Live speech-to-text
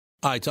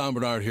Hi, Tom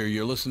Bernard here.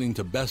 You're listening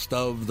to Best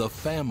of the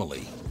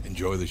Family.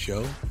 Enjoy the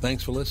show.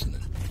 Thanks for listening.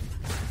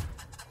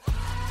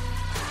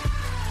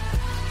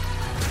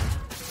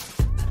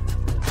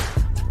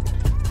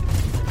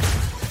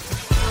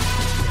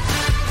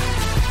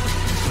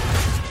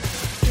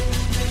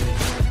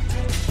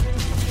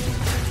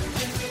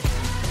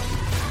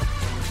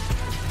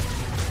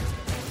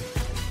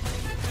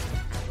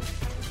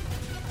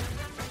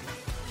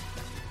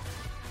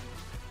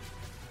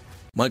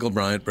 Michael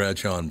Bryant,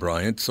 Bradshaw and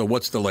Bryant. So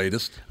what's the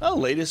latest? Well,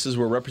 the latest is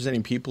we're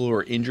representing people who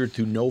are injured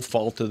through no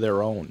fault of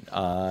their own.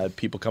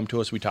 People come to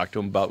us. We talk to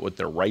them about what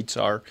their rights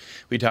are.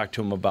 We talk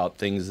to them about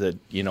things that,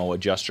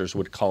 adjusters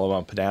would call them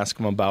up and ask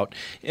them about.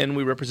 And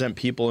we represent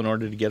people in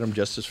order to get them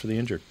justice for the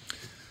injured.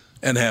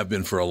 And have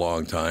been for a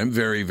long time.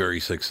 Very, very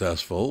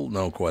successful,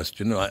 no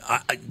question.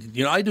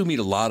 I do meet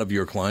a lot of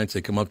your clients.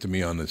 They come up to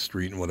me on the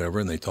street and whatever,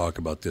 and they talk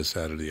about this,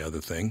 that, or the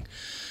other thing.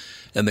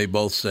 And they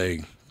both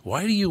say,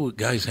 why do you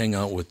guys hang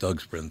out with Doug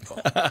Sprinthal?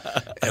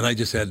 And I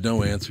just had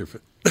no answer for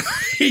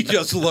He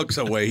just looks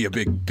away, you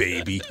big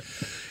baby.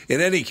 In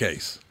any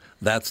case,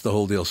 that's the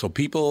whole deal. So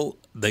people,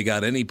 they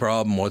got any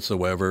problem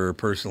whatsoever,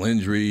 personal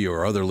injury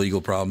or other legal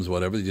problems,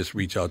 whatever, they just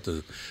reach out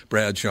to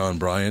Bradshaw and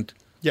Bryant.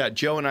 Yeah,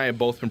 Joe and I have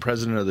both been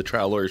president of the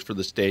trial lawyers for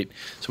the state,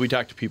 so we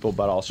talk to people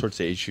about all sorts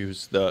of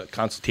issues. The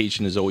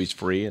consultation is always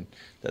free, and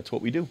that's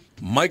what we do.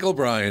 Michael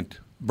Bryant,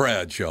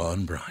 Bradshaw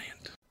and Bryant.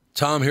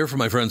 Tom here from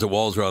my friends at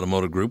Walzer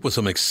Automotive Group with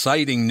some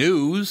exciting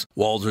news.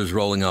 Walzer's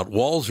rolling out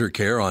Walzer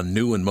Care on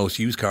new and most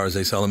used cars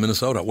they sell in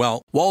Minnesota.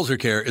 Well, Walzer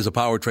Care is a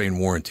powertrain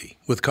warranty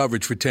with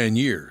coverage for 10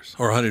 years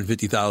or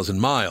 150,000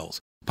 miles.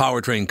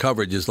 Powertrain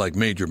coverage is like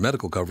major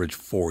medical coverage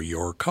for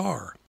your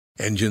car.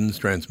 Engines,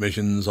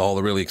 transmissions, all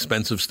the really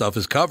expensive stuff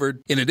is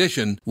covered. In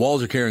addition,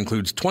 Walzer Care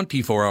includes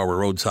 24-hour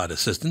roadside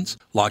assistance.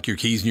 Lock your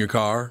keys in your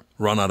car,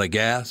 run out of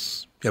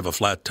gas, you have a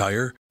flat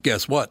tire.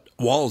 Guess what?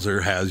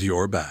 Walzer has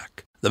your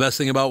back. The best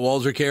thing about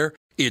Walzer Care,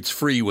 it's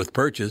free with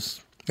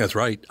purchase. That's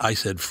right, I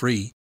said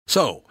free.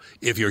 So,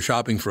 if you're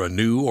shopping for a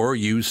new or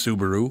used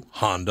Subaru,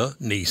 Honda,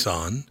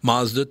 Nissan,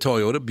 Mazda,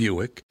 Toyota,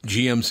 Buick,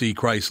 GMC,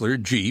 Chrysler,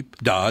 Jeep,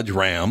 Dodge,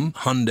 Ram,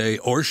 Hyundai,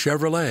 or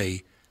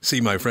Chevrolet, see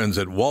my friends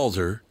at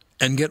Walzer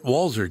and get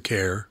Walzer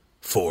Care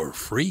for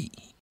free.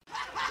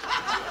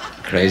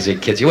 Crazy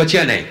kids. What's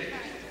your name?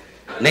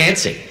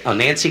 Nancy. Oh,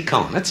 Nancy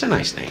Cohn. That's a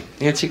nice name.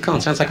 Nancy Cohn.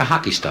 Sounds like a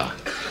hockey star.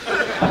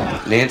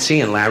 Nancy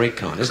and Larry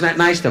Cohn. Isn't that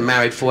nice? They're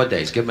married 4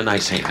 days. Give them a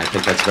nice hand. I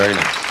think that's very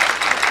nice.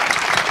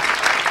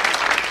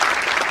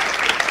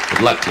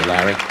 Good luck to you,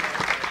 Larry.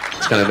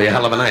 It's going to be a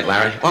hell of a night,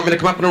 Larry. Want me to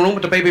come up in the room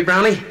with the baby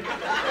brownie?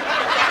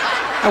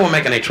 I won't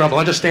make any trouble.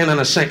 I'll just stand on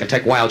the sink and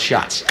take wild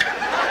shots.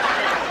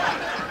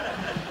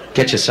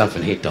 Get yourself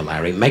in heat, though,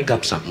 Larry. Make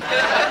up something.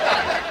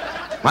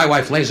 My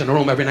wife lays in the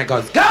room every night and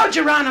goes, "Go,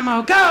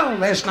 Geronimo, go!"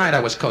 Last night I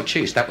was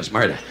cochise. That was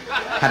murder.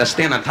 Had to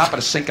stand on top of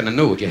the sink in the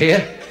nude, you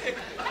hear?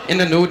 In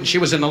the nude, and she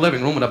was in the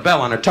living room with a bell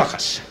on her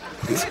tuchus.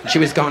 She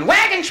was going,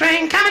 "Wagon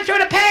train coming through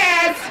the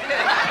pads!"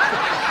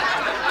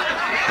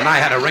 And I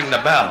had to ring the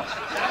bell.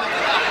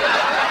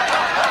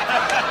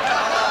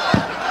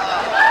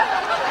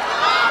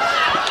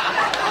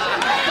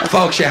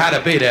 Folks, you had to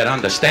be there to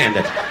understand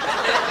it.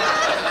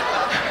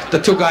 The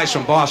two guys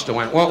from Boston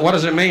went, "Well, what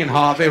does it mean,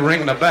 Harvey?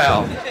 Ring the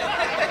bell."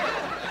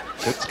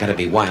 It's got to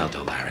be wild,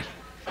 though, Larry.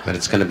 But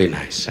it's going to be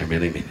nice. I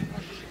really mean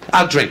it.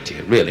 I'll drink to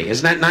you, really.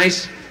 Isn't that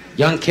nice?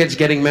 Young kids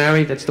getting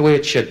married, that's the way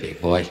it should be,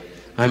 boy.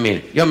 I mean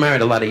it. You're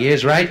married a lot of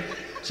years, right?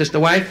 Sister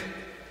wife?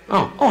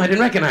 Oh, I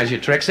didn't recognize you,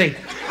 Trixie.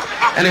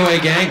 Anyway,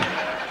 gang.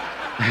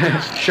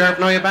 Sheriff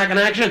know you're back in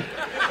action?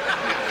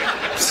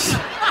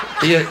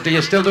 Do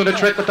you still do the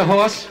trick with the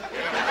horse?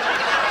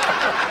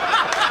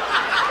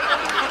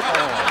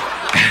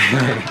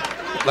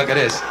 Look at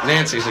this.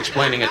 Nancy's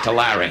explaining it to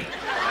Larry.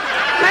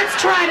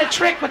 Let's try the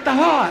trick with the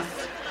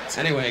horse.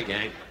 Anyway,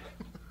 gang.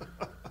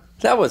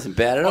 That wasn't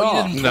bad at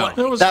all.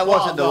 No. That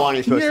wasn't the one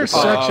you're supposed You're to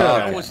play. such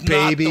That a was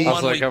baby.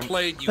 not the one we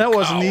played, you That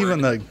wasn't coward.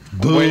 even the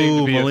waiting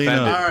to boo, be Molina.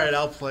 offended. All right,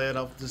 I'll play it.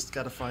 I'll just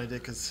got to find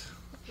it because...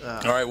 All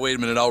right, wait a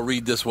minute. I'll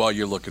read this while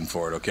you're looking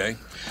for it, okay?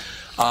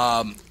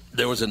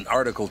 There was an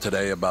article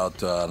today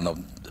about,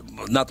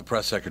 not the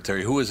press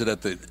secretary. Who is it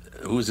at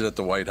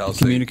the White House?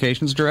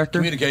 Communications director?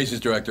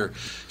 Communications director.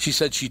 She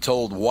said she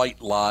told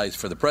white lies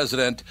for the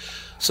president.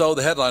 So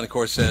the headline, of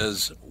course,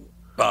 says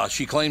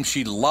she claims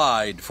she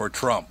lied for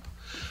Trump.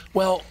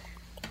 Well,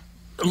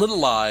 little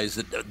lies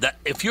that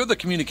if you're the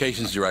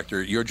communications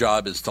director, your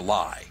job is to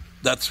lie.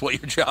 That's what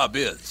your job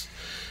is.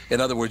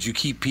 In other words, you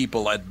keep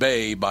people at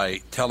bay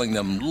by telling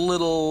them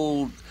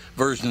little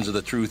versions of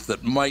the truth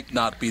that might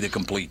not be the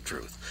complete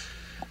truth.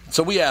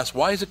 So we asked,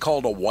 why is it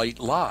called a white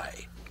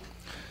lie?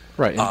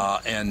 Right.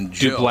 And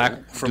do Joe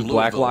black from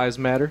Black Louisville- Lives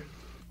Matter?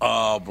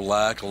 Oh,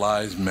 Black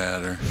Lives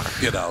Matter.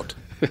 Get out.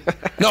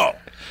 No.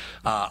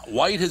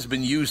 White has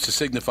been used to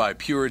signify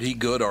purity,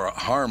 good, or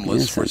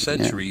harmless for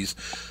centuries.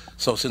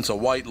 So since a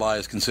white lie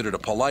is considered a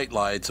polite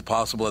lie, it's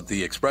possible that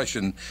the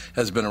expression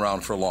has been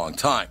around for a long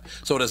time.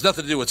 So it has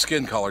nothing to do with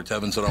skin color,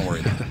 Tevin, so don't worry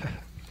about it.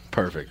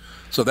 Perfect.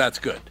 So that's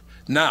good.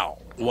 Now,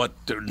 what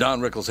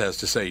Don Rickles has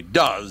to say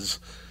does.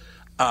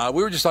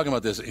 We were just talking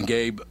about this, and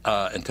Gabe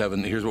and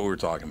Tevin, here's what we were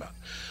talking about.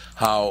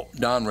 How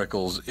Don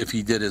Rickles, if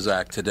he did his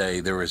act today,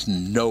 there is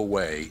no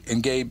way.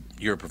 And Gabe,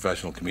 you're a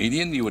professional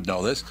comedian. You would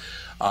know this.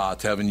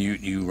 Tevin,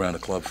 you ran a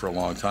club for a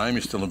long time.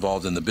 You're still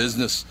involved in the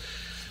business.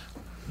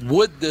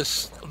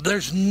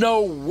 There's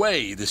no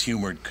way this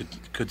humor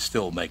could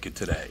still make it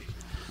today.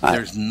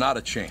 There's not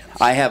a chance.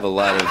 I have a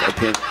lot of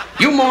opinions.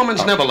 You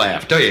Mormons never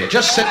laugh, do you?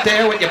 Just sit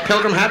there with your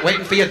pilgrim hat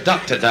waiting for your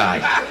duck to die.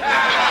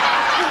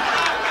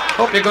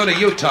 Hope you go to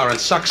Utah and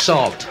suck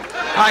salt.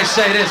 I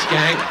say this,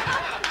 gang.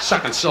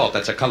 Sucking salt,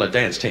 that's a colored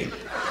dance team.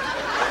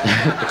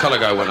 The color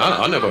guy went,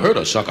 I never heard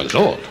of sucking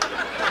salt.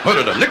 Heard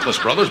of the Nicholas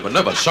brothers, but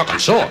never sucking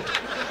salt.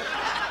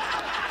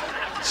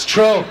 It's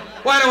true.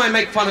 Why do I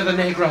make fun of the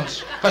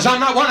Negroes? Because I'm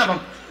not one of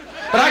them.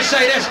 But I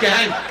say this,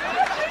 gang.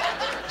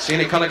 See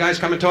any color guys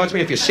coming towards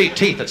me? If you see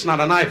teeth, it's not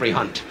an ivory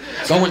hunt.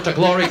 Go into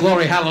glory,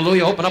 glory,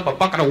 hallelujah, open up a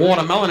bucket of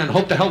watermelon and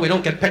hope to hell we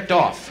don't get picked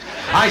off.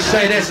 I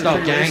say this,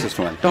 though, gang.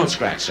 Don't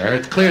scratch, sir.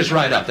 It clears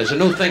right up. There's a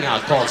new thing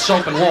out called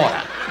soap and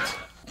water.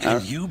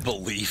 Can you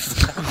believe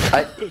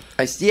that?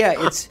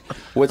 It's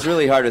what's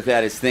really hard with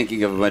that is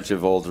thinking of a bunch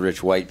of old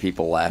rich white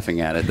people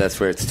laughing at it. That's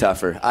where it's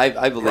tougher.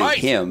 I believe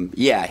him.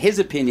 Yeah, his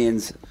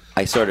opinions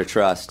I sort of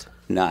trust,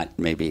 not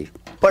maybe.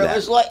 But it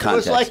was like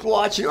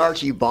watching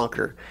Archie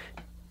Bunker.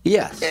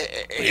 Yes,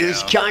 it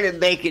was kind of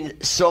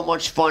making so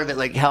much fun of it,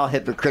 like how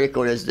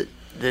hypocritical it is.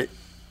 That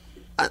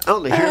I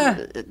don't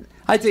know.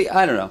 I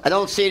don't know. I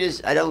don't see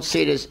it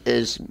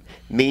as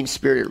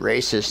mean-spirited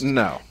racist.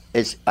 No.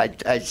 I see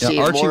it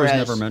Archie more was as,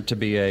 never meant to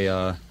be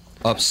a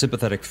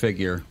sympathetic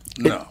figure.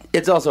 No.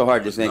 It's also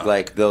hard to think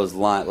like those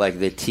like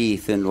the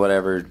teeth and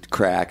whatever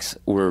cracks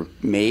were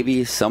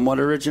maybe somewhat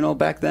original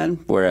back then,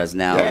 whereas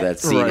now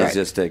that's seen as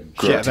just a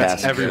grotesque. Yeah,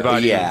 that's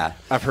everybody. Yeah,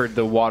 I've heard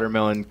the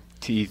watermelon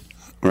teeth,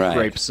 right.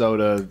 Grape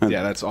soda.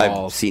 Yeah, that's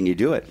all. I've seen you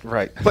do it.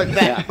 Right. But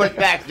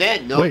back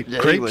then, no. Wait,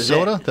 grape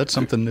soda? That's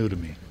something new to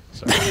me.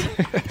 Sorry.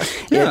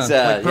 It's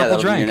that'll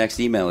be drink. your next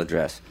email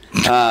address.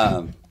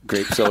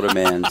 Grape Soda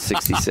Man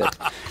 66.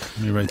 Let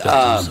me write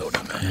that down.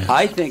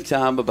 I think,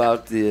 Tom,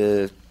 about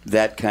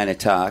that kind of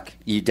talk,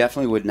 you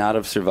definitely would not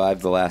have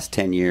survived the last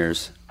 10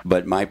 years.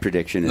 But my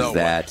prediction is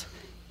that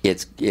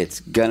it's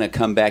gonna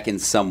come back in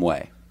some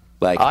way.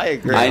 Like I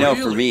agree. I know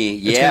Really? for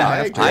me,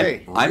 I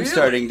agree. I'm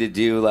starting to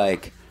do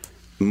like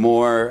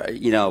more.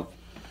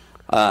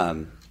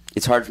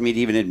 It's hard for me to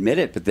even admit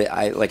it, but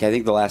I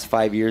think the last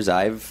 5 years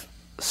I've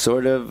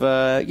sort of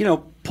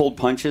pulled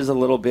punches a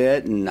little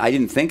bit, and I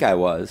didn't think I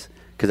was.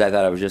 Because I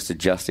thought I was just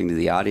adjusting to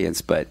the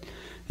audience, but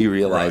you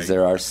realize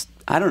there are,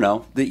 I don't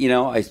know,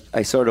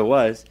 I sort of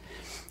was.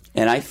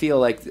 And I feel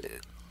like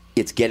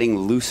it's getting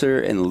looser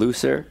and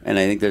looser, and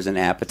I think there's an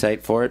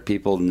appetite for it.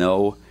 People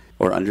know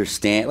or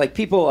understand. Like,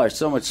 people are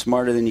so much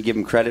smarter than you give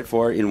them credit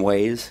for in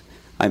ways.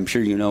 I'm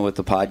sure you know with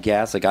the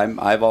podcast. Like,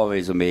 I've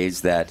always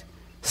amazed that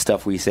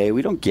stuff we say,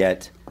 we don't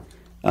get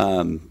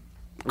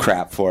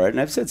crap for it,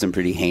 and I've said some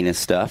pretty heinous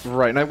stuff.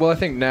 Right. I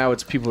think now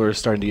it's people are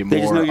starting to get more.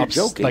 They just know you're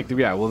joking. Like,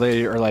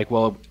 they are like,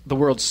 well, the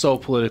world's so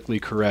politically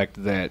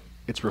correct that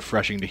it's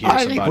refreshing to hear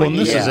somebody. Well, and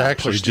this is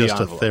actually push the just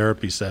a envelope.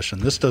 therapy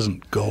session. This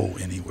doesn't go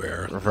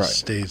anywhere.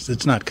 Right.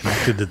 It's not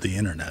connected to the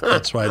internet.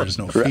 That's why there's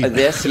no feedback.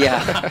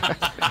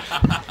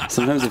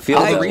 Sometimes it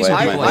feels that way.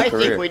 I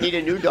think we need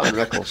a new Don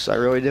Rickles. I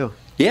really do.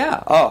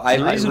 Yeah. Oh,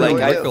 The reason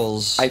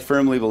Rickles I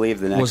firmly believe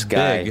the next was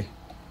guy. big.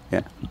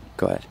 Yeah.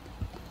 Go ahead.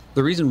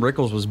 The reason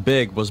Rickles was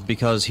big was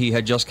because he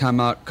had just come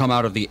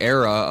out of the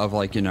era of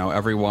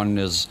everyone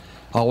is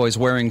always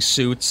wearing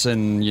suits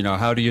and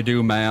how do you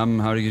do, ma'am?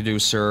 How do you do,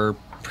 sir?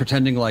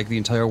 Pretending like the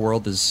entire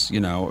world is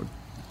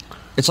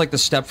it's like the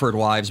Stepford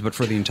Wives but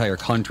for the entire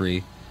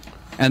country.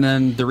 And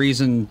then the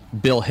reason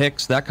Bill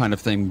Hicks, that kind of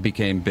thing,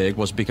 became big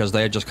was because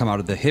they had just come out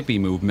of the hippie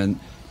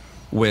movement,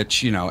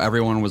 which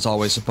everyone was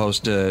always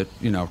supposed to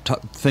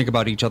think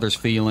about each other's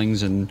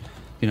feelings and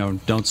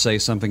don't say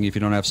something if you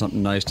don't have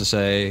something nice to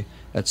say,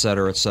 et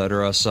cetera, et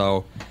cetera.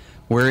 So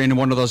we're in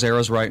one of those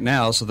eras right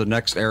now, so the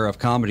next era of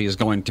comedy is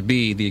going to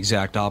be the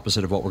exact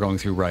opposite of what we're going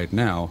through right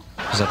now.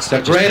 That's The just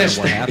kind of greatest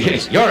what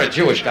happens. thing. You're a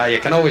Jewish guy. You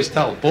can always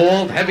tell.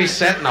 Bald, heavy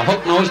set, and a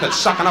hook nose that's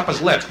sucking up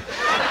his lip.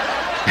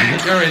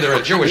 You're either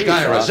a Jewish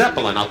guy or a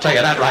Zeppelin, I'll tell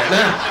you that right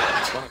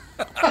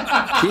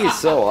now. He's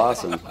so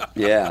awesome.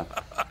 Yeah.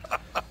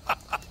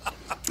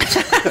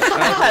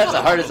 That's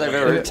the hardest I've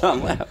ever heard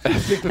Tom laugh. I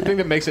think the thing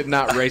that makes it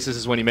not racist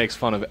is when he makes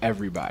fun of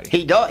everybody.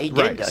 He did.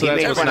 Right. Though. So He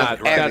made that's, fun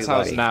of that's how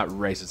it's everybody. not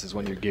racist, is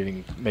when you're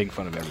making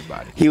fun of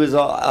everybody. He was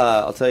all.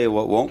 I'll tell you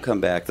what won't come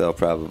back though.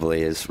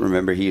 Probably is.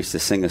 Remember, he used to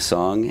sing a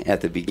song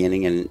at the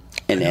beginning and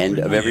end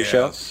of every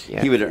show.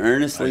 Yeah. He would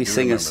earnestly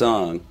sing a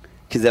song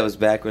because that was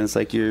back when it's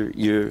like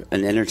you're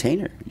an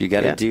entertainer. You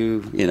got to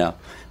do.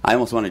 I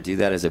almost want to do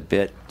that as a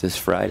bit this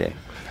Friday.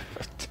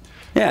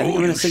 Yeah, I'm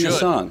going to sing a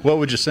song. What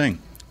would you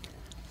sing?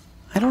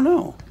 I don't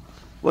know.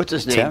 What's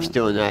his name's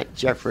doing that?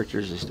 Jeff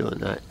Richards is doing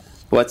that.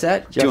 What's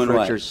that? Jeff Doing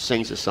Richards what?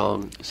 sings a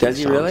song. Does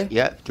he really?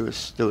 Yeah, do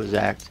his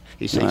act.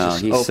 He sings Well,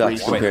 his he opening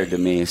sucks compared to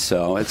me,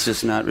 so it's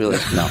just not really.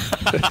 No.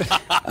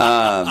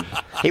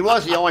 He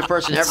was the only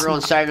person ever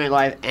on Saturday Night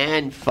Live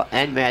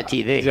and Mad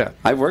TV. Yeah.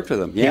 I've worked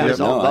with him. Yeah,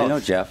 was on I both. know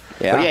Jeff.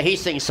 But Yeah. yeah, he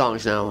sings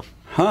songs now.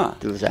 Huh.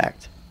 Do his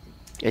act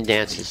and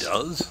dances.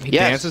 Does? He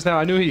Yes. dances now?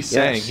 I knew he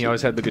sang. Yes. He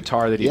always had the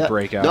guitar that he'd Yeah.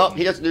 break out. No,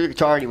 he doesn't do the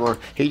guitar anymore.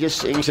 He just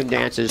sings and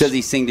dances. Does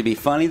he sing to be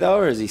funny though,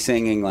 or is he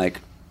singing like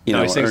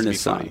No, he sings to be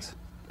earnest funny.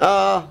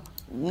 songs?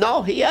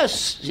 No, he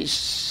has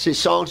his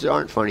songs that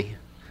aren't funny.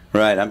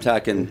 Right. I'm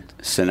talking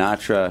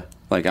Sinatra.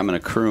 Like I'm gonna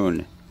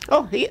croon.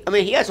 Oh, he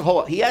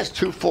has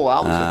 2 full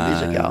albums of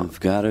music out. I've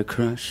got a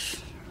crush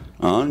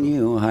on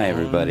you. Hi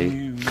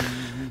everybody.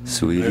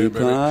 Sweetie Hey, baby.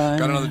 pie.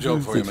 Got another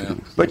joke for you,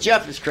 man. But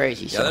Jeff is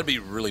crazy. Yeah, So that'd be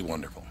really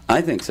wonderful.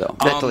 I think so.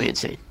 mentally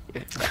insane.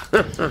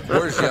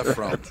 Where's Jeff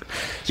from?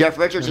 Jeff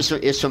Richards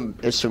is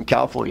from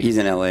California. He's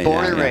in LA.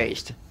 Born yeah, and yeah.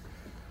 raised.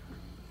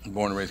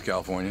 Born and raised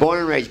California. Born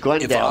and raised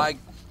Glendale.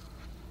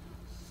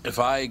 If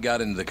I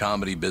got into the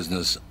comedy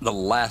business, the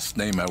last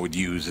name I would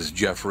use is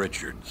Jeff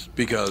Richards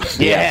because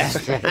Yeah.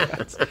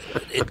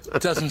 it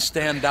doesn't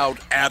stand out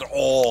at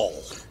all.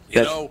 You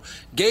That's- know,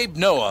 Gabe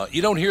Noah,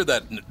 you don't hear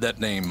that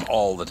name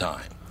all the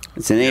time.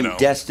 It's a name You know.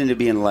 destined to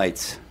be in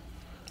lights.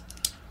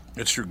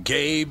 It's your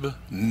Gabe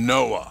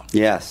Noah.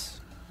 Yes.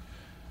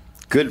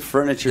 Good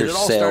furniture Did it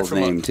all start sales from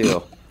a- name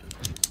too.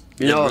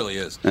 You know, it really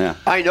is. Yeah.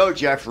 I know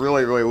Jeff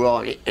really, really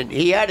well, and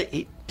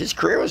his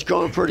career was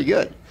going pretty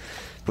good,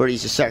 but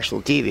he's a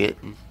sexual deviant.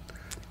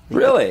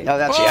 Really? No,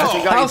 that's Oh,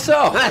 what got how him-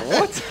 so?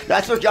 What?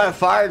 That's what got him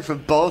fired from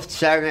both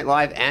Saturday Night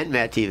Live and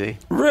Mad TV.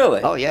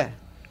 Really? Oh yeah,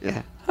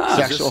 yeah. Is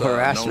Sexual this,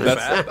 harassment. known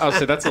That's, I'll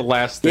say that's the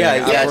last thing. Yeah,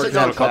 I've yeah, worked it's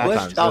with him a couple published.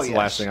 times. Oh, That's the yes.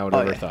 last thing I would Oh,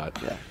 ever yeah. thought.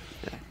 Yeah.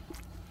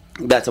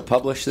 That's a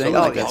published thing?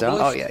 Oh Like yeah. it's out?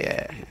 Oh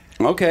yeah.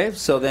 Okay,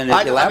 so then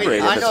I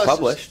elaborate I if know it's some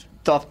published.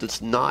 stuff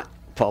that's not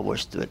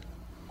published. But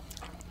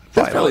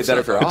That's probably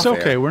better for It's off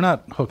okay. air. We're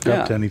not hooked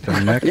Yeah. up to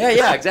anything, Nick.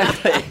 Yeah,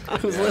 exactly.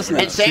 Who's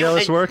listening? and same, how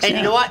this and, works? and Yeah.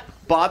 you know what?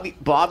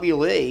 Bobby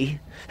Lee,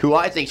 who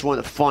I think is one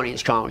of the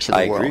funniest comics in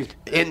the I world. agree.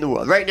 In the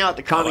world. Right now at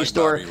the Comedy like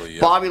Store, Bobby Lee,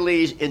 yeah. Bobby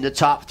Lee's in the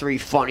top 3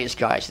 funniest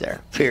guys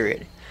there,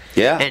 period.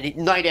 Yeah. And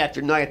night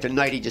after night after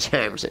night, he just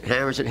hammers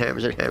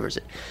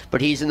it.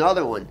 But he's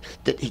another one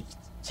that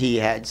he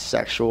had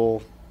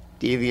sexual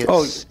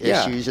deviance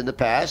yeah. issues in the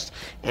past,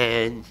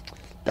 and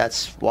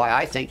that's why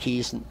I think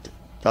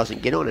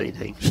doesn't get on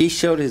anything. He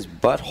showed his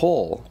butt's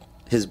hole,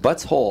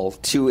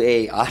 to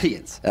a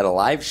audience at a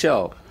live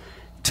show.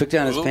 Took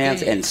down his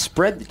pants and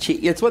spread the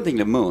cheek. It's one thing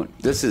to moon.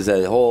 This is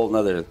a whole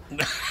nother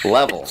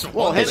level.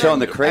 Well, It's showing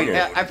the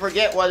crater. I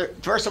forget whether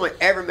first time I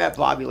ever met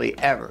Bobby Lee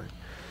ever.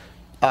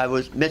 I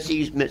was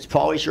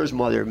Pauly Shore's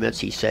mother.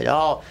 Mitzi said,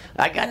 "Oh,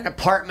 I got an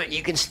apartment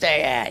you can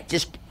stay at.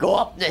 Just go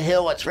up the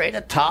hill. It's right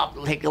at the top.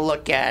 And take a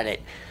look at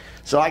it."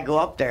 So I go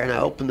up there and I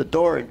open the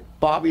door and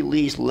Bobby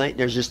Lee's laying.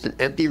 There's just an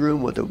empty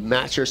room with a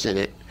mattress in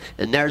it,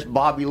 and there's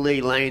Bobby Lee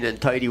laying in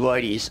tighty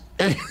whities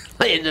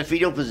in the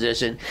fetal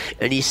position.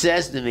 And he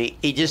says to me,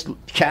 he just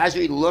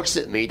casually looks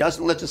at me. He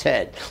doesn't lift his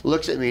head.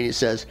 Looks at me and he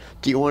says,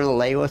 "Do you want to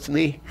lay with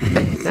me?"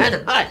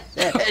 and I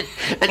said,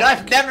 and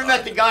I've never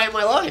met the guy in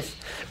my life.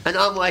 And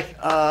I'm like,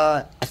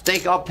 I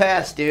think I'll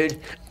pass, dude.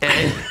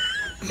 And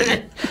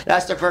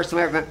that's the first time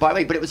I ever met Bobby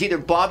Lee. But it was either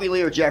Bobby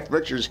Lee or Jeff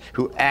Richards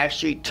who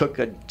actually took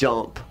a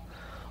dump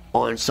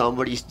on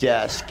somebody's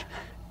desk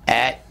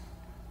at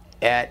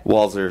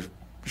Walzer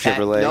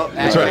Chevrolet.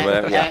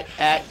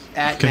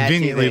 at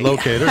Conveniently Mad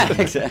TV.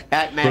 located.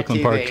 At Mad Brooklyn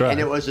TV. Park Drive. And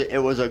it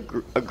was a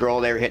girl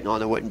they were hitting on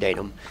that wouldn't date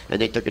him,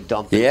 and they took a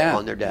dump Yeah,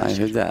 on their desk.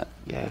 I heard that.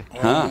 Yeah.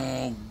 Huh?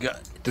 Oh, God.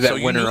 Did that so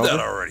you win her knew that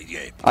over? already,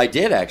 Gabe. I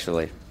did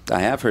actually. I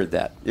have heard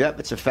that. Yep,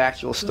 it's a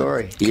factual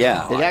story.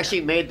 Yeah. It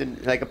actually made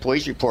a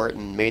police report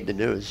and made the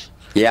news.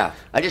 Yeah.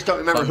 I just don't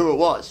remember who it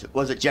was.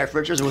 Was it Jeff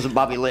Richards or was it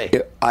Bobby Lee?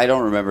 I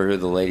don't remember who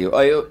the lady.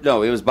 Oh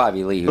no, it was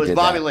Bobby Lee who It was did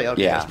Bobby that. Lee.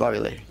 Okay, yeah, it was Bobby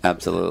Lee.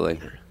 Absolutely.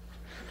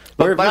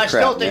 But I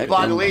still crap, think Nick.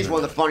 Bobby Lee is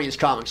one of the funniest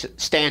comics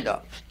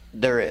stand-up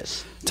there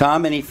is.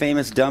 Tom, any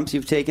famous dumps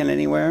you've taken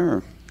anywhere?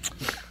 Or?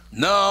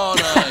 No,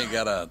 you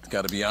gotta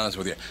be honest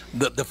with you.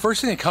 The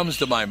first thing that comes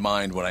to my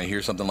mind when I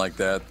hear something like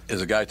that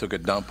is a guy took a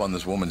dump on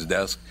this woman's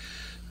desk.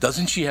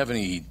 Doesn't she have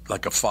a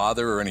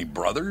father or any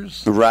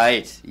brothers?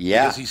 Right.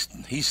 Yeah. Because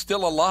he's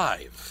still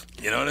alive.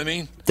 You know what I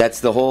mean? That's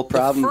the whole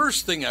problem. The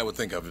first thing I would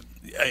think of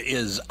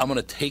is I'm going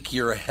to take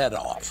your head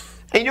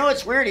off. And you know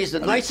what's weird? He's the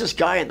nicest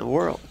guy in the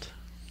world.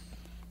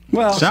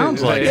 Well,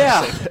 Sounds like it.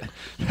 yeah.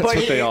 That's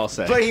what they all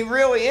say. But he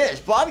really is.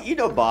 Bobby, you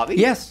know Bobby.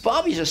 Yes.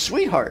 Bobby's a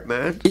sweetheart,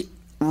 man.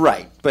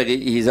 Right, but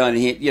he's on.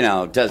 He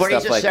does But stuff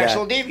he's a like that.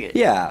 sexual deviant.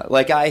 Yeah,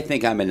 like I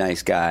think I'm a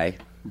nice guy,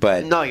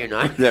 but No, you're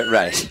not.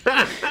 Right.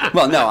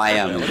 Well, no, I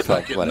am. It's Let's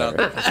like not whatever.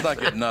 let's not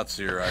get nuts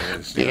here.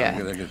 Yeah.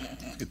 I'm going to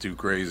get too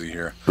crazy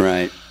here.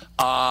 Right.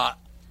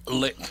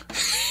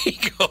 He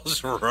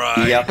goes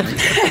right.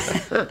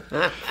 Yep.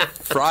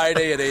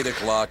 Friday at 8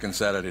 o'clock and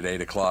Saturday at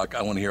 8 o'clock.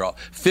 I want to hear all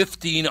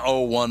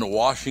 1501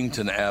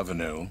 Washington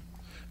Avenue,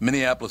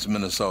 Minneapolis,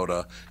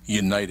 Minnesota,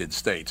 United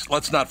States.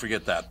 Let's not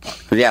forget that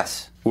part.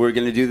 Yes. We're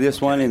going to do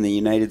this one in the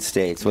United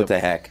States. What the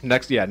heck?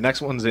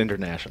 Next one's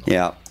international.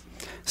 Yeah.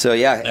 So,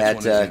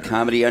 Next one at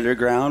Comedy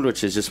Underground,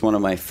 which is just one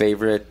of my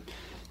favorite,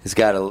 it's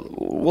got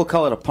we'll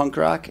call it a punk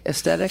rock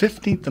aesthetic.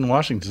 15th and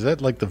Washington. Is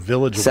that like the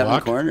Village Seven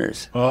Walk?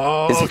 Corners.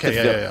 Oh, Is it okay.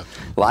 the Yeah.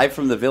 Live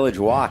from the Village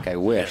Walk, I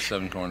wish.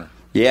 Seven Corner.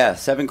 Yeah,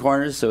 Seven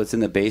Corners. So it's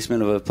in the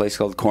basement of a place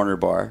called Corner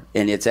Bar,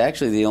 and it's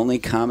actually the only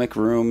comic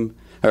run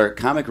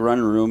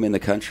room in the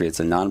country. It's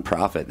a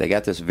nonprofit. They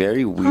got this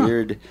very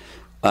weird.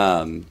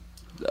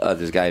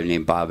 There's a guy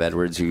named Bob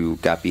Edwards who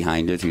got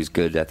behind it, who's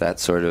good at that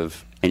sort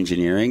of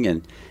engineering,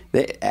 and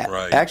they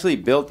actually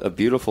built a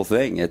beautiful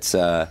thing. It's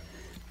a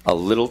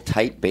little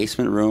tight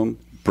basement room,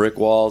 brick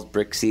walls,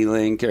 brick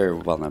ceiling,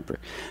 not brick,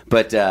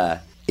 but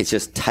it's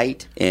just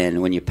tight.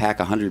 And when you pack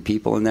 100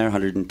 people in there,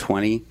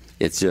 120,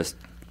 it's just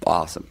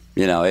awesome.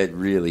 It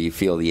really, you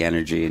feel the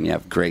energy, and you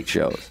have great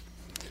shows.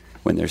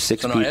 When there's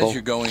 6 people, as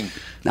you're going,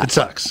 it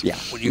sucks. Yeah,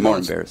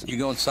 embarrassing. You're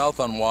going south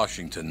on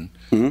Washington.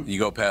 Mm-hmm. You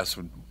go past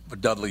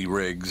Dudley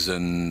Riggs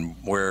and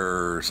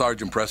where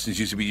Sergeant Preston's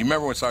used to be. You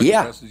remember where Sergeant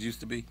Preston's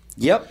used to be?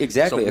 Yep,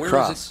 exactly. So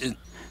across.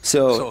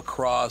 So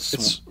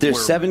across.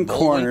 There's 7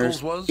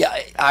 corners. Was? Yeah,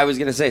 I was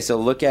gonna say. So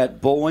look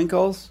at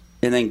Bullwinkle's,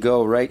 and then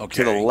go right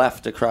to the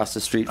left across the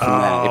street from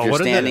that. If you're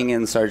standing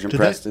in Sergeant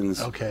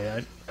Preston's.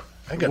 Okay,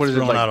 I got What is it,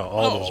 thrown like- out of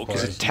all those Is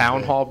places. it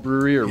Town Hall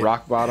Brewery or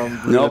Rock Bottom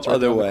Brewery? Nope, That's right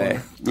other down the way.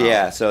 corner?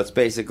 Yeah, so it's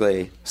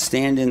basically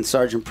stand in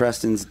Sergeant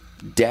Preston's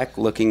deck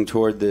looking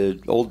toward the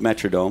old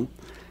Metrodome,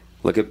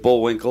 look at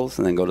Bullwinkle's,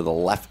 and then go to the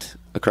left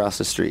across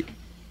the street.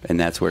 And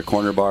that's where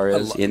Corner Bar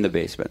is, in the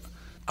basement.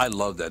 I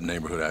love that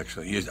neighborhood,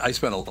 actually. I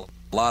spent a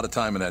lot of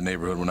time in that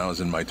neighborhood when I was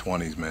in my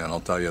 20s, man. I'll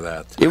tell you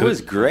that. It was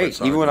great.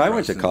 Sergeant Even when I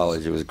went to Preston's.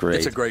 college, it was great.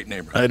 It's a great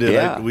neighborhood. I did.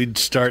 Yeah. We'd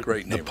start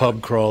Great the neighborhood.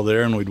 pub crawl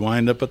there, and we'd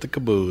wind up at the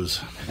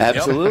Caboose.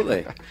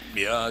 Absolutely.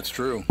 Yeah, it's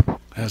true.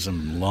 Has a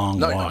long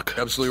No, walk.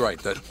 you're absolutely right.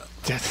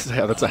 That's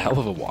a hell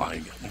of a walk.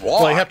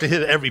 Walk. Well, you have to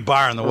hit every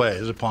bar on the way.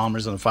 There's a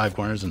Palmer's and the Five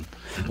Corners and.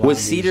 Was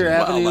Cedar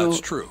Avenue? Well,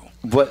 that's true.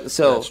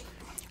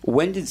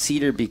 When did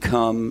Cedar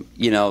become,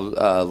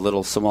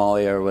 Little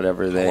Somalia or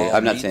whatever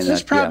I'm not saying that.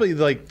 It's probably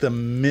like the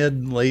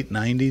late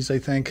 90s, I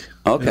think.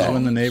 Okay. Is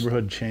when the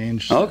neighborhood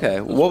changed. Okay.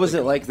 What was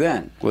it like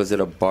then? Was it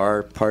a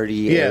bar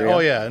party area? Oh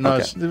yeah. No,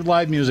 Okay. the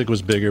live music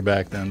was bigger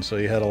back then, so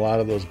you had a lot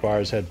of those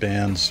bars had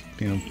bands,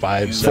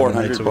 5, 7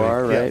 400 nights a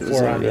bar, week. right? Yeah, Was it?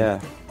 400. Yeah.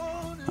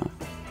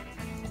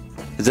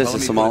 Is this Well, a let me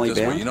put it Somali this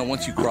way. band?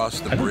 Once you cross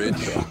the bridge,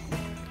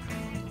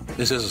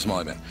 this is a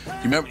Somali band.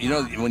 You remember,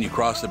 when you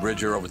cross the bridge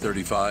here over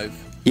 35?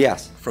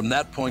 Yes. From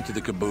that point to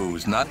the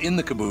Caboose, not in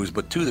the Caboose,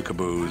 but to the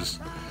Caboose,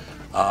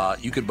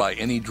 you could buy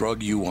any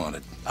drug you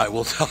wanted. I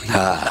will tell you.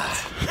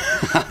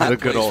 The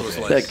good old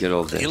days. That good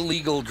old days.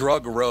 Illegal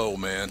drug row,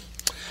 man.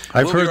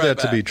 I've We'll be heard right that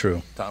to back. be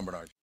true. Tom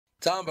Bernard.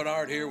 Tom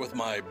Bernard here with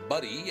my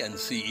buddy and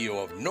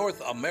CEO of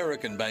North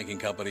American Banking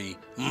Company,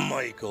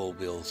 Michael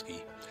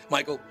Bilski.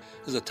 Michael,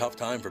 this is a tough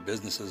time for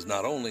businesses,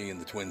 not only in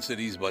the Twin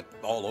Cities, but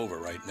all over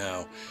right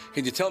now.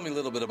 Can you tell me a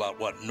little bit about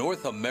what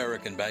North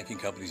American Banking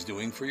Company is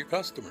doing for your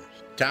customers?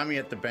 Tommy,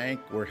 at the bank,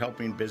 we're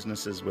helping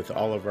businesses with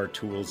all of our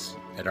tools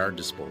at our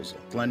disposal.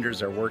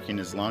 Lenders are working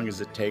as long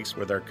as it takes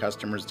with our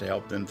customers to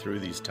help them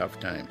through these tough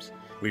times.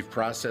 We've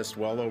processed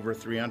well over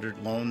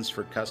 300 loans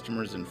for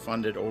customers and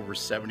funded over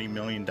 $70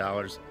 million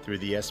through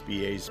the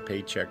SBA's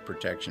Paycheck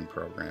Protection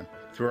Program.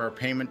 Through our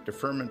payment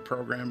deferment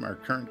program, our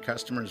current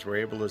customers were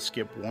able to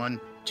skip 1,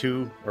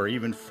 2, or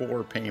even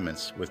 4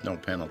 payments with no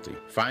penalty.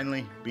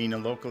 Finally, being a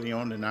locally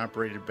owned and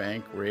operated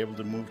bank, we're able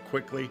to move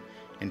quickly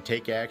and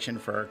take action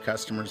for our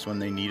customers when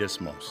they need us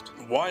most.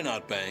 Why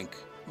not bank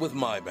with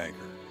my banker?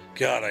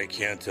 God, I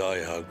can't tell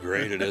you how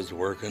great it is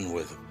working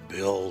with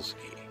Bilski.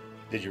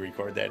 Did you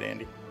record that,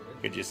 Andy?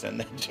 Could you send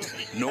that to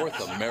me? North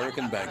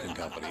American Banking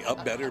Company, a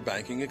better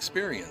banking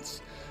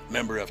experience.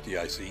 Member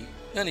FDIC,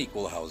 an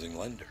equal housing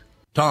lender.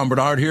 Tom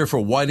Bernard here for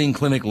Whiting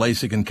Clinic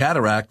LASIK and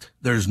Cataract.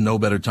 There's no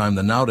better time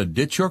than now to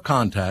ditch your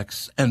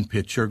contacts and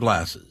pitch your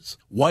glasses.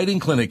 Whiting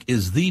Clinic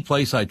is the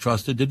place I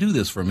trusted to do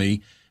this for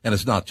me, and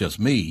it's not just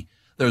me.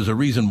 There's a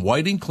reason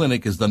Whiting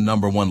Clinic is the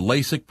 #1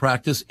 LASIK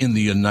practice in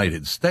the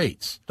United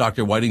States.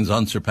 Dr. Whiting's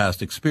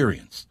unsurpassed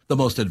experience, the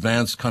most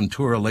advanced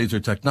Contura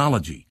laser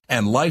technology,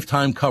 and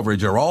lifetime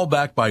coverage are all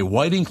backed by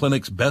Whiting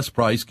Clinic's best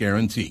price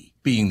guarantee.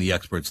 Being the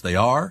experts they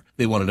are,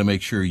 they wanted to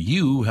make sure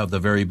you have the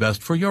very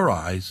best for your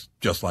eyes,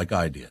 just like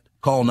I did.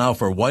 Call now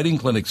for Whiting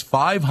Clinic's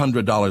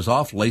 $500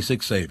 off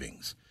LASIK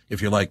savings.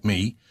 If you're like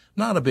me,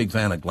 not a big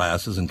fan of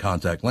glasses and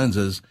contact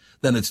lenses,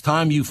 then it's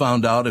time you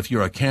found out if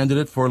you're a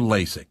candidate for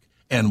LASIK.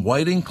 And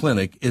Whiting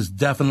Clinic is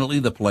definitely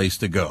the place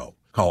to go.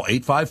 Call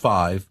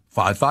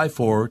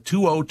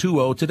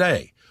 855-554-2020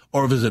 today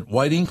or visit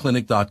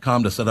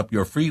whitingclinic.com to set up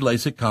your free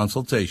LASIK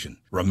consultation.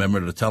 Remember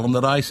to tell them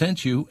that I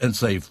sent you and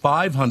save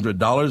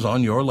 $500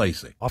 on your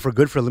LASIK. Offer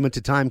good for a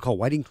limited time. Call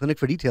Whiting Clinic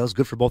for details.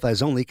 Good for both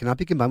eyes only. Cannot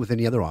be combined with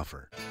any other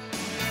offer.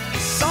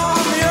 Saw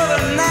him the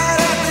other night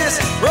at this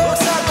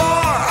roadside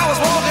bar. I was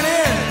walking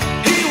in,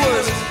 he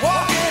was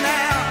walking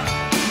out.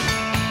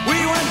 We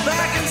went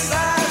back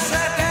inside,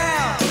 sat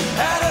down,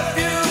 had a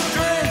few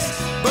drinks,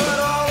 but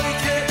all we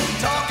kept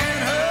talking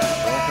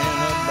about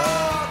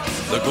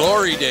The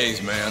glory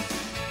days, man.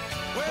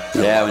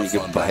 Yeah, when you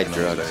could buy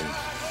drugs.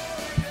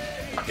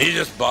 You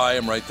just buy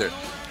them right there.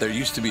 There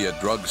used to be a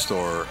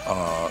drugstore.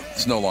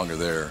 It's no longer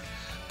there.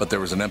 But there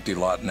was an empty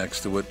lot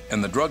next to it.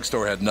 And the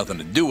drugstore had nothing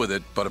to do with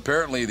it. But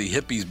apparently the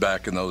hippies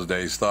back in those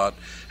days thought,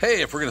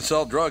 hey, if we're going to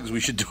sell drugs, we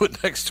should do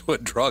it next to a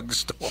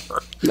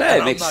drugstore. Yeah,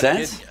 it makes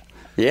sense.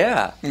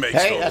 Yeah.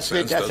 Hey, that's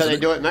how they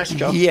do it in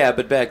Mexico. Yeah,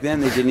 but back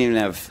then they didn't even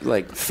have,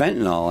 like,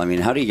 fentanyl. I mean,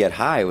 how do you get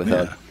high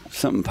without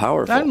something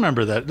powerful? I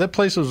remember that. That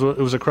place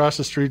was across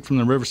the street from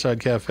the Riverside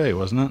Cafe,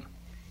 wasn't it?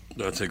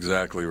 That's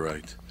exactly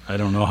right. I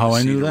don't know how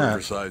I knew that.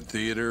 Riverside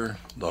Theater,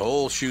 the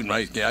whole shooting.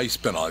 You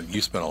spent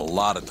a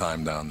lot of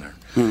time down there.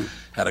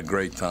 Had a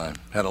great time.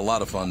 Had a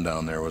lot of fun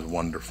down there. It was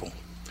wonderful.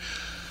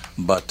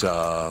 But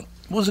what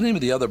was the name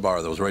of the other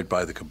bar that was right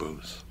by the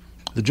Caboose?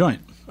 The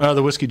Joint.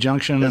 The Whiskey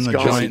Junction and the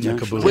Joint and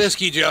the Caboose.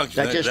 Whiskey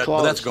Junction. That just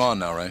closed. That's gone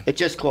now, right? It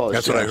just closed.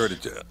 That's what I heard.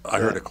 I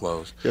heard it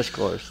closed. Just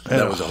closed.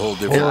 That was a whole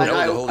different.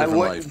 I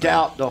wouldn't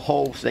doubt the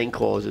whole thing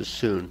closes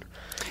soon.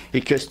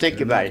 Because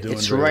think about it,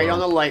 it's right on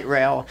the light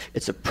rail.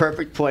 It's a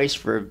perfect place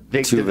for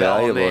big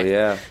development. Valuable,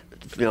 yeah.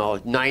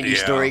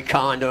 90-story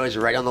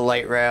condos right on the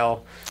light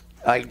rail.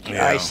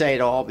 I say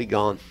it'll all be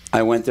gone.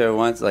 I went there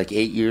once, like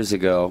 8 years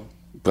ago,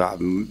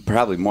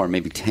 probably more,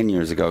 maybe 10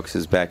 years ago,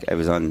 because I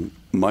was on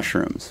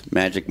mushrooms,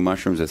 magic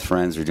mushrooms with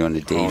friends. We're doing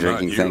a day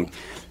drinking thing,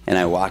 and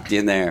I walked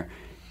in there,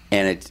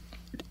 and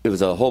it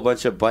was a whole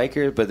bunch of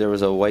bikers, but there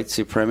was a white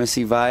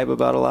supremacy vibe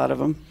about a lot of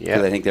them. Yeah,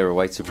 because I think they were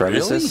white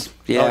supremacists.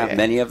 Really? Yeah,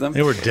 many of them.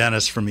 They were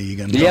dentists from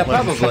Egan. Yeah,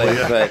 probably,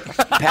 but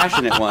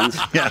passionate ones.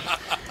 Yeah,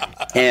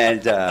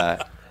 and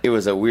it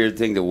was a weird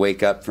thing to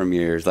wake up from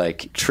your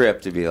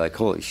trip to be like,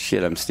 holy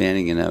shit, I'm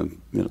standing in a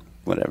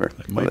whatever.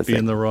 Might be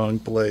in the wrong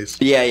place.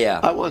 Yeah.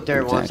 I went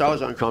there once. I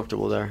was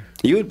uncomfortable there.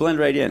 You would blend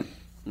right in.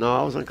 No,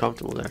 I was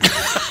uncomfortable there.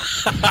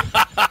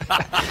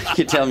 You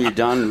could tell them your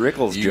Don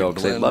Rickles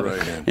jokes. They'd love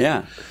it.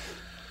 Yeah.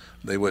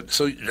 They would.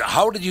 So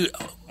how did you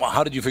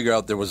figure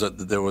out there was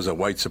a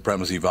white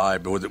supremacy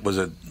vibe? Was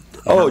it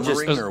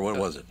murmuring, or what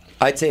was it?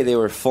 I'd say they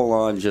were full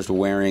on just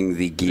wearing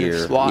the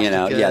gear. There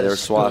were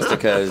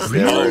swastikas.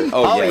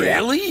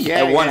 Really?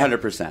 Yeah,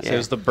 100%.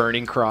 There's the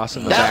burning cross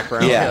in the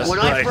background. Yeah. When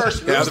I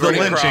first moved, the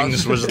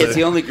lynchings was it's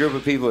the only group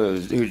of people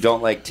who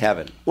don't like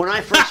Tevin. When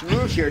I first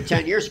moved here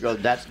 10 years ago,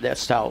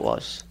 that's how it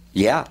was.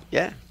 Yeah.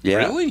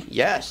 Really?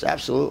 Yes,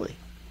 absolutely.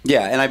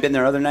 Yeah, and I've been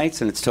there other nights,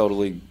 and it's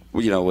totally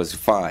was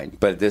fine.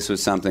 But this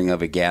was something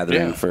of a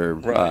gathering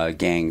for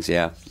gangs.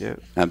 Yeah,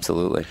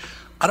 absolutely.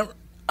 I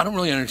don't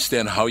really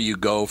understand how you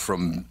go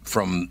from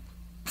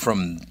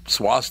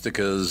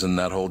swastikas and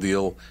that whole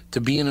deal to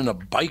being in a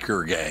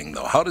biker gang,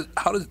 though. How did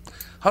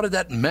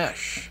that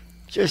mesh?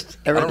 Just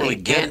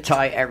everything,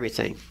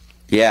 anti-everything.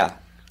 Yeah.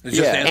 It's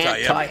just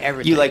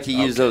anti-everything. You like to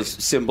use those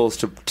symbols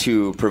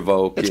to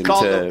provoke. It's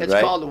called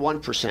the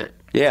 1%.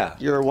 Yeah.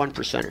 You're a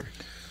 1%er.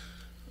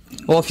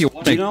 Well, if you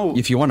want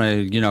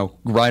to,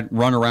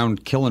 run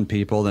around killing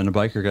people, then a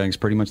biker gang's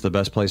pretty much the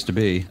best place to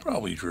be.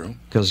 Probably true.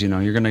 Because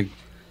you're going to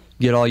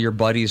get all your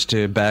buddies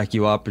to back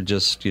you up, and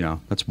just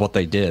that's what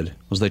they did.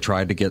 Was they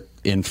tried to get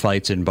in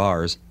fights in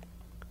bars.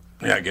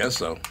 Yeah, I guess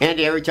so.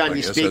 Andy, every time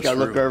you speak, I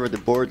look over the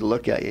board to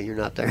look at you. You're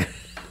not there.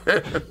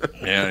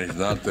 Yeah, he's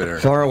not there.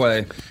 Far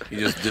away. He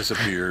just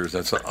disappears.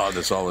 That's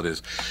all it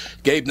is.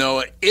 Gabe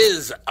Noah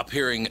is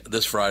appearing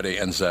this Friday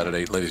and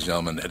Saturday, ladies and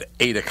gentlemen, at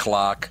 8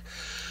 o'clock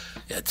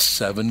at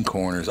Seven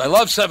Corners. I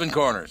love Seven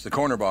Corners, the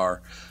corner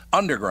bar,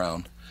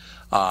 underground.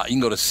 You can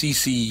go to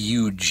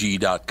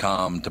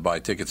ccug.com to buy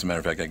tickets. As a matter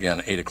of fact,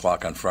 again, 8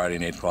 o'clock on Friday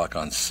and 8 o'clock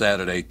on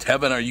Saturday.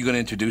 Tevin, are you going to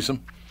introduce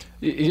them?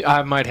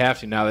 I might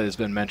have to now that it's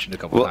been mentioned a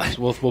couple times.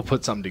 We'll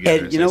put something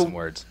together and say some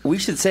words. We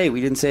should say, we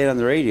didn't say it on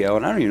the radio,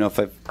 and I don't even know if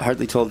I've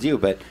hardly told you,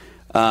 but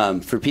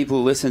for people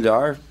who listen to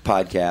our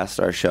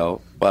podcast, our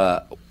show,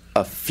 a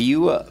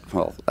few,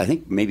 I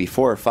think maybe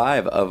 4 or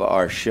 5 of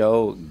our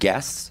show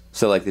guests,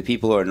 so like the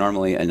people who are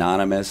normally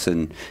anonymous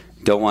and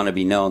don't want to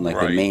be known, like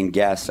the main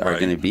guests are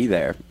going to be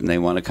there, and they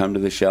want to come to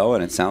the show,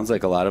 and it sounds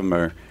like a lot of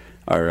them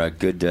are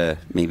good to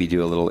maybe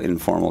do a little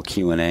informal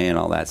Q&A and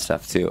all that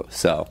stuff too.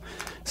 So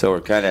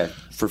we're kind of,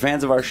 for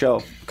fans of our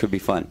show, could be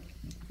fun.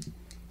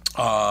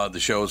 The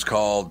show is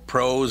called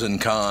Pros and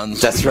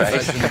Cons. That's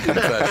right.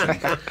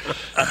 Confession.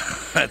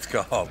 That's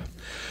called.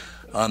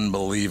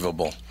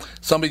 Unbelievable.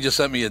 Somebody just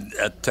sent me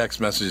a text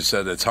message that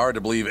said it's hard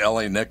to believe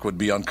L.A. Nick would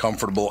be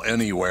uncomfortable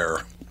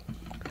anywhere.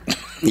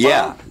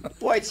 Yeah.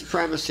 White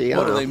supremacy.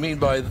 What do they mean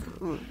by that?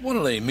 Yeah,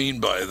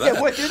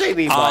 what do they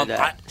mean by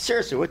that?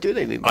 Seriously, what do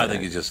they mean by that? I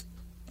think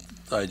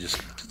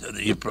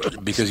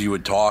because you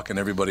would talk and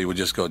everybody would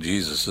just go,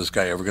 Jesus, is this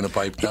guy ever going to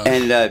pipe down?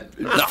 And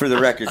for the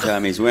record,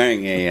 Tom, he's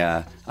wearing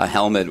a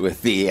helmet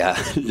with the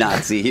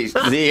Nazi. He's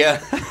got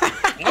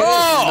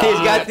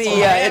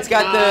it's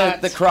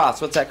got the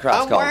cross. What's that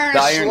cross called? The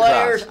Iron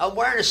Cross. I'm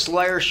wearing a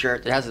Slayer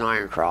shirt that has an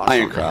Iron Cross.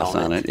 Iron Cross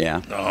on it,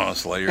 yeah. Oh,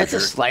 Slayer That's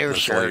shirt. a Slayer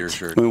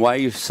shirt. I mean, why are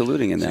you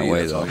saluting in that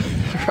way, though?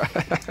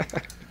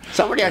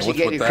 Somebody actually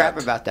gave me crap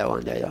about that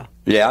one day, though.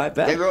 Yeah, I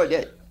bet. They really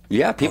did.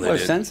 Yeah, people they are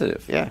did.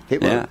 sensitive. Yeah,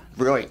 people Yeah. are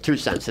really too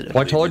sensitive.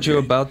 Well, I told you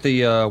about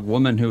the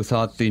woman who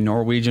thought the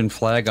Norwegian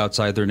flag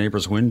outside their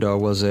neighbor's window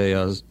was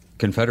a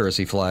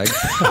Confederacy flag.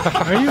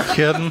 Are you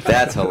kidding?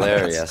 That's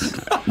hilarious.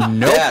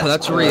 Nope,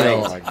 that's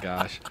real. Oh my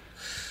gosh.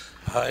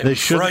 I'm They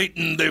should-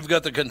 frightened they've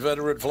got the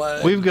Confederate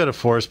flag. We've got to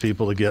force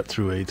people to get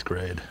through 8th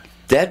grade.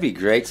 That'd be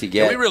great to Yeah,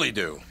 get. we really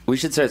do. We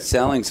should start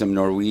selling some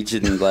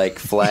Norwegian like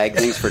flag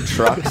things for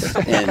trucks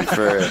and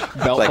for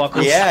Belt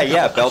buckles?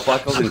 Yeah, belt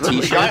buckles and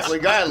We T-shirts.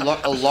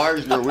 got a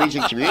large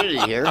Norwegian community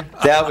here.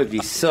 That would be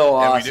so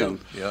Yeah, awesome.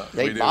 we do. Yeah,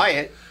 They we do. buy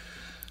it.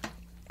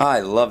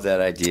 I love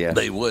that idea.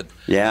 They would.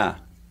 Yeah.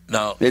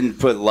 Now, Didn't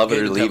put love it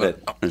or Didn't leave have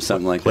it or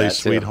something like Play that.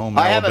 Sweet too. Home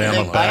I have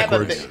Alabama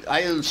backwards.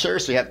 I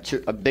seriously have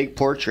a big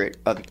portrait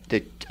of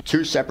the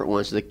two separate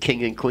ones, the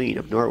king and queen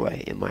of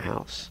Norway, in my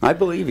house I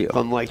believe you.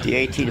 from like the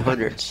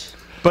 1800s.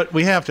 But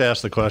we have to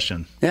ask the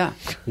question, Yeah.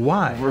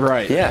 why?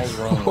 Right. Yeah.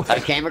 I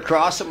came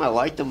across them, I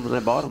liked them, and I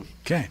bought them.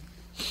 Okay.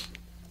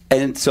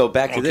 And so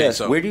back to Okay, this.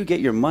 so- Where do you get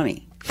your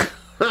money?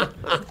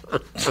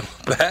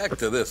 back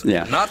to this.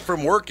 Yeah. Not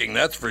from working,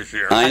 that's for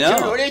sure. I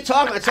Dude, know. what are you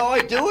talking? That's all I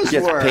do is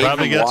Gets work. paid.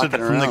 Probably from gets it walking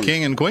from the around.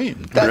 king and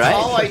queen. That's Right.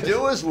 all I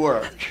do is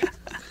work.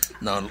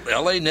 Now,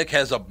 L.A. Nick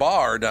has a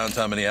bar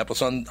downtown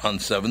Minneapolis on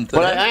 7th.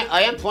 But and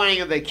I am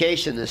planning a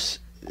vacation this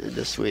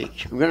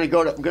week. I'm gonna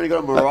go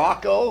to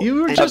Morocco. You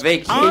were and A just on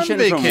vacation,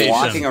 vacation. from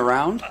walking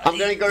around? I'm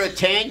going to go to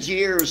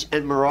Tangiers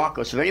and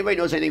Morocco. So if anybody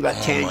knows anything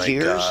about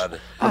Tangiers, God.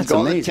 I'm That's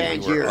going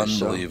amazing. to You were Tangiers.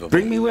 So. unbelievable.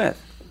 Bring me with.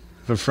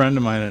 A friend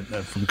of mine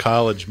from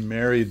college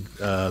married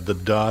the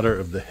daughter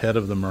of the head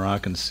of the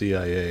Moroccan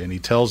CIA, and he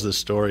tells this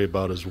story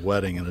about his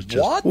wedding, and it's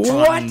just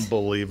What?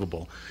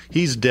 unbelievable.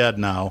 He's dead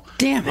now,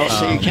 Damn Oh, it.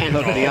 so you can't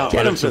hook me up. Get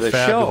but him it's for a the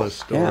fabulous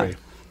show. story. Yeah.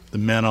 The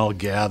men all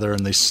gather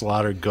and they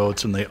slaughter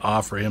goats and they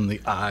offer him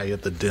the eye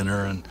at the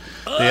dinner, and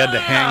they had to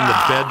hang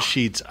the bed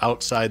sheets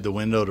outside the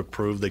window to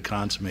prove they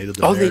consummated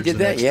the Oh, they marriage did the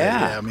that? next day.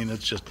 Yeah. I mean,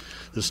 it's just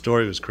the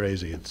story was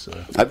crazy. It's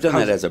I've done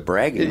that as a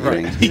bragging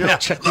thing. yeah.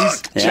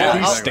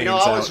 Yeah.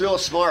 I was real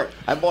smart.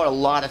 I bought a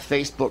lot of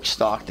Facebook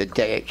stock the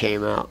day it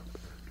came out.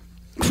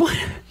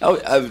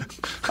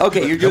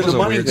 Okay, you're doing was the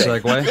a money weird thing.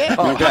 segue.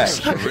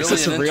 Okay.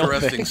 Really an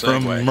interesting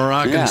From segue.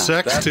 Moroccan Yeah.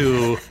 sex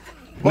to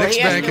next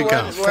He asked bank me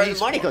account. where the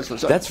money comes from.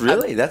 So That's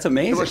It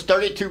amazing. was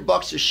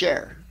 $32 a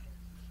share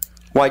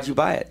Why'd you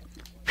buy it?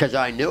 because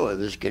I knew it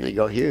was going to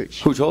go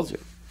huge. Who told you?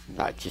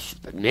 Not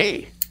just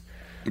me.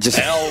 Just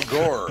Al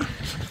Gore.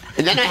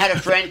 And then I had a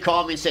friend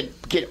call me and said,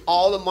 "Get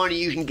all the money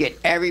you can get,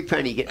 every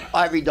penny, get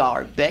every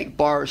dollar, beg,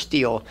 borrow,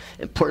 steal,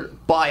 and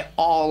buy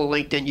all the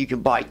LinkedIn you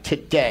can buy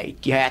today.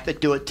 You have to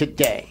do it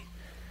today."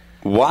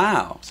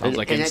 wow. Sounds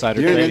like And it-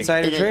 insider You're an trading.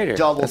 insider And it trader.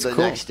 doubled That's the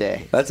cool. next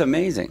day. That's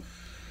amazing.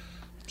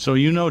 So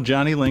you know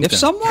Johnny LinkedIn. If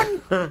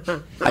someone,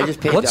 I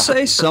just paid. let's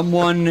say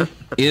someone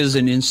is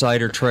an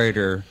insider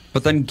trader,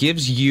 but then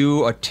gives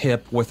you a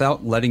tip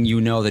without letting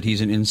you know that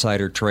he's an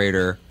insider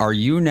trader, are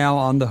you now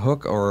on the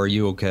hook or are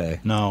you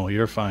okay? No,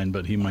 you're fine,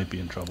 but he might be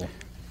in trouble.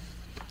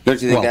 Don't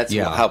you think Well, that's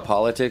yeah. how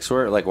politics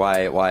work? Like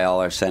why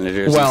all our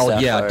senators? Well, and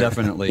stuff yeah, are-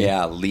 definitely.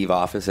 Yeah, leave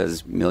office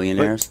as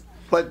millionaires.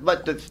 But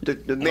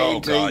the main Oh,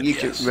 thing God, you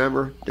yes. should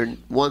remember,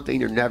 one thing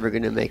they're never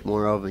going to make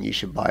more of, and you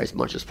should buy as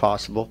much as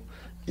possible,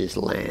 is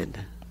land.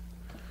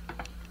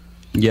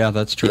 Yeah,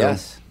 that's true.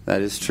 Yes,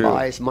 that is true.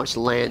 Buy as much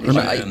land as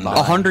you Right. can buy.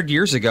 100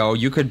 years ago,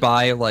 you could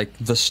buy like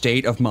the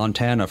state of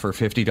Montana for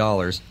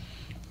 $50.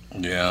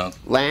 Yeah.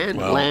 Land,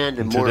 Well, land,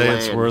 and more Today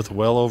land. it's worth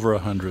well over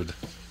 100.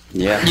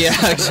 Yeah.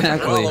 Yeah,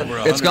 exactly. Well over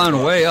It's gone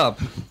 $100. way up.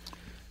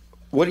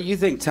 What do you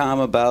think, Tom,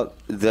 about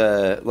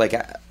the like?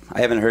 I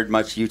haven't heard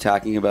much you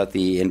talking about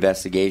the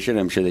investigation.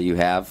 I'm sure that you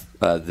have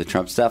the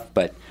Trump stuff,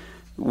 but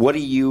what do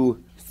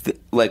you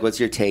like?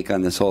 What's your take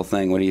on this whole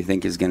thing? What do you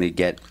think is going to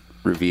get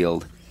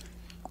revealed?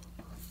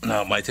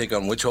 Now, my take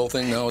on which whole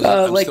thing? No,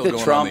 like still the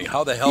going Trump- on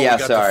how the hell Yeah, we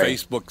got sorry. the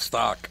Facebook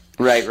stock.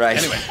 Right.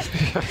 Anyway.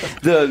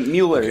 The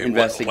Mueller Okay, what now?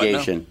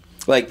 investigation,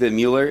 like the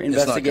Mueller It's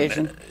not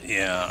investigation. gonna-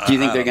 yeah. Do you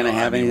think I they're don't going to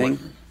know. have I mean,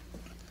 anything?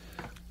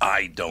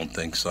 I don't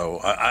think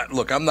so.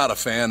 Look, I'm not a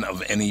fan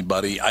of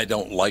anybody. I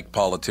don't like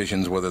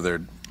politicians, whether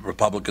they're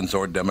Republicans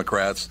or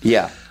Democrats.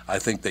 Yeah. I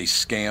think they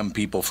scam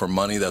people for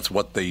money. That's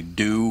what they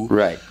do.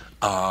 Right.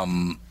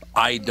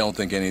 I don't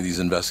think any of these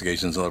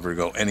investigations will ever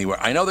go anywhere.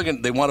 I know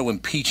they want to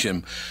impeach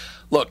him.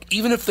 Look,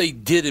 even if they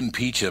did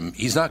impeach him,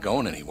 he's not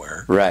going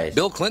anywhere. Right.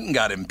 Bill Clinton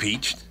got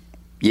impeached.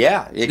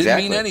 Yeah. Exactly. Didn't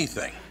mean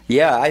anything.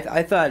 Yeah,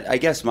 I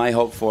guess my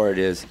hope for it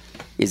is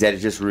that it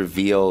just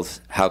reveals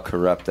how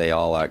corrupt they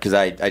all are. Because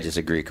I just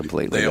agree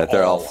completely that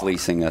they're all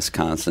fleecing us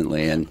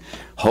constantly, and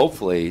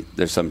hopefully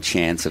there's some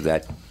chance of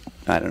that.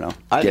 I don't know.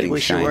 I think getting we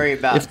should shined. worry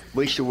about.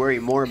 We should worry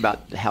more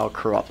about how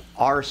corrupt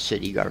our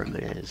city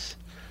government is,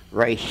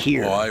 right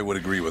here. Well, I would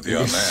agree with you the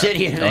on that.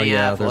 city of Oh,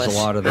 yeah, Minneapolis. there's a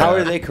lot of that. How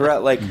are they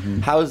corrupt? Like,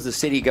 how is the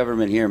city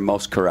government here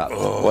most corrupt?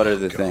 What are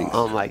the things?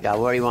 Oh my God!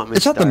 What do you want me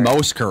It's to not the start?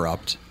 most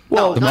corrupt.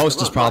 Well, the not most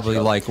the is most, probably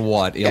not like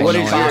what, Yeah, What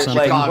Illinois is or your something?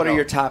 like? What are Chicago.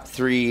 your top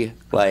three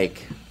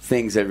like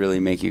things that really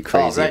make you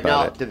crazy right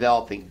now, about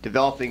it?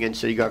 developing and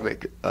city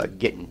government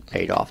getting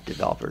paid off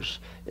developers.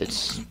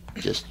 It's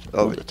just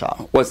over the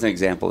top. What's an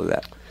example of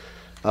that?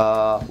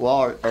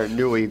 Well, our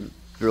newly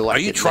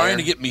elected Are you trying mayor.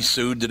 to get me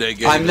sued today,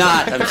 Gabe? I'm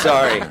not. I'm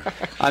sorry.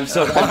 I'm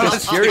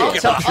just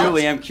curious. I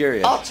truly am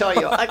curious. I'll tell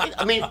you.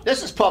 I mean,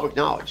 this is public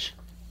knowledge,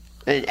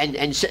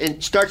 and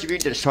start your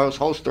reading this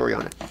whole story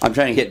on it. I'm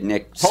trying to get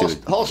Nick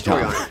sued. Whole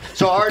story on it.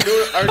 So our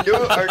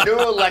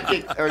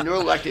new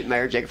elected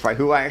mayor, Jacob Fry,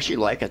 who I actually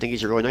like. I think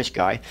he's a really nice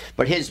guy.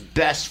 But his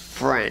best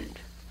friend,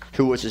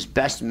 who was his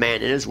best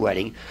man in his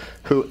wedding,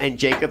 and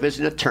Jacob is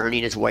an attorney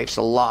and his wife's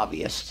a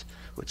lobbyist,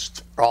 which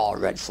are all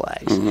red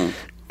flags. Mm-hmm.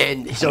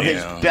 And so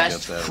his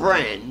best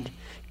friend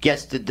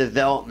gets the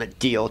development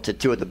deal to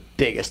two of the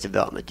biggest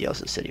development deals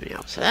in the city of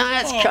Minneapolis.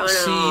 That's kind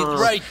of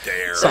right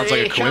there. Sounds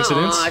like a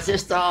coincidence. It's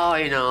just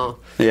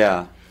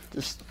Yeah.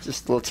 just a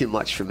little too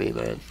much for me,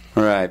 man.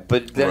 Right.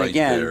 But then Right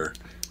again, there.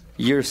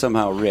 you're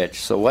somehow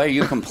rich. So why are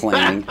you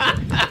complaining?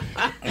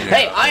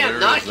 Hey, I am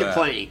not is that.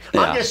 complaining.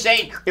 Yeah. I'm just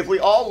saying, if we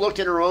all looked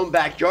in our own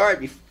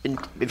backyard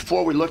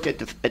before we looked at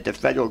the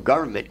federal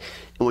government,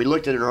 and we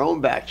looked in our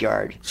own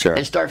backyard Sure.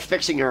 and start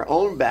fixing our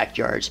own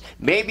backyards,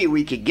 maybe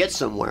we could get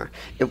somewhere.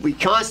 If we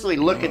constantly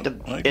look at the,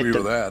 I agree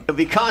with that. if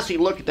we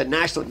constantly look at the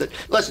national,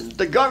 listen,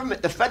 the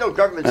government, the federal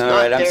government's All not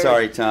right. there. I'm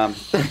sorry, Tom.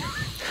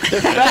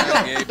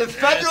 The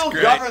federal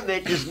great.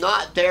 government is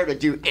not there to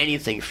do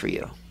anything for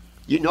you.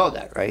 You know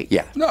that, right?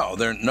 Yeah. No,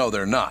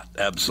 they're not.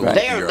 Absolutely.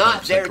 They are You're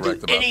not 100% there to correct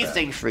do about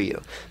anything for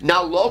you.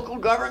 Now, local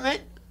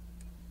government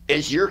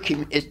is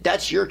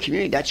that's your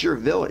community, that's your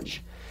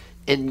village,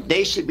 and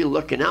they should be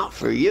looking out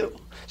for you.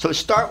 So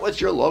start with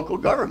your local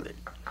government.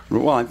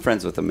 Well, I'm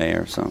friends with the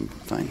mayor, so I'm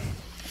fine.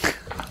 that.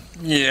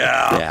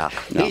 Yeah. Yeah.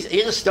 No.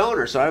 He's a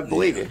stoner, so I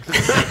believe you.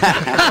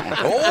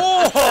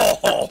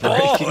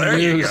 There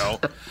you go.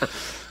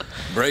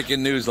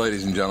 Breaking news,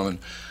 ladies and gentlemen.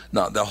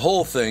 Now, the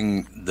whole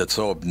thing that's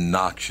so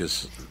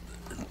obnoxious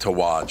to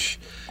watch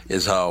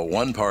is how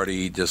one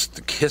party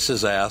just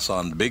kisses ass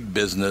on big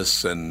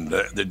business and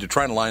they're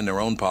trying to line their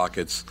own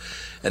pockets,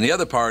 and the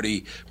other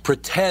party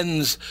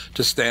pretends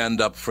to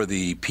stand up for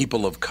the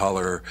people of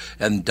color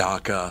and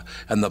DACA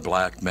and the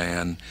black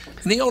man.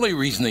 And the only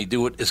reason they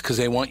do it is because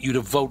they want you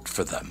to vote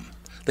for them.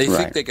 They think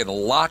Right. they can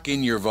lock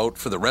in your vote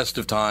for the rest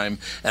of time,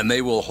 and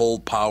they will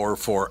hold power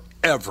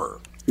forever.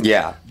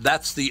 Yeah.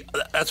 That's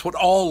what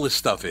all this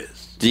stuff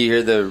is. Do you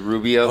hear the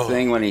Rubio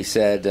thing when he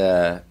said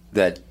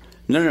that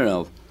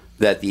no,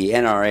 that the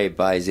NRA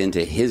buys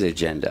into his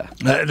agenda?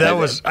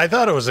 I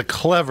thought it was a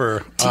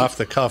clever off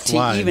the cuff To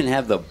line. even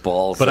have the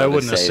balls, But though, I to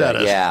wouldn't have say said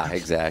that. it. Yeah,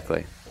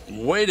 exactly.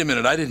 Wait a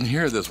minute, I didn't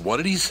hear this. What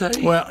did he say?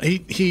 Well,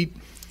 he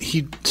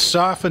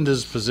softened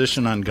his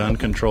position on gun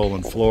control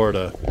in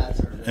Florida,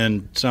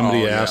 and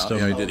somebody asked him.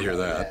 Yeah, I did hear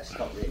that.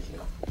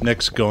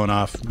 Nick's going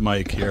off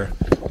mic here,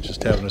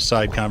 just having a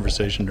side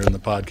conversation during the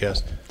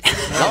podcast.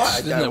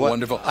 Isn't that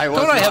wonderful? Don't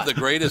I have the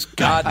greatest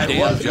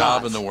goddamn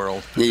job in the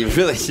world? Yeah, you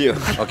really do.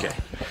 Okay.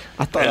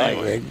 I thought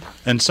Anyway.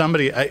 And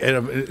somebody,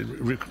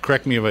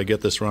 correct me if I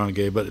get this wrong,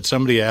 Gabe, but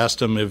somebody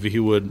asked him if he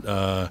would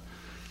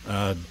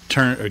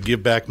turn or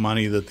give back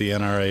money that the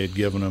NRA had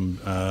given him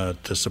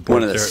to support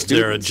One of the their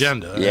students.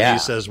 agenda. Yeah. And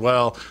he says,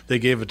 "Well, they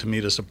gave it to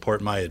me to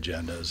support my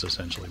agenda." Is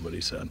essentially what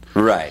he said.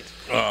 Right.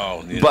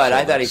 Oh, yeah, But so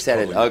I thought he that's said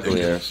it totally uglier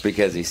ridiculous.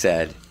 because he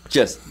said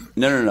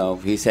no.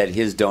 He said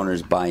his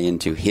donors buy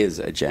into his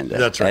agenda.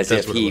 That's right, As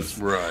that's if what it he was.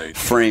 Right,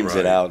 frames right.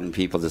 it out and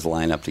people just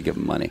line up to give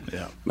him money.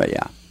 Yeah. But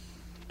yeah.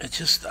 It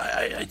just,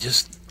 I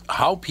just,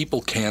 how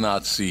people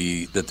cannot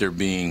see that they're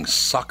being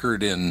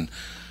suckered in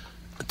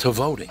to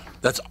voting.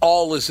 That's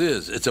all this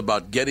is. It's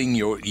about getting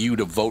you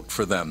to vote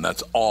for them.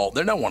 That's all.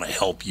 They don't want to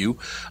help you.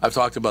 I've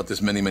talked about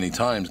this many, many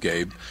times,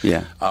 Gabe.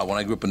 Yeah. When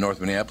I grew up in North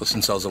Minneapolis,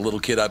 since I was a little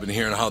kid, I've been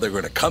hearing how they're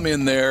going to come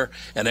in there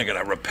and they're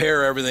going to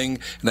repair everything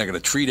and they're going to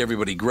treat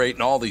everybody great,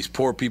 and all these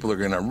poor people are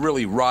going to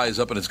really rise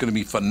up and it's going to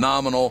be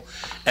phenomenal.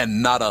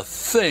 And not a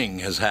thing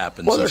has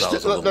happened Well, since I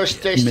was a little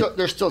kid.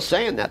 they're still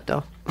saying that,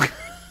 though.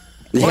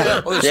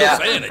 Well, they're still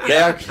saying it. They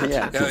Yeah. are-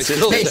 yeah. They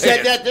still They say said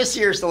it. that this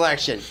year's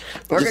election.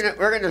 We're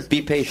gonna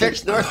be patient.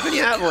 fix North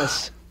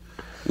Minneapolis.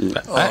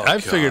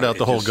 I've figured God, out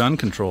the it whole just- gun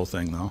control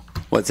thing, though.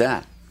 What's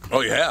that?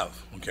 Oh, you have?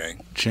 Okay.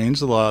 Change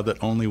the law that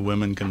only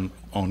women can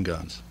own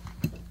guns.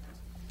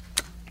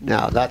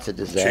 No, that's a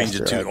disaster. Change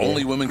it to right there.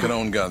 only women can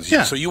own guns.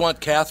 Yeah. So you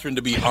want Catherine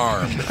to be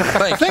armed.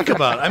 Thank you. Think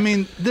about it. I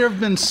mean, there have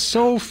been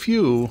so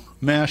few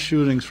mass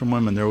shootings from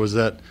women. There was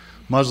that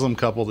Muslim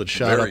couple that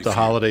shot Very up the few.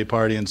 holiday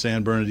party in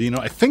San Bernardino.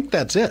 I think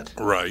that's it.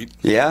 Right.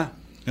 Yeah.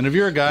 And if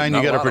you're a guy and Not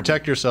you a got to lot of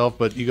protect yourself,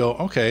 but you go,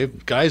 okay,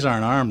 guys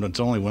aren't armed, it's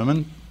only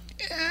women.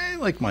 I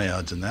like my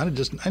odds in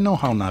that. I know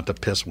how not to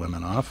piss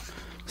women off.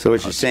 So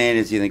what you're saying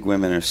is you think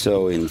women are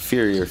so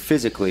inferior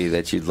physically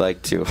that you'd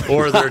like to.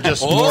 Or they're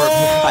just more.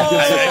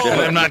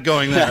 I'm not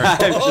going there.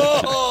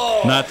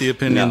 Not the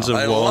opinions No,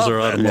 I of Walzer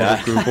love that.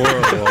 Automotive Group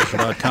or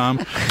Walzer.com.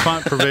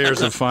 Font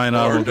purveyors of fine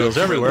automobiles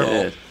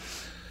everywhere.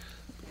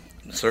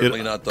 Certainly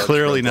It not. Doug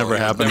clearly Sprinthal. never He would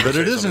happened, never but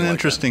it say is an something like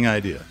interesting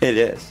idea. It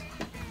is.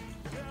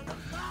 that.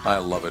 I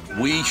love it.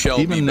 We shall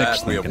Even be Nick's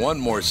back. We have thinking. one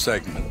more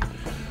segment.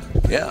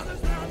 Yeah,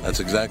 that's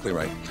exactly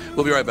right.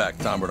 We'll be right back.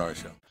 Tom Bernard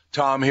Show.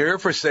 Tom here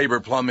for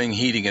Sabre Plumbing,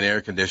 Heating, and Air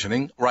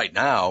Conditioning. Right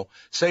now,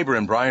 Sabre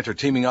and Bryant are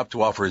teaming up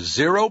to offer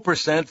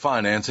 0%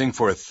 financing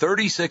for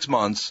 36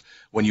 months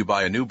when you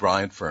buy a new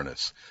Bryant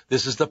furnace.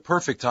 This is the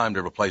perfect time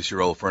to replace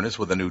your old furnace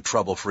with a new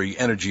trouble-free,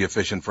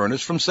 energy-efficient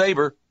furnace from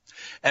Sabre.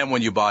 And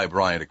when you buy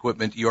Bryant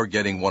equipment, you're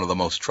getting one of the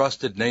most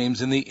trusted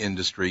names in the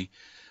industry.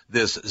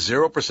 This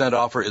 0%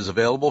 offer is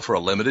available for a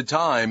limited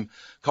time.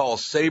 Call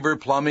Sabre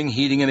Plumbing,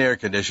 Heating, and Air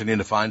Conditioning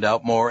to find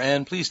out more,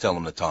 and please tell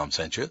them that Tom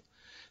sent you.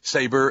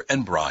 Sabre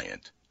and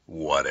Bryant,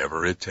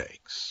 whatever it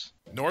takes.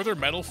 Northern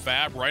Metal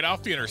Fab, right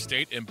off the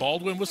interstate in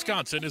Baldwin,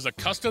 Wisconsin, is a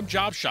custom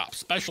job shop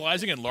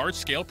specializing in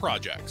large-scale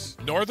projects.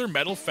 Northern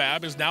Metal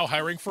Fab is now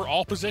hiring for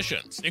all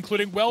positions,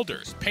 including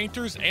welders,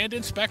 painters, and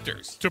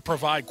inspectors, to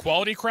provide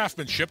quality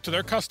craftsmanship to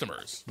their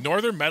customers.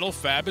 Northern Metal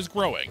Fab is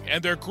growing,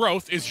 and their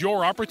growth is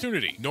your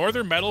opportunity.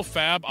 Northern Metal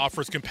Fab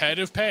offers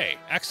competitive pay,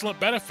 excellent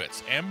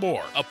benefits, and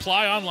more.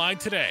 Apply online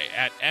today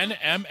at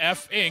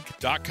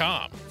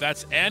nmfinc.com.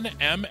 That's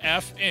nmfinc.com.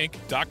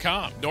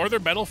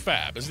 Northern Metal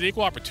Fab is an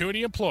equal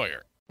opportunity employer.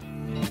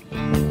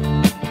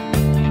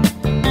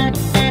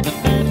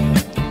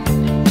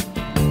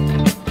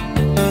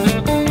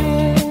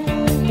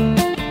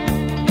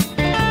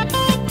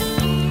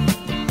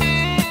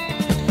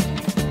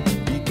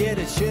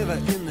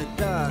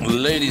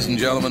 Ladies and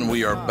gentlemen,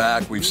 we are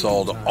back. We've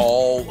solved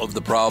all of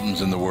the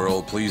problems in the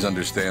world. Please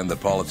understand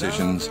that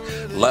politicians,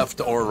 left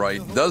or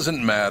right,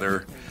 doesn't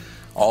matter.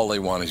 All they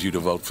want is you to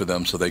vote for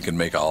them so they can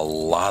make a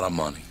lot of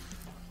money.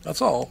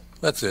 That's all.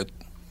 That's it.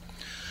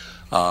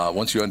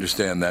 Once you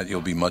understand that,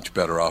 you'll be much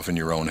better off in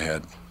your own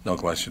head. No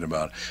question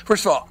about it.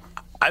 First of all,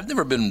 I've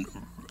never been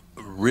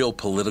real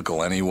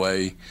political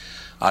anyway.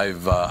 I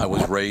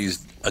was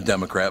raised a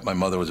Democrat. My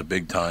mother was a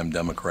big-time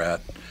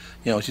Democrat.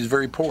 You know, she's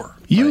very poor.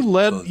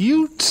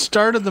 You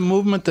started the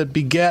movement that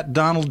begat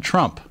Donald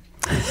Trump.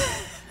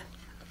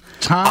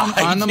 Tom,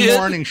 on the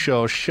morning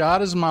show,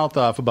 shot his mouth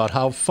off about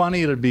how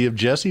funny it would be if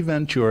Jesse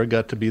Ventura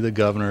got to be the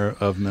governor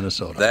of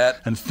Minnesota.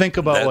 And think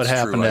about what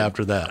happened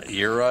after that.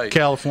 You're right.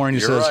 California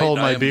says, hold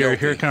my beer.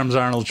 Here comes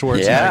Arnold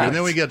Schwarzenegger. Yes. And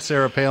then we get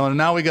Sarah Palin. And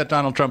now we got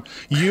Donald Trump.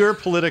 You're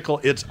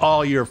political. It's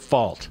all your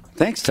fault.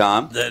 Thanks,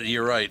 Tom.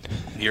 You're right.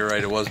 You're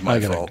right. It was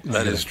my fault.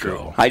 That is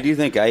true. I do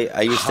think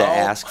I used to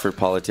ask for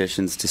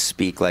politicians to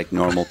speak like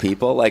normal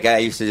people. Like, I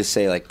used to just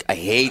say, like, I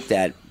hate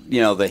that,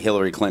 the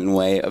Hillary Clinton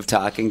way of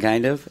talking,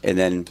 kind of. And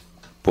then,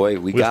 boy,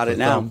 we got it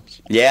now.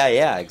 Thumbs.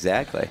 Yeah,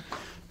 exactly.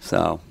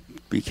 So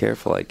be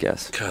careful, I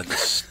guess. God,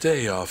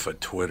 stay off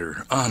of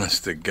Twitter.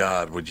 Honest to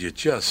God, would you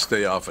just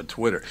stay off of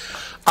Twitter?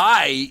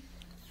 I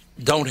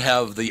don't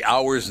have the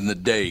hours in the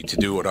day to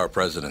do what our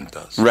president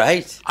does.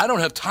 Right. I don't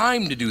have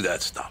time to do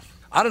that stuff.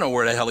 I don't know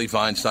where the hell he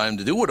finds time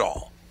to do it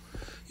all.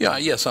 Yeah,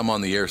 yes, I'm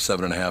on the air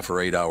 7.5 or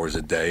 8 hours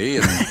a day,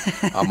 and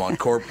I'm on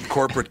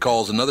corporate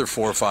calls another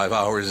 4 or 5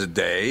 hours a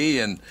day,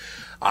 and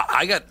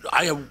I got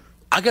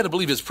to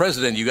believe as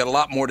president, you got a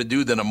lot more to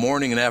do than a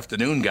morning and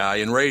afternoon guy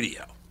in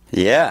radio.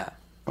 Yeah.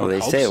 Well, they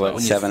say,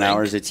 7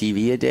 hours of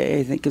TV a day,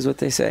 I think is what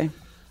they say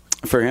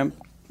for him.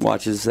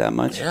 Watches that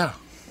much. Yeah.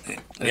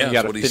 Yeah, you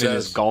got to fit in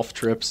his golf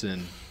trips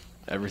and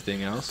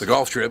everything else. The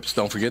golf trips,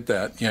 don't forget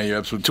that. Yeah, you're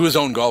absolutely. To his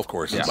own golf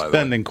courses, by the way.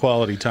 Spending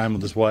quality time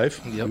with his wife.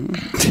 Yep.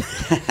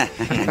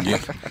 Yeah.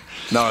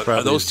 Now,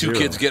 are those two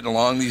kids getting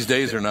along these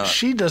days or not?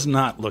 She does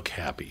not look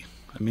happy.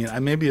 I mean,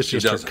 maybe it's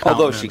just her countenance.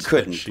 Although she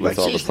couldn't with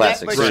all the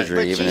plastic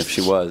surgery, even if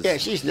she was. Yeah,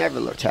 she's never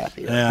looked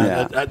happy.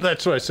 Yeah.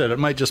 That's what I said. It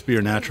might just be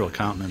her natural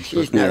countenance.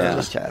 She's never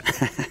looked happy.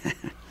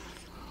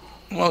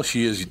 Well,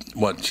 she is,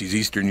 she's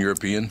Eastern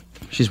European?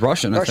 She's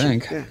Russian, I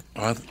think. Yeah.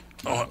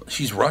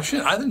 She's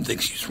Russian? I didn't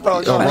think she's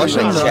Russian.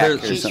 Russian?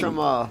 She's from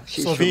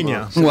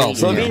Slovenia.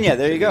 Slovenia,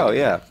 there you go,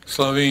 yeah.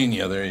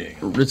 Slovenia, there you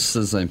go. It's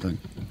the same thing.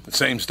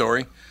 Same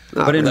story?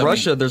 But in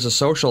Russia, there's a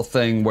social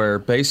thing where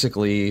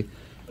basically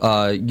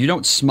you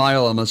don't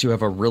smile unless you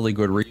have a really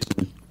good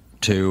reason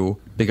to,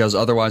 because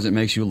otherwise it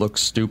makes you look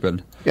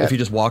stupid. Yeah. If you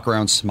just walk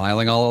around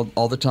smiling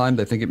all the time,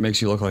 they think it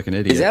makes you look like an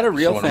idiot. Is that a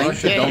real thing?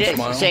 Don't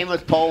smile. Same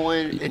with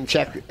Poland and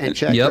Czech.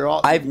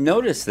 Yep. I've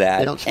noticed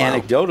that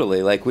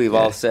anecdotally, like we've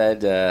all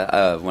said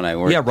when I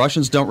worked. Yeah,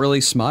 Russians don't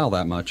really smile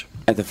that much.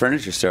 At the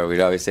furniture store, we'd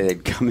always say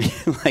they'd come in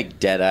like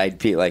dead-eyed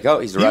people, like, "Oh,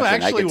 he's Russian." You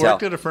actually I could worked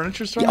tell. at a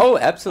furniture store? Oh,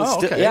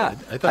 absolutely. Okay. Yeah,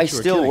 I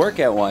still work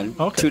at one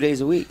 2 days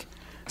a week.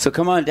 So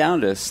come on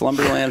down to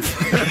Slumberland.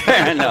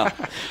 No.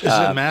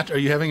 Are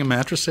you having a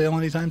mattress sale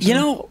anytime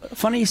soon?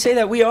 Funny you say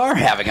that. We are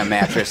having a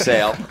mattress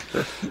sale.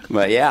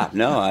 But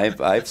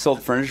I've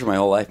sold furniture my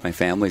whole life. My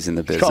family's in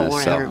the business. Call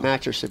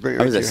 1-800-mattress to bring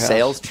it I was to a your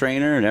sales house.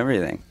 trainer and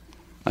everything.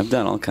 I've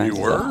done all kinds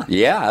of stuff.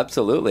 Yeah,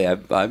 absolutely.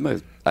 I'm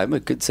a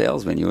good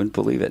salesman. You wouldn't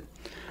believe it.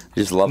 I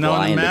just love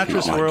lying in the to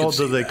mattress people. world,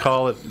 do they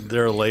call it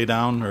their lay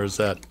down, or is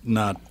that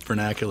not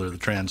vernacular that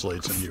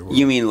translates into your world?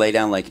 You mean lay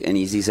down like an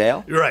easy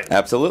sale? Right.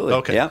 Absolutely.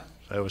 Okay. Yeah.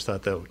 I always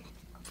thought that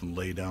from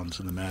lay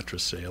downs in the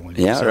mattress sale.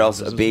 Yeah, or else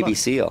a baby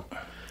seal.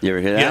 You ever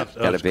hear that?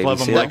 Yeah, got a baby club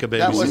seal. them like a baby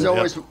That was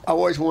seal. I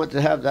always wanted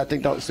to have that. I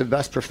think that was the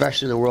best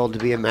profession in the world, to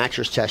be a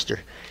mattress tester.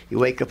 You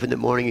wake up in the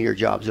morning and your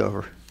job's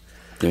over.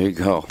 There you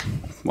go.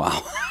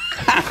 Wow.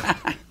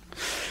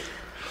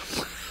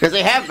 Because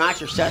they have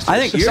mattress testers. I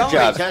think your Somebody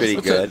job's tests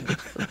pretty them.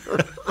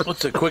 good.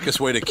 What's the quickest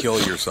way to kill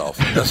yourself?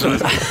 That's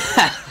what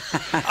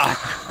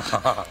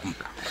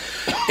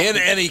in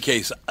any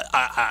case,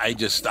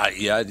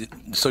 yeah.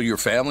 So your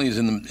family is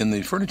in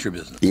the furniture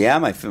business. Yeah,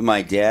 my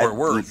dad.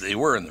 They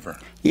were in the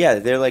furniture. Yeah,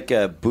 they're like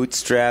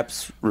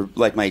bootstraps.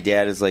 Like my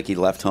dad is like he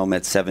left home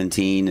at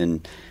 17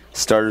 and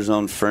started his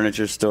own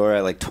furniture store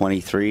at like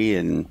 23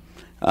 and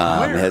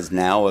has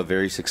now a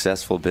very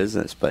successful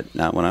business, but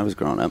not when I was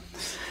growing up.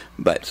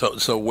 But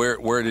so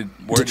where did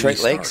Detroit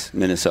he Lakes, start?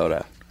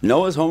 Minnesota.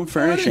 Noah's Home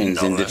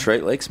Furnishings in that.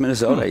 Detroit Lakes,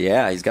 Minnesota.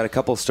 Yeah, he's got a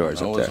couple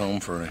stores Noah's up there. Home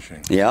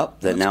Furnishings. Yep,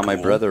 that That's now my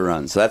cool. brother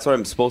runs. So that's what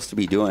I'm supposed to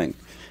be doing,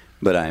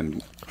 but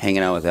I'm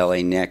hanging out with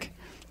L.A. Nick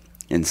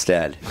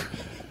instead.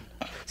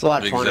 It's a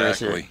lot of fun,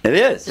 isn't it? It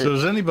is. So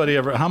does anybody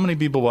ever? How many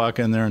people walk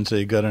in there and say,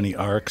 "You got any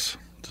arcs?"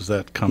 Does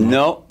that come?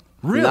 No, up?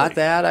 Really? not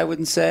that I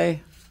wouldn't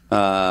say.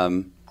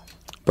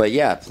 But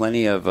yeah,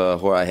 plenty of.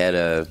 Where I had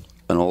an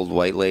old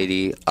white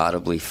lady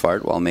audibly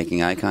fart while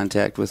making eye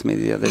contact with me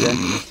the other day.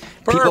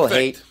 People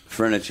hate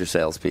furniture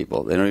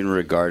salespeople. They don't even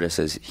regard us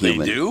as human.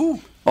 They do?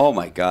 Oh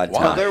my God, No,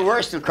 Tom. they're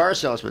worse than car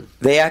salesmen.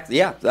 They act,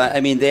 yeah. I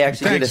mean, they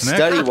actually did a Thanks, Nick.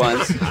 study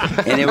once,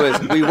 and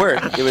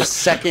it was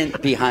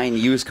second behind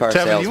used car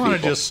Tevin, salespeople. you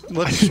want to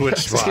let's switch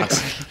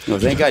spots? Well,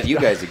 thank God you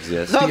guys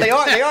exist. No, they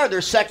are.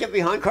 They're second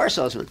behind car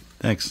salesmen.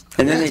 Thanks.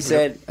 And then they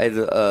said,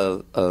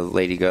 a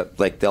lady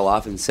they'll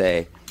often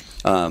say,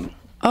 are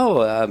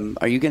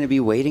you going to be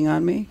waiting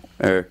on me?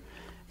 Or,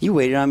 you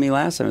waited on me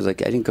last time. I was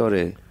like, I didn't go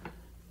to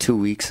 2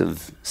 weeks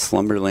of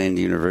Slumberland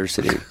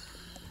University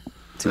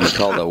to be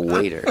called a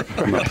waiter.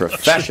 I'm a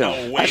professional.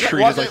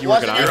 Treat us like you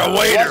work at You're a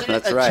waiter.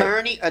 That's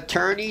right.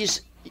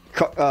 Attorneys,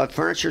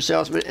 furniture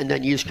salesman, and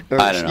then used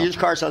I don't know.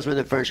 car salesman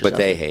and furniture But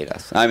salesman. they hate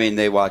us. I mean,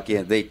 they walk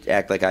in, they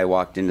act like I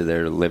walked into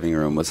their living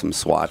room with some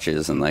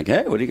swatches and like,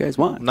 hey, what do you guys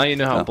want? Now you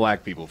know how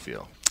black people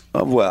feel.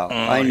 Oh, well,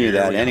 I knew here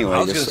that we go. I anyway,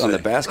 was just gonna on the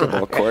say.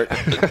 basketball court.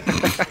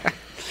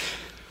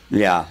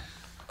 Yeah.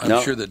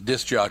 I'm sure that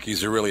disc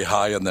jockeys are really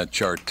high on that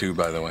chart too.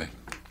 By the way,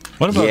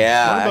 What about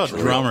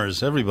actually.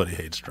 drummers? Everybody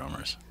hates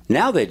drummers.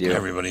 Now they do.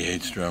 everybody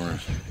hates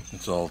drummers.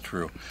 It's all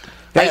true.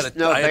 Bass I had a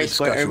player.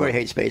 discussion Everybody with-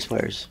 hates bass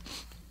players.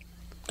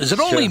 Is it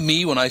only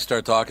me when I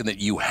start talking that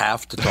you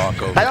have to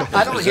talk over? I don't Is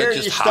that hear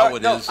just you how start.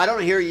 it No, is? I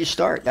don't hear you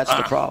start. That's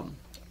the problem.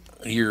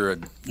 You're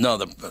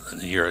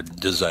a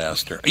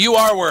disaster. You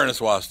are wearing a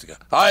swastika.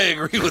 I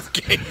agree with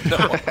Kate. No.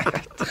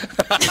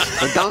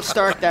 But don't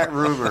start that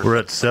rumor. We're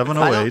at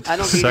 708 I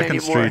don't need 2nd any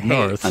more Street hate.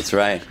 North. That's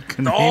right.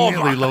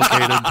 Conveniently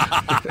located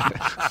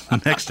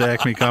next to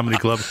Acme Comedy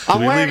Club. We'll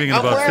be leaving in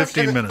about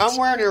 15 minutes. I'm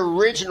wearing an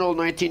original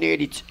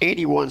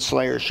 1981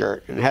 Slayer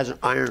shirt, and it has an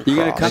iron You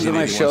going to cross. come to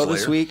my 81 show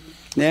this Slayer. week,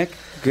 Nick?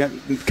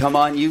 Come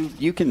on.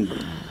 You can.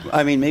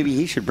 I mean, maybe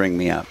he should bring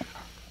me up.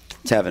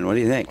 Tevin, what do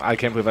you think? I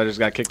can't believe I just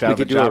got kicked We out of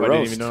a could do a job I didn't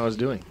roast. even know I was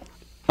doing.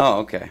 Oh,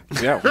 okay.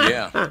 Yeah.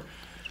 Yeah.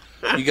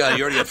 You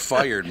already got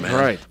fired, man.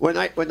 Right.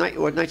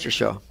 What night's your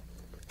show?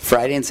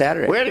 Friday and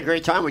Saturday. We had a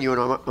great time when you were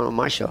on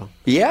my show.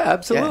 Yeah,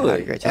 absolutely. Yeah,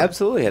 had a great time.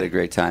 Absolutely had a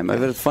great time.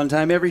 I've had a fun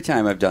time every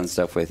time I've done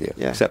stuff with you.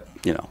 Yeah.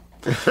 Except,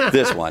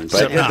 this one. But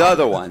Except now. the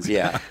other ones,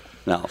 yeah.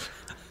 No.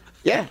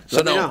 Yeah. So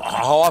let me now, know.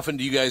 how often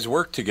do you guys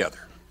work together?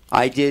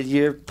 I did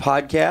your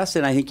podcast,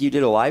 and I think you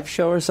did a live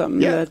show or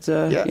something. Yeah.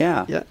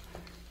 Yeah.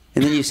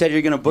 And then you said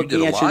you're going to book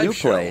did me a at your live new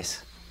show.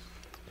 place.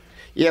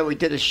 Yeah, we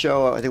did a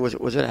show. I think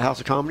was it a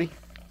House of Comedy?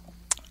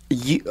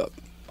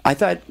 I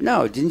thought,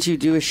 no, didn't you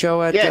do a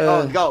show at Yeah. It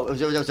was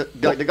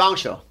the Gong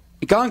Show.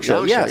 Gong Show?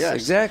 Gong Yes, yes.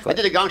 exactly. I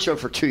did a Gong Show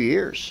for 2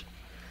 years.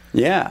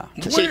 Yeah.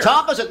 See,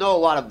 Tom doesn't know a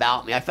lot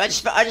about me. I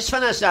just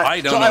found this out. I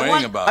don't know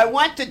anything about I it.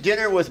 went to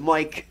dinner with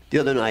Mike the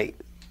other night.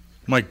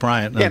 Mike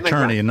Bryant, an Yeah, Mike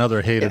attorney, Bryant.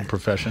 another hated Yeah.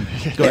 profession.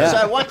 So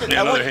I went to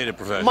another hated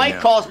profession, Mike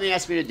yeah. calls me and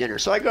asks me to dinner,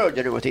 so I go to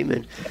dinner with him,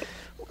 and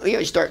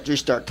we start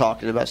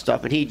talking about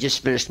stuff. And he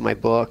just finished my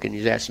book, and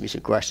he's asking me some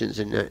questions,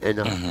 and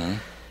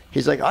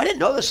he's like, "I didn't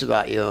know this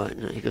about you."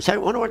 And he goes, "I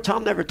wonder what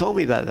Tom never told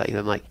me about you."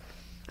 I'm like,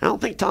 "I don't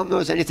think Tom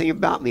knows anything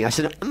about me." I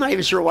said, "I'm not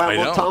even sure why I'm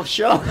I on know. Tom's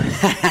show."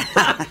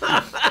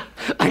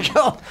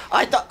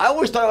 I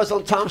always thought I was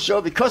on Tom's show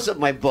because of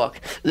my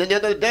book. And then the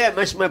other day I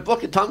mentioned my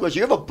book, and Tom goes,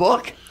 "You have a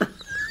book?"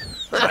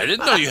 I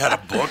didn't know you had a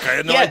book. I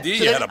had no idea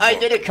so you then had a book. I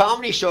did a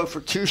comedy show for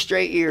 2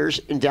 straight years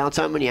in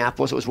downtown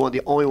Minneapolis. It was one of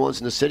the only ones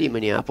in the city of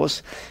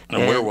Minneapolis. And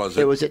where was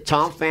it? It was at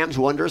Tom Pham's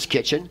Wondrous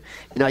Kitchen,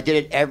 and I did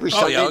it every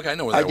Oh, Sunday. yeah, okay, I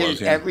know where that did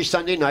was, it yeah. every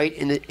Sunday night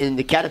in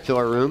the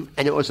Caterpillar Room,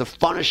 and it was the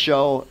funnest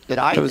show that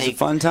I think. It was a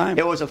fun time.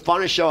 It was the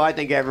funnest show I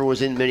think ever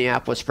was in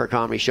Minneapolis for a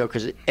comedy show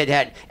because it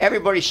had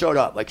everybody showed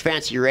up. Like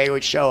Fancy Ray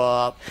would show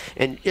up,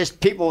 and just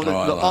people.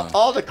 I love it.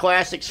 All the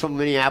classics from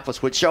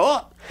Minneapolis would show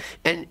up,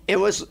 and it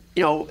was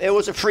it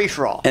was a free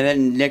for all. And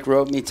then Nick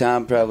wrote me,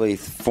 Tom, probably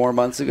 5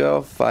 months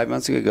ago,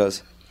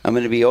 goes, I'm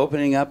going to be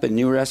opening up a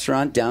new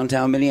restaurant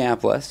downtown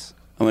Minneapolis.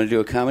 I'm going to do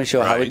a comedy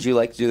show. How Right. would you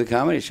like to do the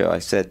comedy show? I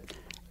said,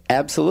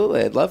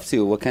 absolutely, I'd love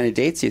to. What kind of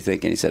dates do you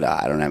think? And he said,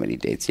 I don't have any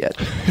dates yet.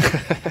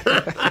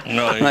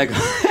 No, I'm like,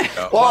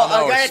 Well,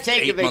 now I got it's to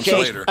take a 8 months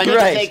vacation. later. I need to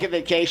take a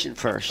vacation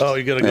first. Oh,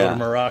 you got to go to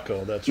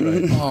Morocco. That's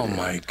right. Oh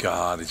my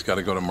God, he's got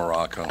to go to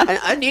Morocco.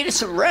 I needed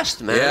some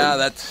rest, man. Yeah,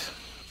 that's.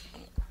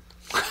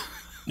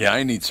 Yeah,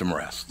 I need some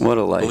rest. What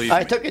a life. Believe I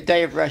me. took a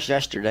day of rest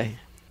yesterday.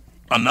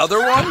 Another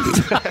one?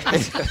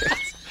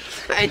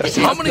 I just-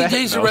 How many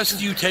days of rest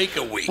do you take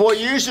a week? Well,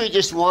 usually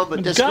just one,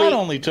 but this God week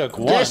only took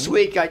one. This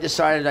week I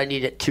decided I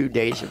needed 2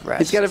 days of rest.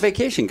 He's got a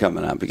vacation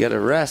coming up. You got to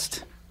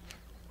rest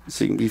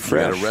so you can be You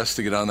fresh. got to rest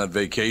to get on that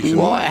vacation.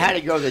 Well, I had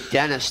to go to the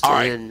dentist, All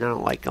right. and I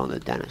don't like going to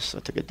the dentist, so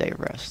I took a day of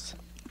rest.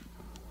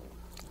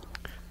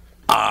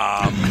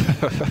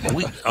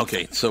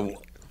 Okay,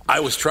 so I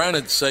was trying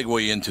to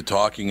segue into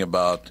talking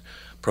about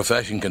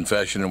profession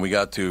confession, and we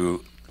got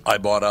to I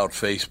bought out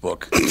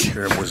Facebook.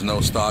 There was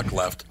no stock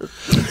left.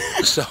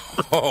 So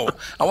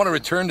I want to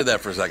return to that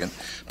for a second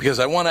because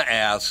I want to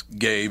ask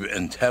Gabe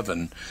and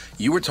Tevin.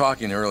 You were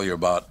talking earlier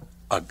about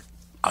a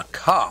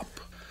cop.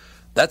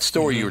 That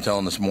story you were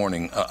telling this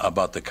morning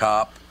about the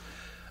cop,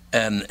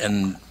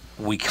 and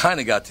we kind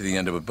of got to the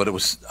end of it, but it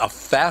was a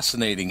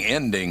fascinating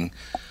ending.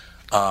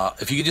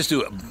 If you could just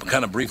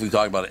kind of briefly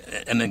talk about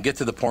it, and then get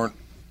to the point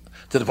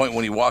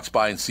when he walks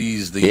by and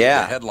sees the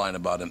headline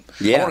about him.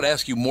 Yeah. I wanted to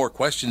ask you more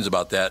questions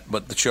about that,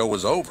 but the show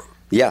was over.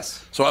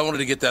 Yes. So I wanted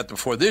to get that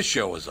before this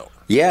show was over.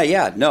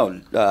 Yeah.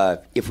 No,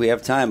 if we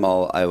have time,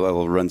 I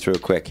will run through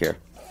it quick here.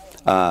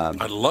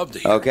 I'd love to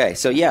hear. Okay,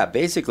 so yeah,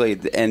 basically,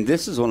 and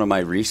this is one of my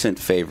recent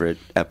favorite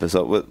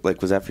episodes.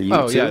 Like, was that for you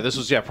Oh, too? yeah, this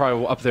was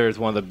probably up there as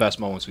one of the best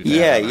moments we've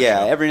Yeah.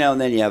 had. Every now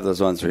and then you have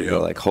those ones where you go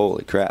like,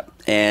 holy crap.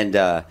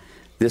 And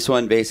this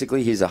one,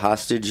 basically, he's a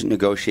hostage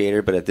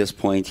negotiator, but at this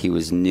point he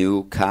was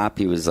new cop.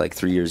 He was like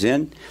 3 years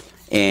in.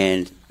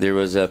 And there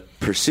was a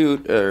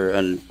pursuit or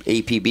an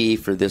APB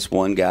for this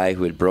one guy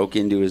who had broke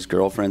into his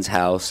girlfriend's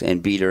house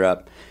and beat her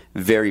up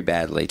very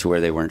badly to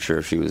where they weren't sure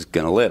if she was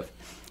going to live.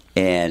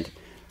 And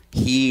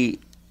he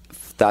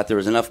thought there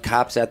was enough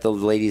cops at the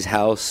lady's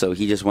house, so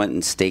he just went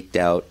and staked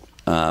out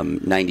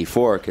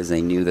 94 because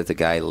they knew that the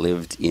guy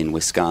lived in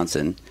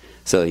Wisconsin,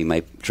 so he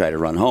might try to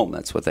run home.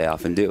 That's what they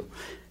often do.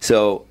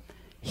 So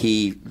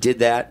he did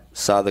that,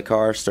 saw the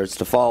car, starts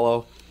to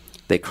follow.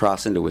 They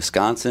cross into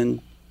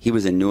Wisconsin. He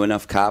was a new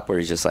enough cop where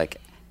he's just like,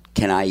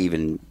 can I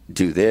even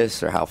do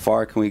this, or how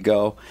far can we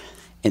go?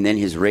 And then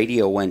his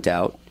radio went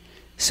out,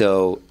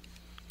 so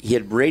he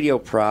had radio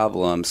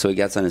problems, so he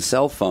gets on his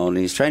cell phone, and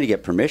he's trying to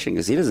get permission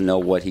because he doesn't know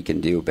what he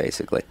can do,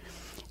 basically.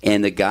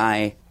 And the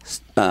guy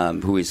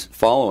who he's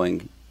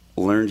following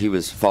learned he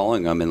was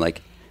following him and,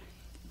 like,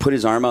 put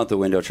his arm out the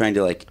window trying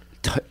to, like,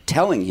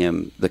 telling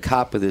him, the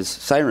cop with his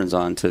sirens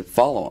on, to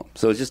follow him.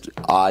 So it's just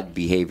odd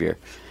behavior.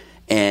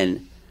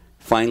 And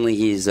finally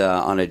he's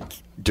on a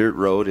dirt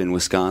road in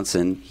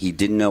Wisconsin. He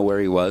didn't know where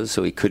he was,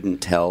 so he couldn't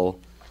tell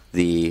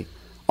the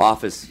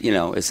office,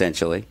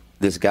 essentially.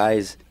 This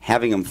guy's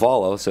having him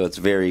follow, so it's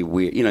very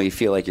weird. You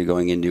feel like you're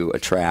going into a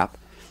trap.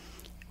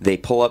 They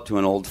pull up to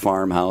an old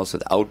farmhouse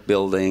with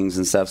outbuildings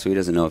and stuff, so he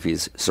doesn't know if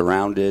he's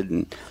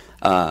surrounded.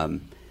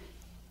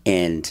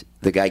 And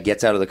the guy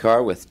gets out of the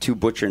car with 2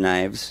 butcher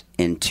knives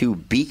and 2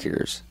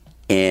 beakers,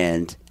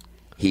 and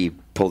he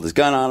pulled his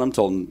gun on him,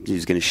 told him he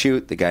was going to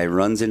shoot. The guy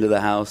runs into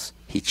the house.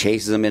 He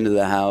chases him into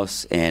the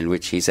house, and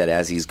which he said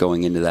as he's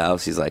going into the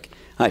house, he's like,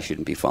 I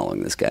shouldn't be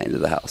following this guy into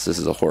the house. This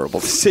is a horrible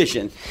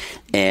decision.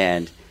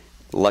 And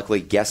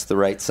luckily guessed the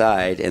right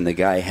side, and the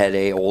guy had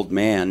a old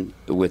man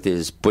with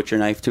his butcher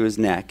knife to his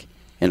neck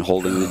and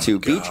holding the 2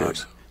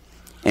 beakers.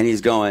 And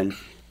he's going,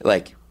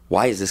 like,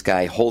 why is this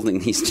guy holding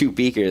these 2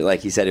 beakers?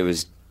 Like, he said it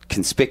was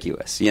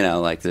conspicuous,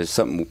 like there's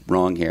something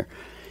wrong here.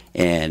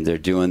 And they're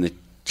doing the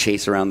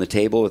chase around the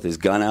table with his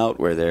gun out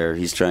where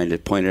he's trying to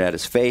point it at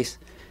his face.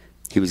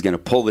 He was going to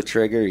pull the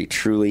trigger. He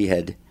truly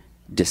had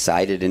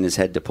decided in his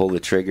head to pull the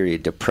trigger. He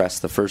had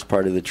depressed the first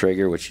part of the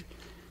trigger, which,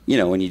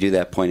 when you do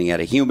that pointing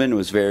at a human,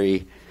 was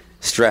very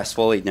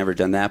stressful. He'd never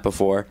done that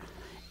before.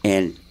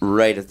 And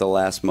right at the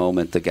last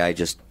moment, the guy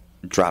just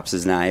drops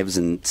his knives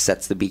and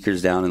sets the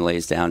beakers down and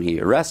lays down. He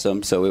arrests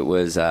him. So it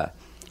was,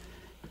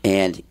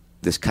 and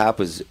this cop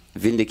was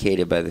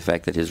vindicated by the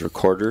fact that his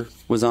recorder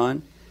was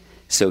on.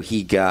 So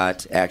he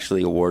got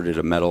actually awarded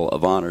a Medal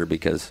of Honor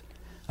because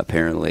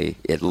apparently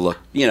it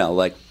looked,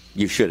 like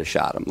you should have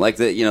shot him. Like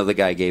the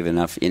guy gave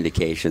enough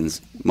indications.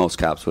 Most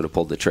cops would have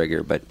pulled the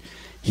trigger, but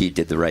he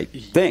did the right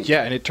thing.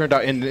 Yeah, and it turned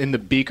out in the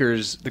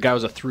beakers, the guy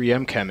was a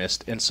 3M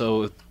chemist, and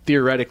so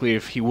theoretically,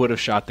 if he would have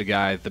shot the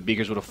guy, the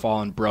beakers would have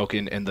fallen,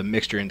 broken, and the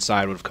mixture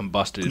inside would have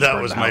combusted.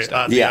 That was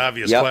the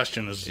obvious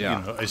question. Is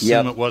I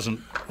assume it wasn't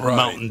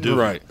Mountain Dew.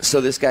 Right.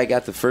 So this guy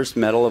got the first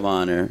Medal of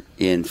Honor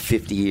in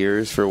 50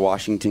 years for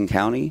Washington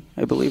County,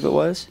 I believe it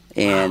was,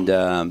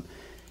 and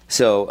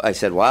so I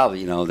said, "Wow,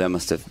 that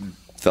must have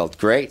felt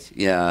great."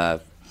 Yeah,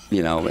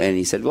 and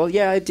he said, "Well,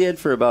 yeah, I did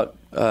for about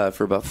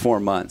 4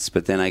 months,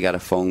 but then I got a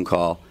phone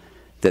call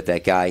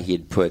that guy he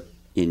had put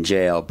in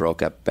jail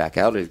got back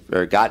out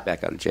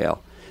of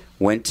jail,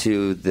 went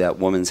to that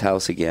woman's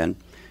house again,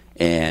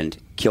 and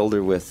killed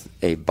her with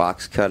a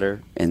box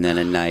cutter and then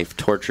a knife,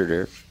 tortured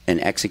her,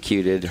 and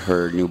executed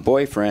her new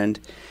boyfriend,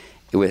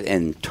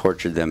 and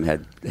tortured them,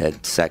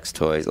 had sex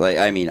toys. Like,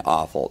 I mean,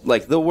 awful.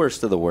 Like, the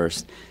worst of the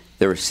worst.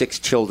 There were 6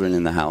 children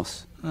in the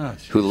house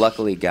who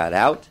luckily got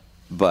out,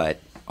 but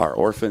are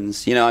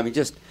orphans. You know, I mean,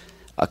 just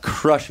a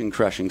crushing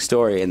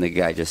story. And the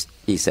guy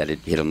he said it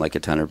hit him like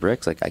a ton of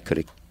bricks. Like, I could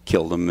have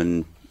killed him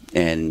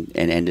and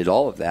ended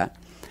all of that.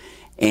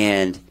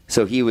 And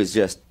so he was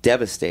just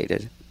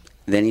devastated.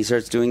 Then he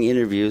starts doing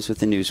interviews with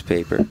the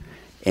newspaper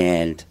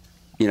and,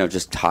 you know,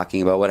 just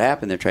talking about what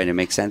happened. They're trying to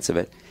make sense of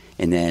it.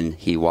 And then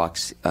he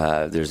walks,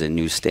 there's a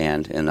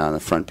newsstand, and on the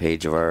front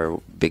page of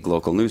our big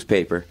local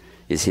newspaper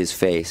is his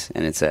face,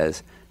 and it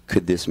says,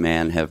 "Could this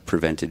man have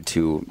prevented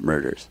 2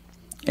 murders?"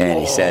 And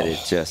he said it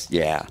just,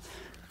 yeah.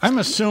 I'm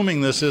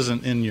assuming this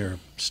isn't in your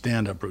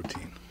stand-up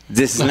routine.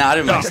 This is not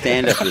in my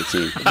stand-up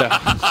routine.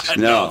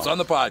 No. It's on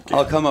the podcast.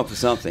 I'll come up with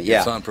something, yeah.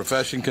 It's on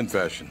Profession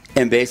Confession.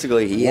 And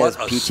basically, he What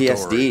has a PTSD.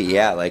 story.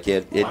 Yeah, like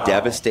it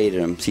devastated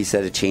him. He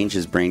said it changed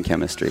his brain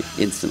chemistry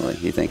instantly,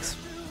 he thinks.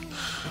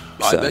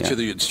 I So, bet yeah. you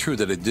that it's true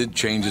that it did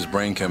change his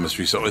brain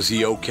chemistry. So is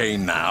he okay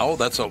now?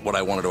 That's what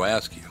I wanted to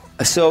ask you.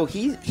 So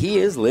he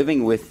is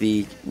living with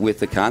the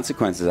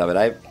consequences of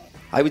it.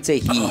 I would say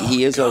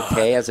he is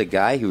okay as a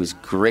guy. He was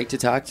great to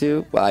talk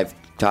to. Well, I've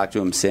talked to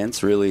him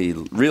since. Really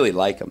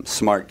like him.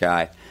 Smart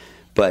guy.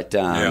 But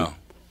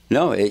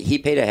no, he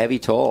paid a heavy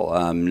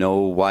toll. No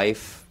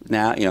wife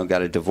now. You know,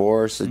 got a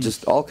divorce.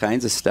 Just all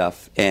kinds of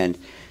stuff. And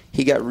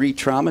he got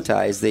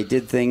re-traumatized. They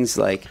did things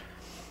like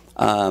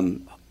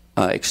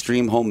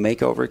Extreme Home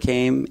Makeover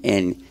came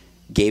and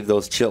gave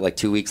those children, like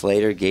 2 weeks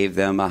later, gave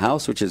them a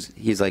house,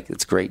 he's like,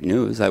 it's great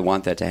news. I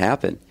want that to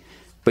happen.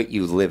 But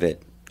you live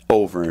it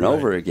over and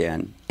over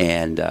again.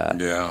 And,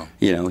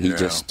 you know,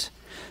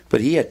 but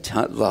he had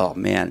oh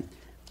man,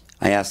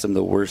 I asked him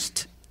the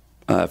worst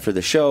for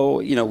the show.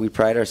 You know, we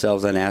pride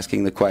ourselves on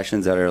asking the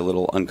questions that are a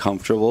little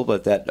uncomfortable,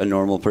 but that a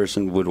normal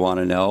person would want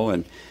to know.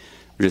 And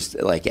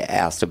just like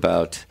asked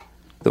about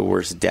the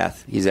worst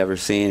death he's ever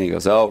seen. He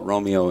goes, "Oh,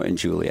 Romeo and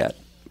Juliet.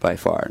 By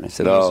far." And I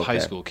said, Those "Oh, high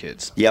school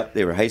kids." Yep,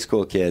 they were high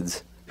school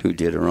kids who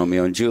did a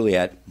Romeo and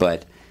Juliet,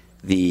 but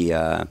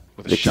the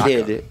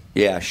kid,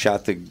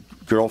 shot the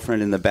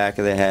girlfriend in the back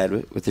of the head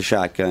with the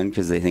shotgun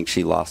because they think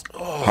she lost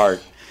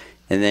heart,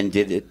 and then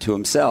did it to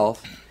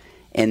himself.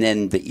 And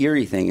then the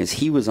eerie thing is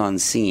he was on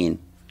scene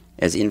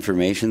as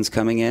information's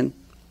coming in,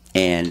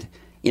 and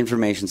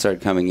information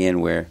started coming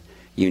in where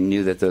you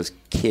knew that those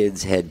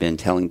kids had been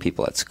telling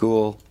people at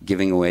school,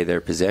 giving away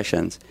their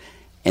possessions.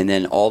 And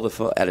then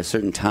at a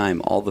certain time,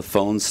 all the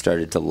phones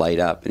started to light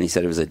up. And he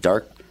said it was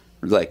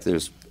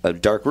there's a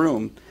dark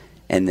room,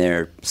 and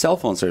their cell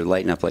phones started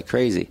lighting up like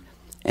crazy.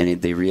 And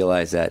they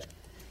realized that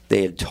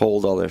they had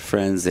told all their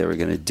friends they were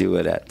going to do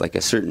it at like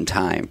a certain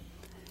time.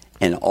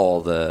 And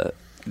they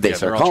they're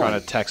start all calling. trying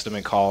to text them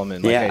and call them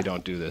and hey,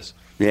 don't do this.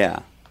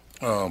 Yeah.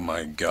 Oh,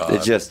 my God.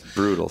 It's just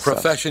brutal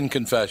Profession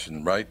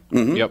Confession, right?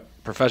 Mm-hmm. Yep.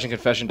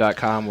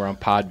 ProfessionConfession.com. We're on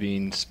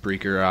Podbean,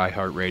 Spreaker,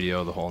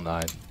 iHeartRadio, the whole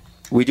 9.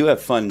 We do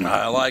have fun,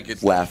 I like it.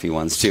 laughy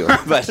ones too.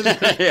 But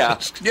yeah.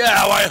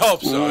 Yeah, well, I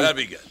hope so. That'd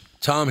be good.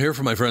 Tom here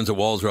from my friends at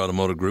Walzer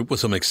Automotive Group with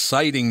some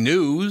exciting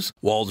news.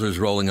 Walzer's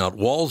rolling out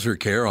Walzer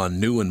Care on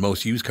new and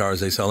most used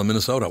cars they sell in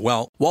Minnesota.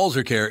 Well,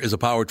 Walzer Care is a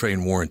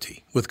powertrain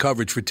warranty with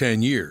coverage for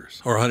 10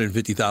 years or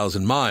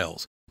 150,000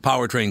 miles.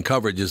 Powertrain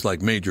coverage is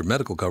like major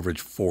medical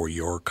coverage for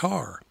your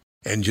car.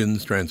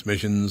 Engines,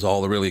 transmissions,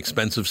 all the really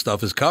expensive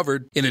stuff is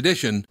covered. In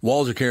addition,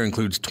 Walzer Care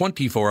includes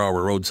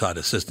 24-hour roadside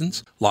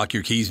assistance, lock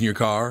your keys in your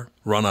car,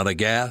 run out of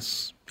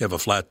gas, you have a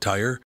flat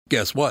tire.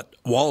 Guess what?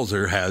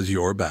 Walzer has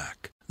your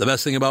back. The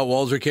best thing about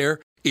Walzer Care,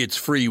 it's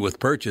free with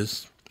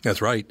purchase.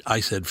 That's right, I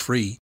said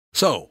free.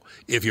 So,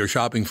 if you're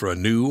shopping for a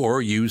new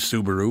or used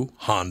Subaru,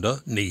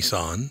 Honda,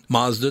 Nissan,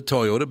 Mazda,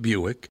 Toyota,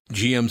 Buick,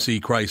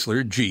 GMC,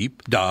 Chrysler,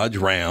 Jeep, Dodge,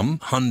 Ram,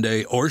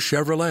 Hyundai, or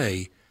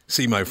Chevrolet,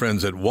 see my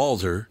friends at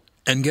Walzer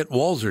and get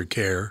Walzer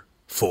Care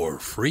for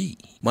free.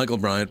 Michael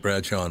Bryant,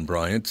 Bradshaw and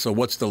Bryant. So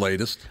what's the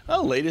latest?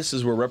 Well, the latest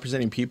is we're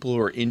representing people who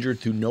are injured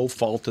through no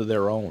fault of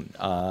their own.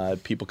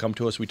 People come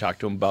to us. We talk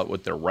to them about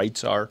what their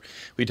rights are.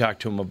 We talk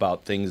to them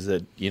about things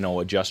that, you know,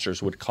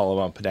 adjusters would call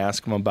them up and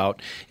ask them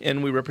about.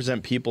 And we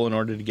represent people in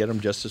order to get them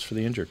justice for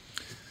the injured.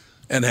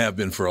 And have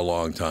been for a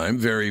long time.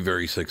 Very,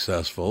 very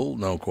successful,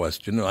 no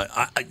question.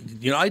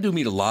 I do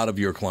meet a lot of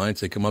your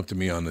clients. They come up to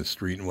me on the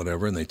street and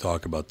whatever, and they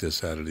talk about this,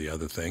 that, or the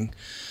other thing.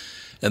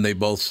 And they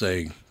both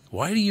say,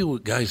 "Why do you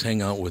guys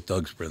hang out with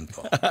Doug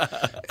Sprinthal?"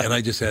 And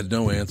I just had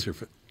no answer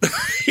for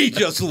He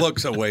just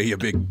looks away, you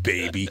big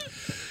baby.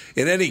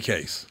 In any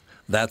case,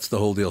 that's the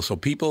whole deal. So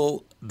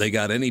people, they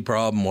got any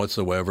problem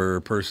whatsoever,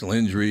 personal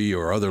injury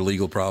or other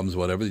legal problems,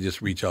 whatever, they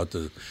just reach out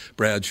to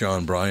Bradshaw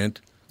and Bryant.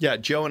 Yeah,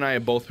 Joe and I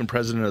have both been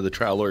president of the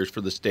trial lawyers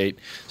for the state,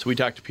 so we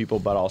talk to people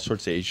about all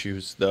sorts of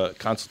issues. The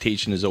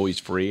consultation is always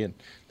free, and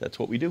that's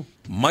what we do.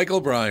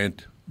 Michael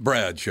Bryant,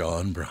 Bradshaw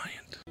and Bryant.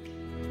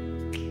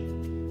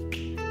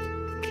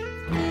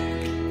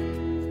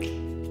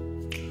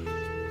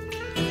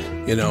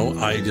 You know,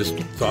 I just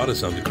thought of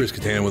something. Chris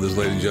Kattan with us,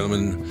 ladies and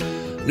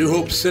gentlemen. New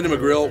Hope Cinema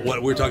Grill.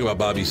 What we're talking about,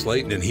 Bobby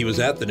Slayton, and he was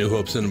at the New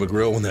Hope Cinema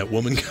Grill when that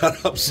woman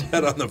got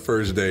upset on the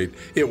first date.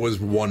 It was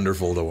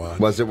wonderful to watch.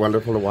 Was it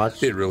wonderful to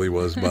watch? It really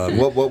was, Bobby.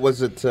 What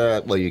was it?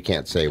 Well, you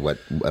can't say what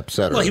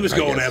upset her. Well, he was I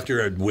going guess.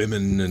 after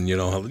women, and you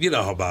know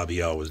how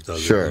Bobby always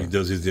does. Sure. He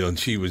does his deal, and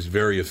she was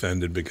very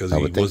offended because I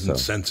he would think wasn't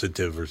so.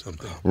 sensitive or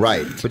something.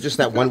 Right, but just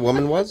that one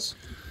woman was.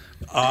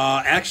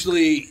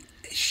 Actually,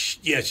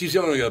 she's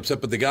only upset,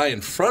 but the guy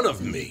in front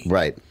of me,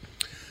 Right.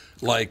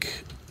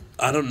 like.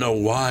 I don't know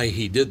why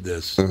he did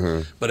this,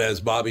 but as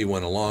Bobby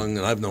went along,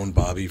 and I've known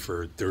Bobby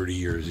for 30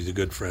 years, he's a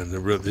good friend.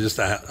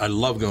 I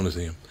love going to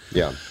see him.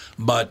 Yeah.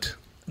 But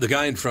the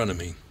guy in front of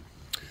me,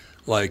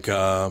 like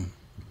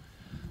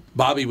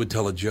Bobby would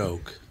tell a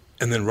joke,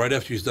 and then right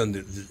after he's done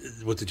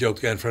with the joke,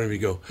 the guy in front of me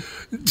would go,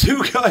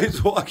 2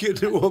 guys walk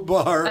into a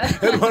bar,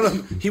 and one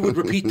of them, he would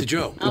repeat the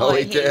joke. Oh,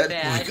 he did?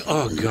 Like,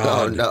 oh,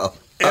 God. Oh, no.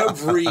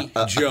 Every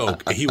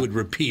joke, he would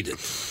repeat it.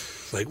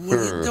 It's like,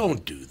 well,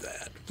 don't do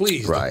that.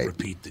 Please don't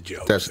repeat the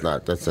joke. That's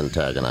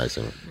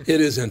antagonizing.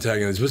 It is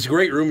antagonizing. It's a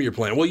great room you're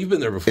playing. Well, you've been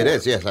there before. It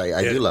is, yes.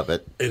 I do love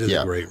it. It is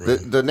yeah. a great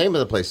room. The name of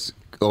the place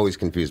always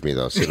confused me,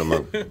 though.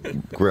 Cinema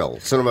Grill.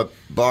 Cinema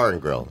Bar and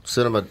Grill.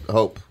 Cinema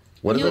Hope.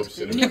 What is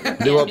it?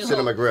 New Hope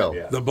Cinema Grill.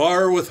 Yeah. The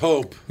Bar with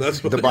Hope.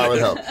 That's what The Bar with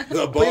Hope.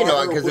 The But, you know,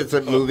 Bar because with it's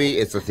a movie,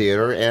 it's a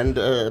theater, and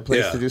a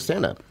place to do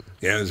stand-up.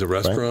 Yeah, there's a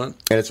restaurant.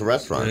 And it's a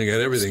restaurant. And you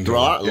got everything A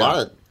lot going.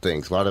 of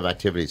things, a lot of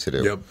activities to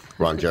do. Yep.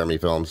 Ron Jeremy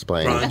films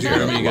playing. Ron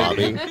Jeremy,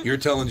 lobby. you're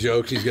telling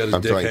jokes. He's got his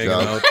I'm dick telling hanging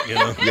jokes. out. You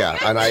know. Yeah,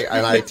 and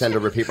I tend to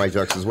repeat my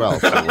jokes as well.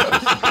 So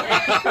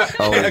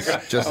always,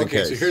 just in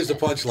case. So here's the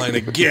punchline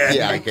again.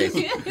 Yeah, in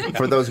case.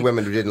 For those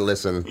women who didn't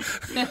listen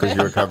because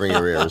you were covering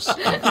your ears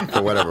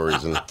for whatever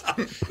reason.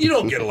 You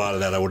don't get a lot of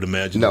that, I would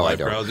imagine. No, in I live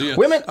don't. crowds, do you?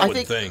 Women, I I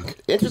would think,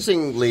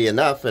 interestingly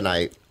enough, and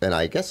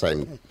I guess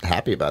I'm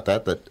happy about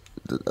that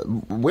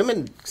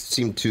women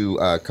seem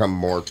to come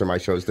more to my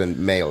shows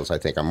than males. I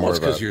think I'm more Well,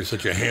 of because a. you're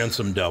such a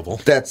handsome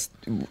devil. That's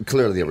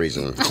clearly a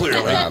reason.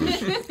 Clearly.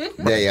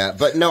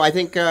 But no, I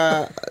think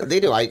they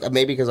do.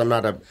 Maybe because I'm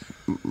not a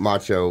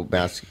macho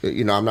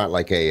I'm not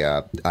like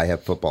a. I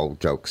have football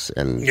jokes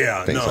and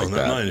things like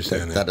that. I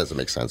understand that. That doesn't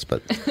make sense,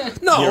 but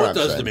no, it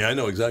does to me. I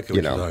know exactly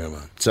what you're talking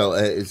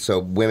about. So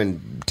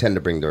women tend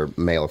to bring their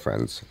male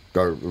friends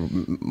or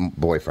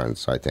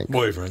boyfriends. I think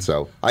boyfriends.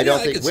 So I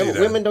don't I think could see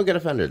women don't get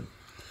offended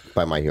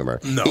by my humor.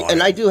 No,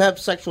 and I do have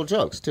sexual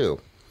jokes too.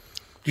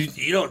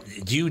 You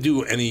don't? Do you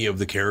do any of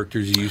the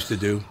characters you used to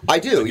do? I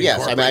do. Like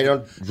yes. I mean, I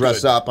don't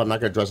dress Good. up. I'm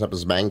not going to dress up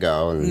as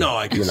Mango. And, No,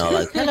 I can see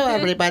like that. hello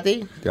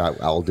everybody.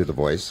 I'll do the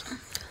voice,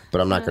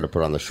 but I'm not going to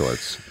put on the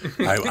shorts.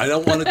 I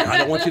don't want to. I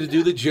don't want you to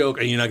do the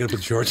joke, and you're not going to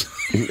put shorts.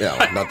 No,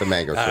 not the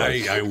Mango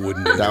shorts. I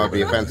wouldn't. Do That would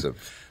be offensive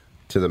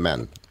to the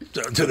men.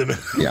 To the men.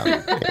 Yeah,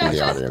 in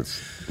the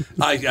audience.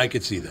 I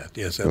could see that.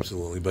 Yes,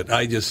 absolutely. But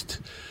I just.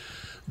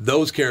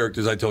 Those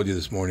characters I told you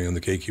this morning on the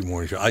KQ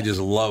Morning Show, I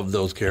just love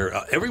those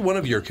characters. Every one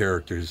of your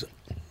characters.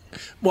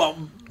 Well,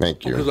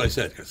 thank you. Because I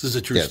said this is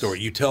a true story.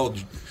 You tell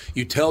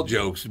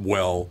jokes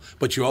well,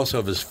 but you also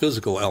have this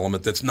physical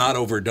element that's not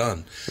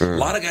overdone. A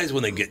lot of guys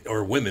when they get,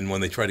 or women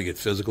when they try to get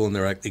physical in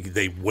their act,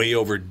 they way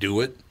overdo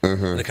it,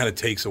 and it kind of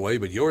takes away.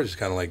 But yours is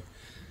kind of like.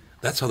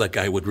 That's how that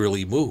guy would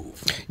really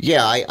move.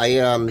 Yeah,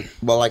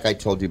 well, like I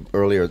told you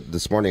earlier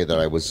this morning that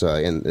I was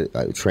I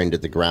trained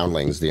at the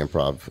Groundlings, the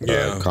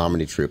improv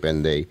comedy troupe,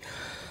 and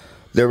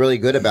they're really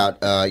good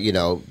about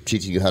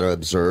teaching you how to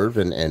observe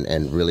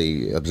and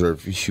really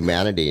observe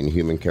humanity and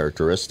human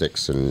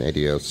characteristics and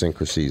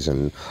idiosyncrasies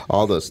and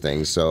all those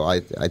things. So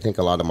I think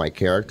a lot of my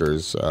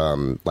characters,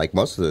 like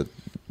most of the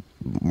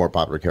more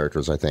popular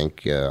characters, I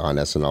think, on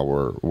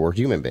SNL were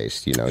human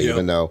based.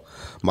 Even though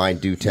mine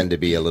do tend to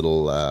be a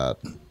little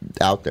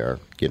out there.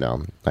 I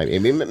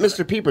mean,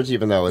 Mr. Peepers,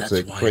 even though it's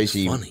a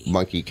crazy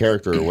monkey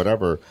character or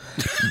whatever,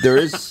 there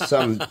is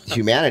some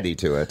humanity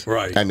to it.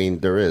 Right. I mean,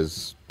 there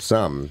is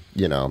some,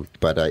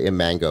 but in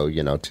Mango,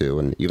 too,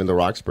 and even the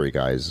Roxbury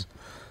guys,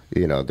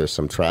 there's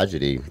some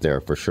tragedy there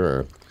for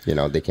sure.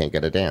 They can't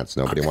get a dance.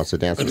 Nobody wants to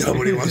dance with them.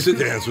 Nobody wants to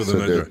dance with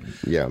them.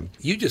 Yeah.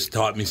 You just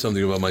taught me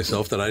something about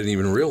myself that I didn't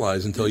even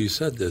realize until you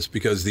said this.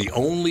 Because the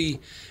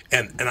only,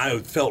 and I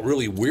felt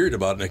really weird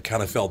about it, and I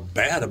kind of felt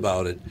bad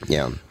about it.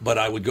 Yeah. But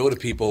I would go to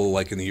people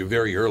like in the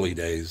very early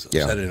days of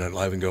Saturday Night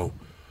Live and go,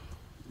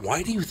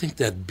 why do you think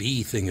that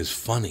bee thing is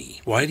funny?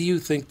 Why do you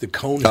think the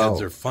cone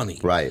heads are funny?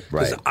 Right.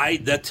 Because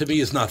that to me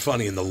is not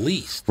funny in the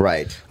least.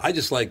 Right. I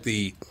just like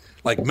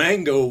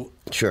Mango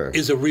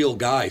is a real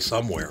guy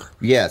somewhere.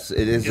 Yes,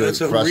 it is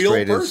a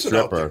frustrated real person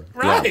stripper.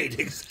 Right,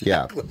 yeah. exactly.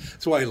 Yeah.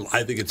 That's why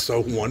I think it's so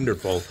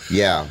wonderful.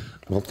 Yeah.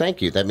 Well,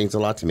 thank you. That means a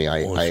lot to me.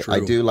 I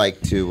do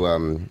like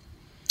to.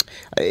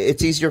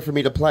 It's easier for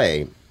me to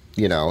play,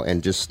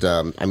 and just.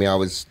 I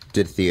always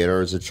did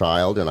theater as a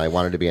child, and I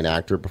wanted to be an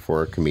actor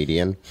before a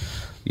comedian.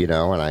 And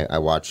I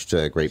watched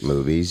great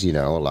movies,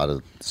 a lot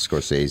of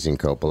Scorsese and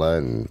Coppola,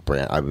 and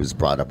I was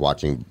brought up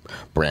watching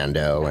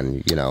Brando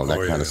and,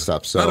 that kind of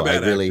stuff. So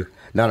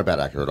not a bad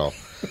actor at all.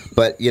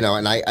 But,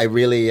 and I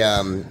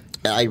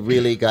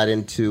really got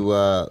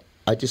into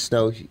I just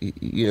know,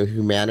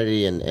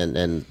 humanity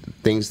and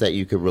things that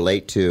you could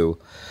relate to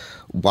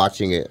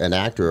watching an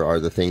actor are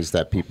the things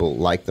that people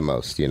like the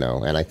most,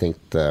 and I think,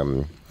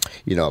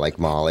 like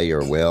Molly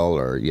or Will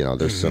or,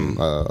 there's some,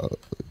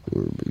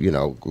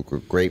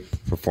 great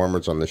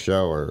performers on the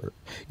show or,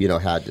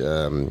 had,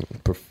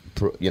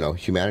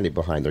 humanity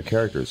behind their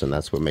characters, and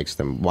that's what makes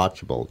them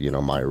watchable.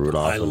 Maya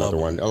Rudolph, another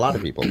one. A lot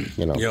of people,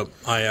 Yep,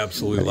 I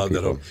absolutely love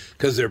that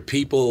because they're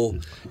people,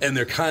 and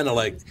they're kind of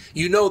like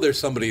there's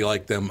somebody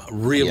like them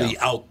really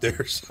out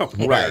there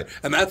somewhere, right?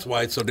 And that's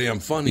why it's so damn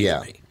funny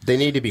to me. They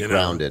need to be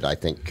grounded. I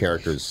think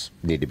characters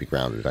need to be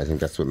grounded. I think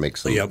that's what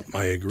makes them. Yep,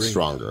 I agree.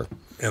 Stronger.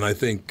 And I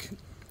think.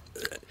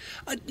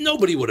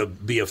 Nobody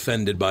would be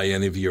offended by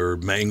any of your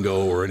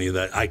mango or any of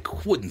that. I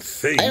wouldn't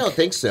think. I don't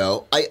think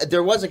so.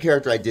 There was a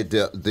character I did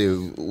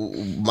do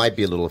might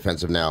be a little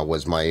offensive now.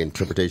 Was my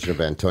interpretation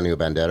of Antonio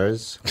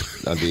Banderas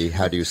on the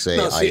How Do You Say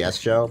IS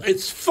show?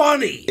 It's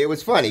funny. It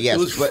was funny. Yes, it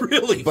was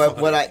really. But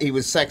funny. He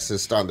was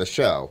sexist on the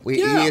show.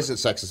 He isn't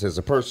sexist as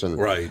a person,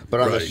 right? But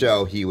on the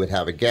show, he would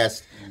have a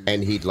guest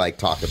and he'd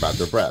talk about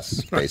their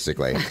breasts,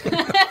 basically.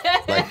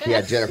 Like he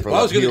had Jennifer Well,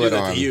 I was going to do that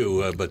on. to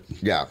you, but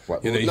yeah,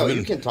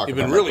 you can talk. You've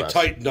about been really breasts.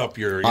 tightened up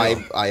your. My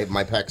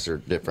pecs are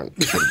different.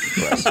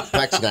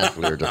 Pecs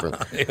naturally are different.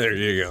 There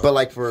you go. But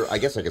I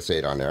guess I could say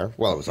it on there.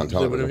 Well, it was on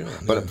television.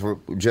 But for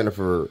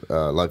Jennifer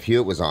Love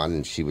Hewitt was on,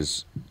 and she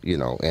was,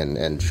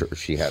 and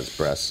she has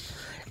breasts.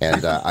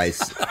 And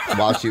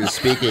while she was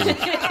speaking.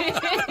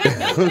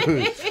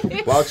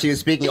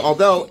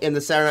 Although in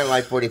the Saturday Night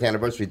Live 40th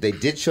anniversary, they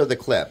did show the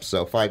clip,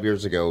 so 5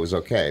 years ago it was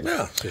okay.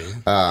 Yeah, see.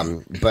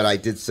 But I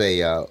did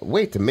say,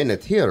 wait a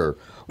minute here.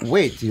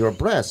 Wait, your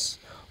breasts,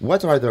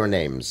 what are their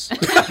names? and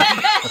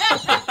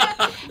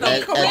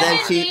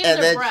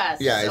then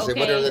I said,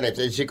 what are their names?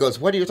 And she goes,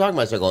 what are you talking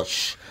about? So I go,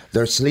 shh,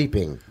 they're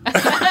sleeping.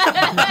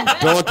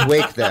 Don't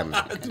wake them.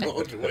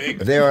 Don't wake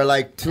them. They are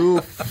like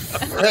two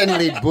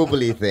friendly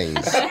boobly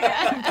things.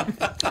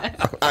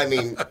 I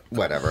mean,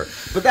 whatever.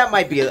 But that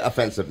might be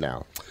offensive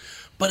now.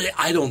 But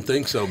I don't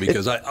think so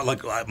because my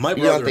brother-in-law.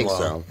 You don't think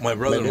so? My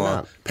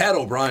brother-in-law, Pat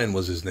O'Brien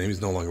was his name.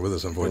 He's no longer with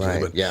us, unfortunately.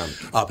 Right, but yeah.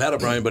 Pat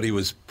O'Brien, but he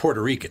was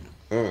Puerto Rican.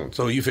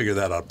 So you figure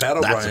that out. Pat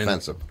That's O'Brien.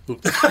 offensive.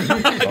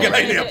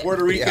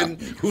 Puerto Rican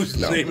whose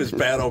name is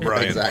Pat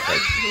O'Brien. Exactly.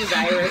 He's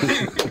Irish.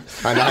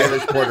 An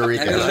Irish Puerto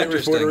Rican. An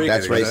Irish Puerto Rican.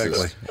 That's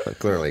exactly. racist,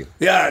 clearly.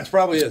 Yeah, it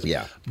probably is.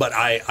 Yeah. But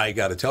I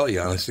got to tell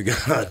you, honest to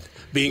God,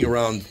 being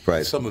around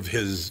some of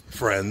his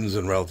friends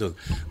and relatives,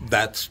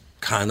 that's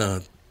kind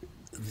of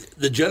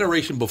the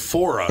generation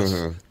before us.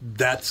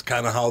 That's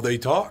kind of how they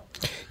talk.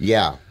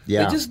 Yeah.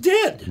 They just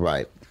did.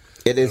 Right.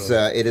 It is.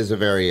 It is a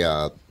very.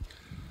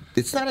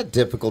 It's not a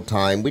difficult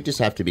time. We just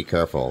have to be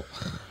careful.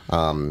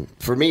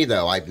 For me,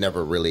 though, I've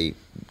never really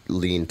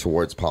leaned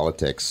towards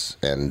politics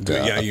and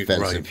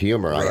offensive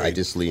humor. Right. I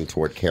just lean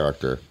toward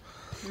character,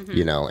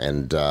 and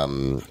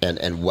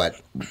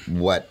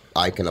what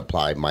I can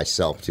apply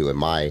myself to and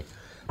my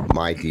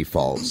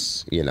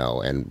defaults,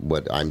 and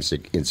what I'm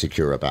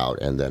insecure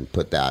about, and then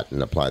put that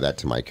and apply that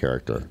to my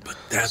character. But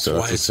that's so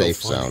why it's a it's safe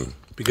so funny, zone.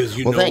 because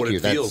you Well, know thank what you.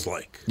 it That's- feels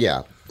like.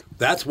 Yeah.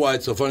 That's why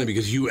it's so funny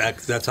because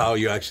that's how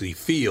you actually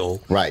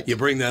feel. Right. You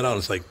bring that out.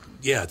 It's like,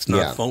 it's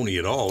not phony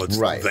at all. It's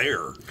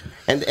there.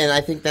 And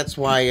I think that's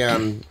why a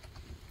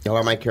lot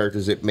of my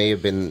characters, it may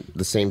have been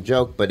the same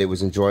joke, but it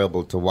was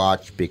enjoyable to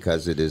watch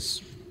because it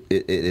is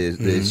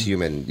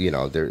human.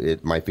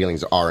 My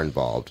feelings are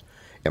involved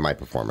in my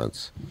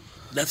performance.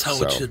 That's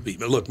how it should be.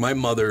 But look, my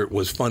mother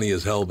was funny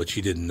as hell, but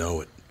she didn't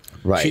know it.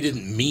 Right. She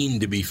didn't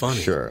mean to be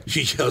funny. Sure.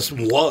 She just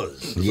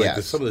was. Yes.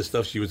 Like some of the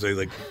stuff she would say,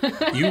 like,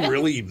 you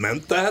really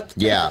meant that?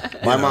 Yeah.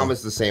 My mom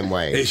was the same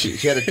way. She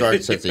had a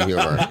dark sense of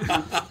humor.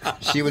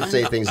 She would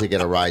say things that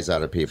get a rise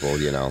out of people,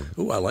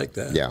 Ooh, I like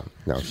that. Yeah.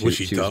 No, Was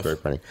she tough? was very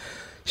funny.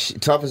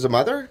 Tough as a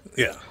mother?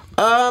 Yeah.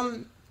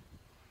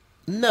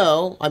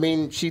 No. I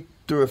mean, she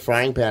threw a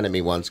frying pan at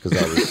me once because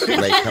I was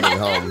late coming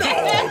home.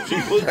 No, she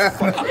was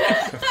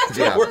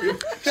Yeah.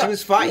 She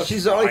was fine. She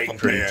was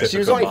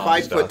only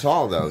 5 foot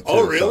tall though. Too.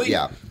 Oh, really? So,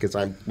 yeah, because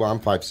I'm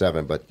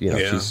 5'7", but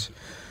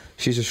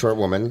she's a short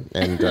woman,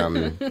 and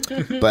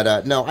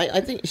but no, I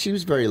think she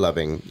was very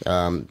loving.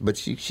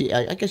 But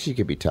I guess she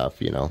could be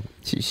tough.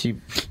 She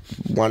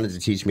wanted to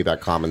teach me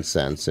about common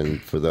sense,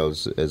 and for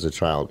those as a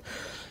child,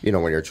 when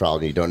you're a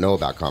child and you don't know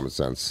about common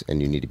sense,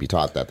 and you need to be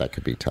taught that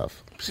could be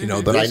tough.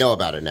 But I know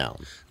about it now.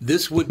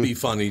 This would be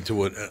funny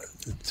to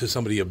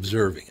somebody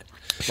observing it.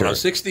 Sure. When I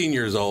was 16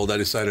 years old, I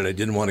decided I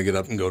didn't want to get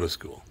up and go to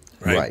school.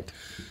 Right.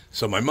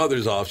 So my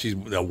mother's off. She's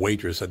a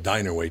waitress, a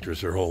diner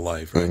waitress her whole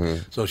life.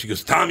 Right. So she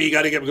goes, Tommy, you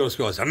got to get up and go to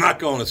school. I said, I'm not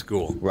going to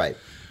school. Right.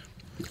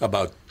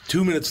 About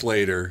 2 minutes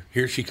later,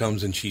 here she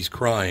comes and she's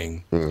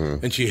crying,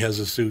 and she has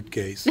a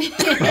suitcase. I'm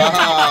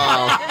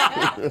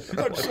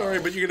sorry,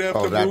 but you're going to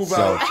have to move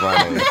out. That's so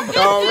funny.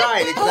 Oh,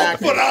 right,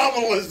 exactly. How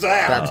phenomenal is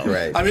that? That's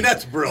great. I mean,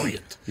 that's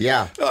brilliant.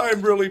 Yeah.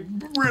 I'm really,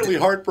 really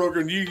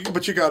heartbroken,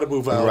 but you got to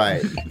move out.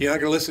 Right. You're not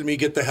going to listen to me.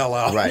 Get the hell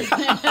out. Right.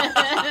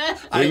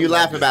 Well, you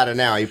laugh about it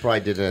now. You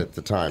probably did it at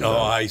the time. Oh, though.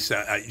 I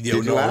said, Did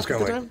you laugh at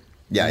the time?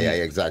 Yeah,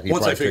 exactly. You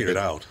Once I probably figured it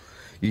out.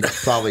 You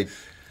probably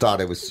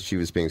thought she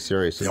was being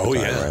serious at the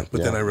time, right?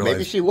 But then I realized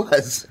maybe she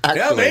was.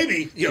 Actually,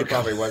 maybe. She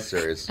probably was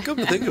serious. Come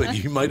to think of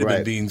it, you might have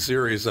been being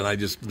serious, and I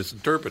just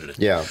misinterpreted it.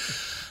 Yeah.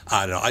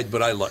 I don't know.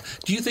 But I love.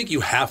 Do you think you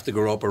have to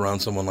grow up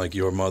around someone like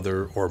your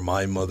mother or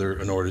my mother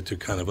in order to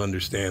kind of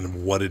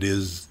understand what it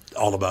is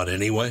all about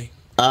anyway?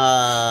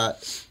 Yeah.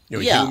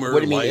 Humor,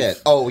 What do you life? mean?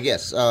 It? Oh,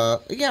 yes.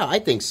 Yeah, I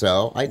think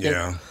so. I think.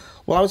 Yeah.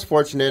 Well, I was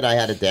fortunate. I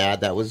had a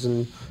dad that was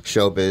in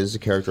showbiz, a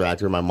character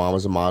actor. My mom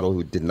was a model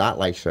who did not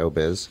like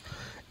showbiz,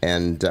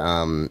 and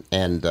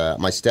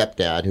my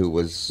stepdad, who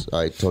was,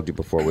 I told you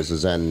before, was a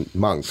Zen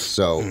monk.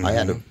 So I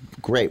had a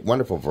great,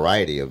 wonderful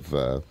variety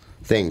of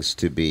things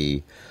to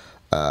be.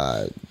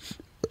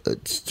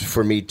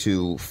 For me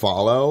to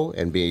follow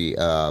and be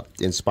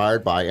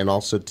inspired by, and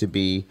also to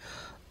be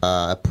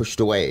pushed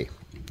away,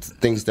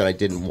 things that I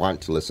didn't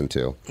want to listen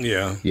to.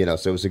 Yeah,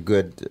 so it was a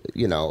good,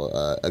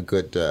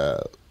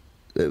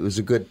 it was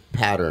a good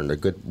pattern, a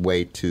good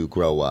way to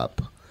grow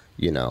up.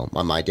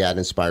 My dad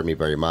inspired me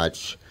very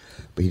much,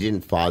 but he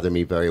didn't father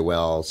me very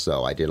well,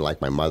 so I didn't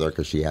like my mother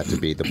because she had to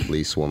be the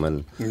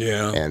policewoman.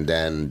 Yeah, and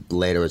then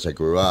later as I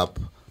grew up,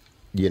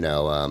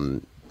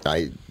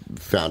 I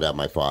found out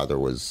my father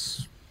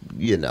was,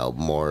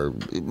 more.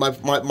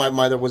 My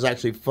mother was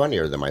actually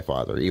funnier than my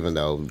father, even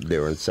though they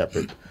were in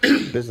separate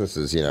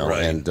businesses.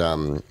 Right. And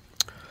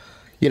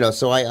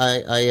so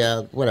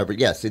I whatever.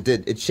 Yes, it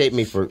did. It shaped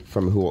me for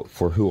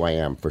who I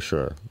am, for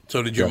sure.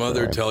 So did your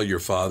Definitely. mother tell your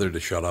father to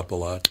shut up a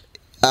lot?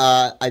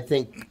 I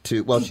think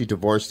she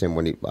divorced him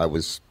when I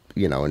was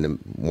in a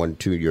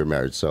 1-2 year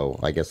marriage. So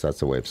I guess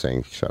that's a way of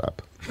saying shut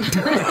up.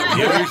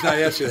 The reason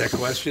I asked you that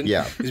question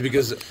is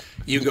because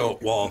you go,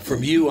 well,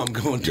 from you, I'm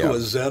going to a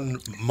Zen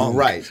monk.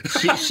 Right.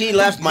 She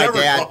left my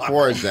dad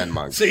for a Zen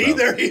monk. See, so.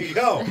 there you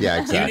go.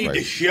 Yeah, exactly. You need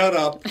to shut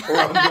up, or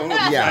I'm going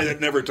with the guy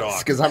that never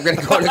talks. Because I'm going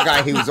to go to the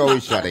guy who's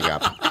always shutting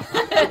up.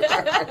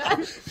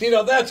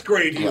 That's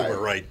great humor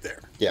right there.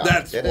 Yeah,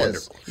 that's it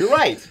wonderful. is. You're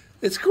right.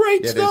 It's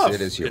great stuff.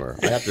 It is humor.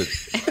 I have to.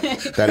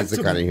 That is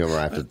the kind of humor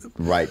I have to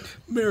write.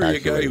 Marry a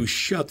guy who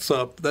shuts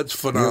up. That's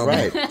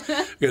phenomenal. You're right.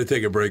 Going to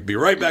take a break. Be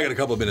right back in a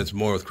couple of minutes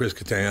more with Chris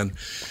Kattan.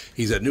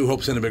 He's at New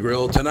Hope Cinema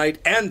Grill tonight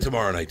and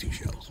tomorrow night, 2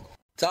 shows.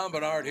 Tom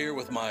Bernard here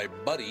with my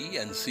buddy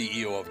and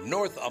CEO of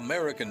North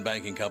American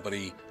Banking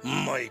Company,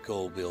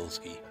 Michael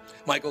Bilski.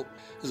 Michael,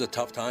 this is a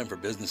tough time for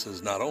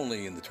businesses, not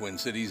only in the Twin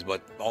Cities,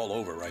 but all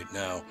over right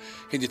now.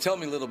 Can you tell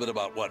me a little bit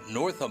about what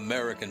North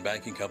American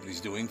Banking Company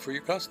is doing for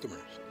your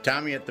customers?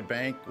 Tommy, at the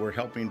bank, we're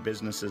helping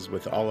businesses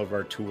with all of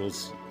our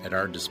tools at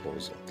our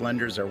disposal.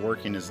 Lenders are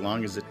working as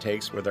long as it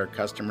takes with our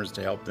customers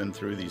to help them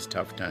through these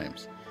tough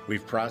times.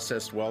 We've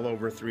processed well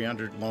over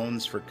 300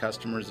 loans for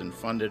customers and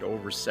funded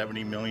over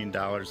 $70 million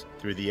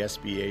through the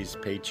SBA's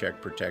Paycheck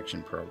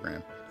Protection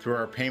Program. Through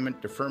our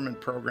payment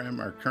deferment program,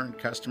 our current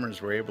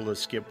customers were able to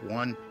skip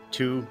 1,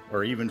 2,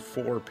 or even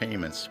 4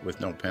 payments with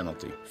no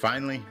penalty.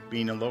 Finally,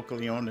 being a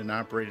locally owned and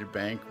operated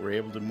bank, we're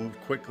able to move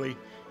quickly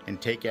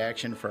and take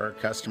action for our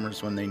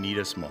customers when they need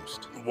us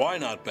most. Why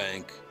not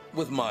bank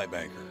with my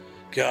banker?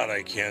 God,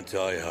 I can't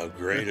tell you how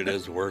great it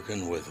is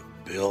working with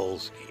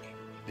Bilski.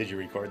 Did you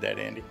record that,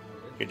 Andy?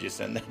 Could you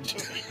send that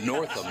to me?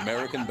 North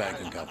American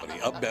Banking Company,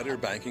 a better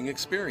banking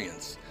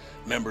experience.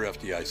 Member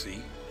FDIC,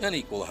 an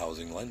equal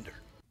housing lender.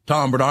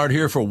 Tom Bernard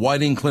here for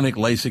Whiting Clinic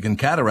LASIK and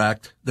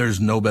Cataract. There's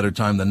no better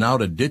time than now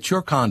to ditch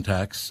your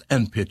contacts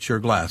and pitch your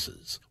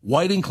glasses.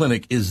 Whiting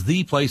Clinic is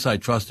the place I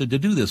trusted to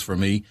do this for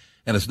me,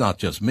 and it's not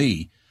just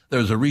me.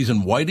 There's a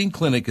reason Whiting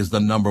Clinic is the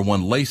 #1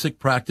 LASIK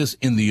practice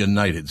in the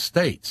United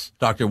States.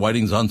 Dr.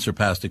 Whiting's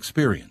unsurpassed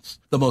experience,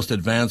 the most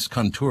advanced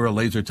Contura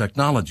laser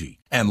technology,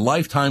 and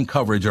lifetime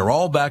coverage are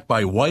all backed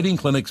by Whiting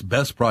Clinic's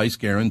best price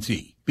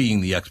guarantee.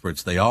 Being the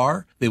experts they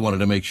are, they wanted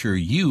to make sure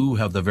you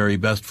have the very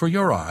best for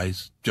your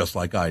eyes, just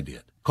like I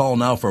did. Call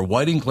now for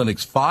Whiting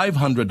Clinic's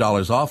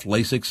 $500 off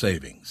LASIK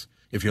savings.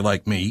 If you're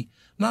like me,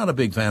 not a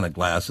big fan of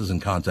glasses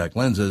and contact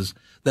lenses,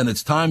 then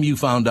it's time you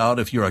found out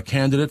if you're a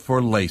candidate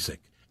for LASIK.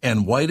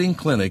 And Whiting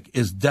Clinic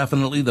is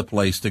definitely the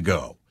place to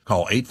go.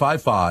 Call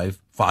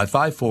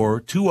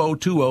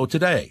 855-554-2020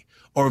 today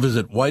or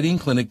visit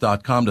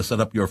whitingclinic.com to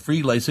set up your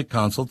free LASIK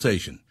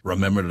consultation.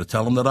 Remember to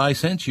tell them that I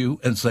sent you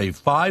and save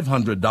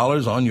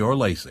 $500 on your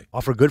LASIK.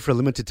 Offer good for a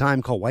limited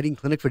time. Call Whiting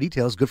Clinic for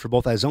details. Good for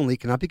both eyes only.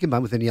 Cannot be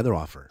combined with any other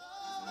offer.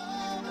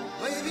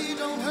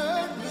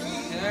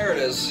 There it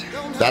is.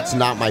 That's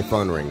not my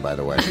phone ring, by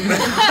the way.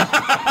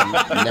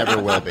 Never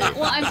will be.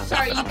 Well, I'm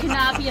sorry. You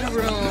cannot be in a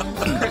room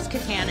with Chris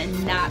Kattan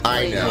and not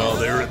I play. know.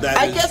 Well,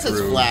 I guess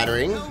it's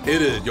flattering. It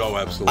is. Oh,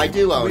 absolutely. I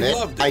do own We it.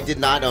 loved I did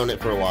not own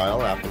it for a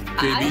while after.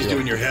 JB's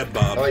doing your head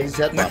bob. Oh, he's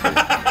head bobbing.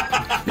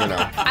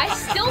 I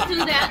still do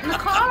that in the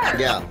car.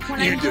 Yeah. When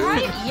You I do?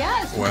 drive,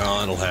 yes.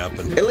 Well, it'll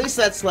happen. At least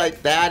that's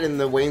like that in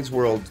the Wayne's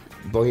World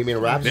Bohemian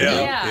Rhapsody.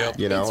 Yeah. Yep.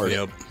 You know, or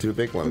Yep. two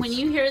big ones. When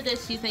you hear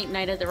this, you think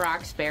Night of the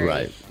Roxbury.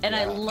 Right. And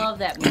I love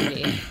that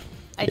movie.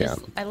 I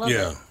love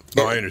it.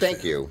 No, I understand.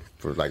 Thank you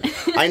for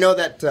I know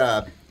that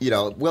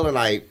Will and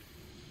I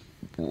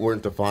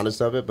weren't the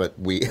fondest of it, but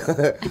we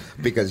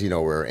because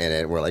we're in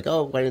it. We're like,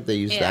 oh, why didn't they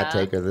use that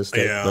take or this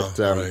take? Yeah,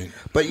 but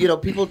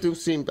but people do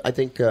seem. I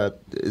think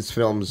as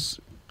films,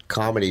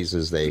 comedies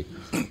as they.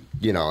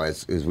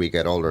 As we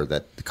get older,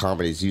 that the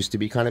comedies used to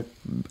be kind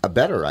of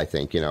better, I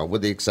think,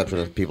 with the exception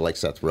of people like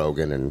Seth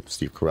Rogen and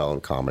Steve Carell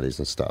in comedies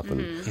and stuff,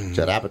 and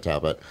Judd Apatow.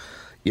 But,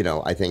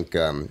 I think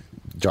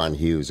John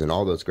Hughes and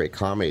all those great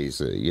comedies,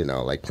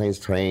 like Planes,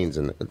 Trains,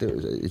 and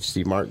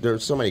Steve Martin.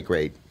 There's so many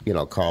great,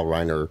 Carl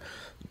Reiner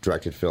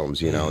directed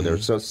films. They're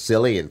so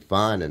silly and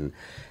fun,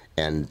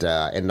 and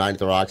Night at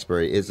the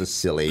Roxbury is a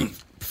silly.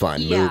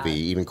 Fun movie.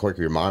 Even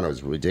Corky Romano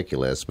is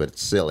ridiculous, but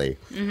it's silly.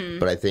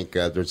 But I think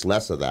there's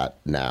less of that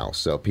now.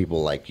 So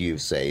people like you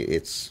say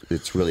it's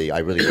really I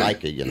really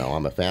like it.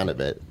 I'm a fan of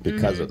it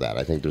because of that.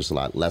 I think there's a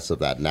lot less of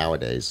that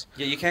nowadays.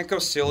 Yeah, you can't go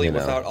silly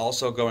without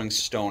also going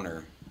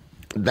stoner.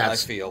 I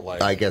feel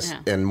like. I guess,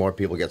 and more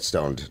people get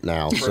stoned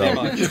now. Pretty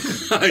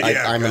much.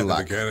 I'm in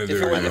luck.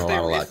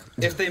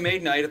 If they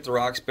made Night at the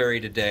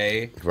Roxbury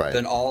today,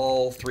 then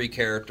all three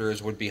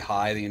characters would be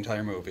high the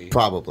entire movie.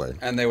 Probably.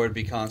 And they would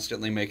be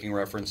constantly making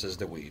references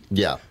to weed.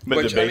 Yeah.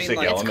 But the basic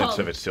elements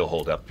of it still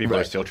hold up. People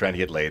are still trying to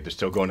get laid. They're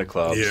still going to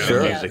clubs. Yeah.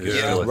 The music is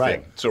still a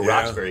thing. So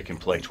Roxbury can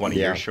play 20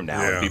 years from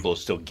now, and people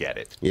still get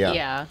it.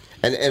 Yeah.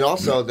 And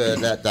also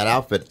that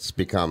outfit's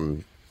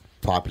become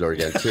popular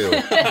again too.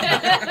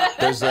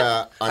 There's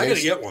I gotta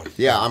get one.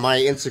 Yeah, on my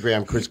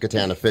Instagram, Chris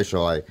Kattan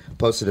Official, I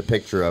posted a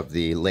picture of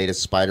the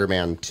latest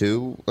Spider-Man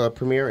 2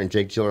 premiere, and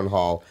Jake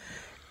Gyllenhaal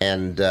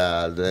and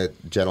the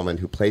gentleman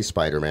who plays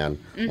Spider-Man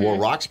wore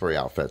Roxbury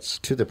outfits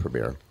to the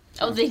premiere.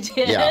 Oh, they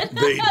did? Yeah.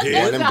 They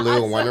did? One in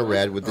blue and one in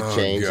red with the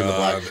chains and the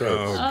black shirts.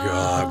 Oh,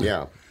 God.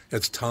 Yeah.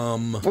 It's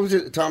Tom... What was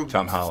it? Tom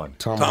Holland.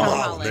 Tom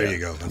Holland. There you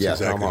go. That's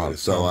exactly Tom Holland.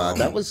 So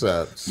that was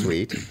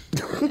sweet.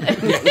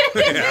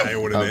 Yeah, I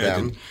would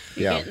imagine.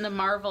 You're getting the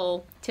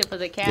Marvel tip of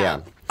the cap. Yeah.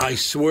 I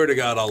swear to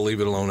God, I'll leave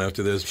it alone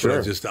after this.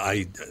 Sure. But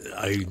I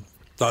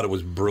thought it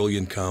was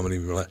brilliant comedy.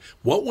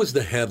 What was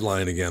the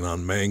headline again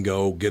on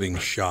Mango getting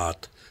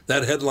shot?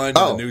 That headline in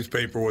the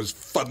newspaper was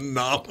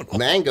phenomenal.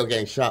 Mango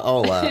getting shot.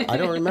 Oh, I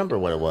don't remember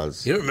what it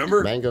was. You don't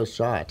remember? Mango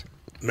shot.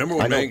 Remember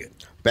when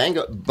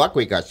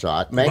Buckwheat got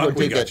shot. Mango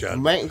got shot.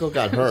 Mango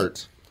got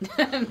hurt.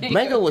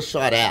 Mango was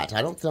shot at.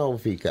 I don't know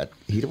if he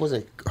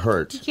wasn't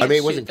hurt.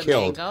 He wasn't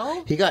killed.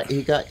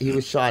 Mango. He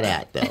was shot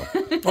at though.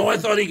 Oh, I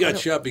thought he got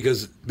shot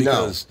because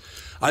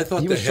I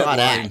thought he the was headline. Shot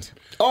at.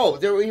 Oh,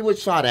 he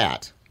was shot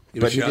at. He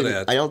was shot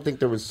at. I don't think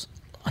there was.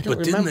 I don't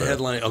But remember. didn't the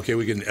headline? Okay,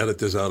 we can edit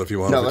this out if you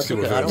want. No, if it's that's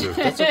too okay. offensive.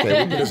 That's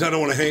okay. Because I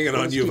don't want to hang it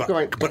on you. keep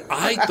going. But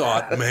I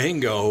thought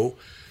Mango.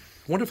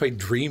 I wonder if I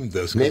dreamed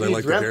this because Maybe I you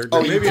like the dreamt. character.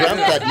 Oh, you Maybe dreamt I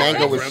did. that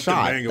Mango I was dreamt that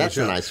shot. Mango That's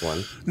was a shot. nice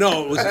one.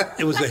 No,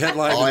 it was the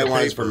headline. All in I the want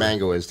paper. is for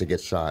Mango is to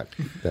get shot.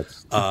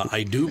 That's.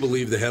 I do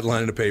believe the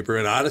headline in the paper,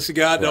 and honest to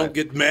God, don't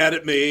get mad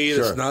at me.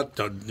 Sure. It's not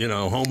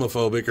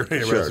homophobic or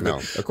any Sure, rest of no,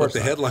 it. of course But the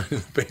not. headline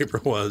in the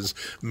paper was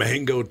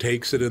Mango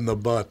takes it in the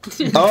butt.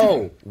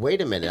 Oh,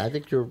 wait a minute. I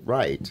think you're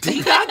right.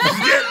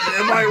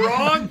 Am I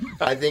wrong?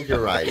 I think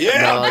you're right.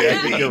 Yeah, no, I baby.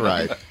 think you're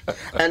right.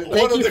 And One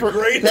thank of you the for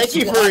greatest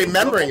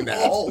remembering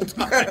lines of all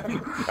that.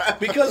 time.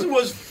 Because it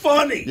was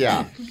funny.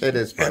 Yeah, it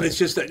is funny. And it's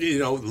just that,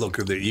 look,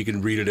 you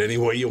can read it any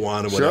way you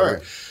want or whatever.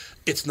 Sure.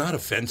 It's not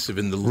offensive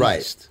in the Right.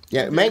 least.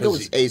 Yeah, Mango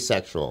Because was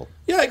asexual.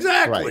 Yeah,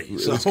 exactly. Right. It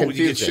So was when you get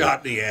confusing.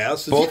 shot in the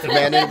ass. Both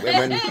men and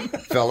women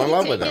fell in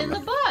love with Take it him. in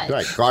the butt.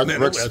 Right. Garth Man,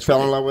 Brooks that's fell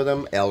right. in love with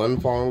him. Ellen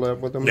fell in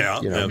love with him.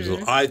 Yeah, you know.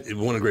 absolutely.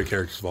 One of the great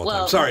characters of all Well,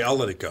 time. Sorry, I'll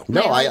let it go.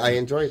 No, My I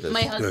enjoyed this.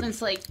 My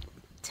husband's like,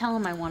 tell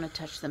him I want to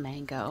touch the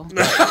mango. When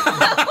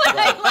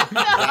I left the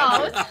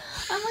house,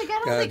 I'm like, I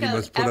don't God, think you I'll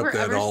must put up that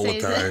ever all the say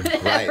time.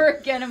 that Right. ever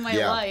again in my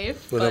Yeah.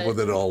 life. Put up with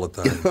it all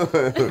the time.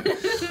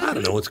 I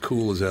don't know. It's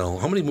cool as hell.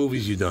 How many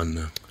movies you done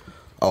now?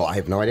 Oh, I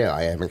have no idea.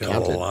 I haven't Yeah, a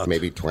counted. lot.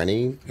 Maybe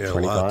 20, Yeah, a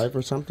 25 lot.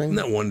 or something. Isn't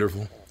that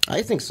wonderful?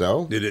 I think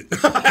so. Did it?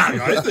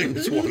 I think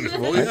it's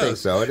wonderful. I think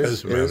so. It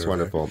is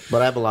wonderful.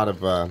 But I have a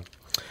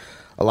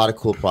lot of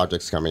cool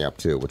projects coming up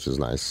too, which is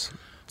nice.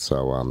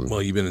 So,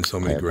 well, you've been in so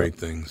many great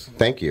things.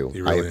 Thank you.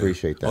 You I really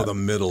appreciate have. that. Oh, The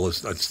Middle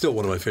is still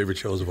one of my favorite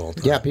shows of all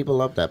time. Yeah, people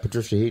love that.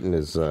 Patricia Heaton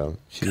is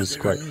she's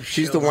quite.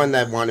 She's the one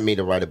that wanted me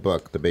to write a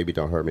book, the Baby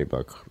Don't Hurt Me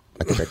book.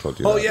 I think I told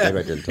you Oh, that. yeah. Maybe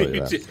I didn't tell you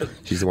You that. did.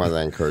 She's the one that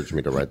encouraged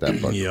me to write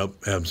that book. Yep,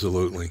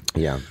 absolutely.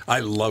 Yeah. I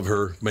love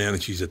her, man,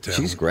 and she's a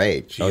talent. She's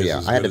great. She Oh is yeah,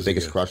 as I had good the as it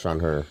biggest gets. crush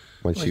on her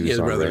when Well, she she was is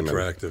on rather Raymond.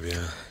 attractive,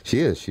 yeah. She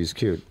is. She's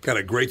cute. Got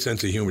a great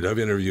sense of humor. I've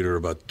interviewed her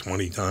about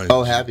 20 times.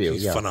 Oh, have you?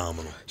 She's Yeah.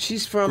 phenomenal.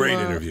 She's from Great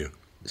interview.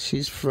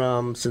 She's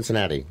from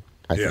Cincinnati.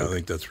 I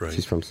think that's right.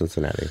 She's from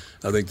Cincinnati.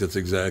 I think that's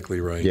exactly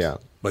right. Yeah.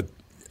 But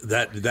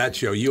that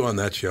show, you on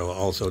that show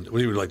also,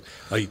 we were like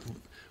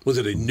was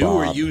it a new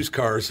or Bob. used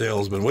car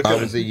salesman? What I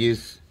kind was of, a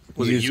used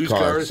used car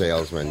cars?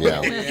 salesman.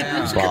 Yeah,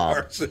 Used Bob.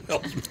 car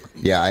salesman.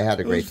 Yeah, I had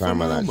a It great was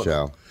time on that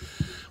phenomenal. show.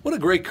 What a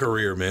great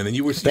career, man. And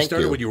you Thank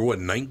started you. when you were, what,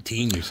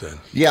 19, you said?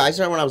 Yeah, I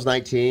started when I was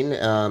 19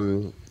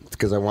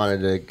 because I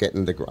wanted to get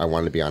I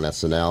wanted to be on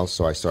SNL,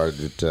 so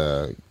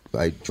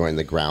I joined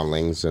the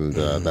Groundlings, and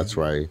that's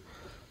where I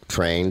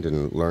trained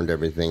and learned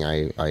everything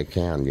I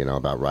can,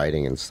 about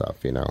writing and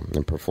stuff,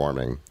 and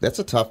performing. That's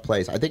a tough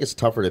place. I think it's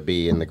tougher to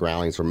be in the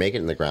Groundlings or make it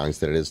in the Groundlings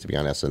than it is to be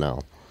on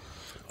SNL.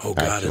 Oh,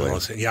 God.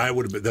 Yeah, I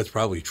would have been. That's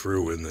probably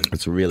true. And then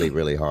it's really,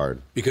 really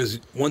hard. Because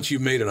once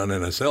you've made it on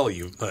SNL,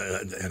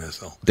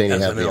 then you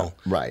SNL,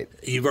 right.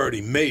 You've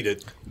already made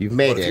it. You've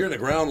made it. If you're in the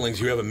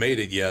Groundlings, you haven't made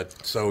it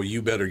yet, so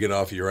you better get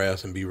off your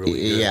ass and be really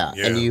good. Yeah,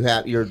 and you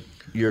have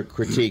you're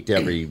critiqued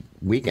every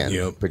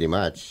weekend, pretty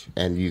much,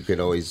 and you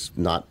could always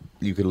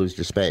you could lose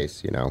your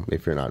space,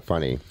 if you're not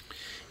funny.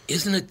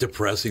 Isn't it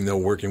depressing, though,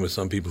 working with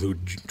some people who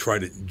try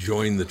to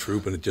join the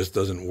troupe and it just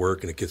doesn't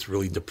work and it gets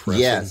really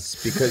depressing?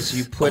 Yes, because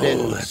you put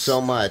in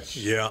so much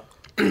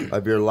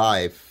of your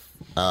life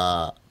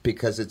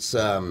because it's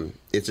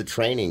a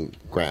training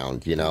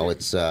ground,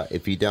 It's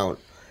if you don't,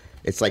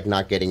 it's like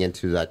not getting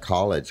into that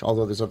college.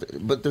 Although there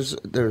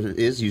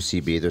is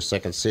UCB, there's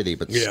Second City,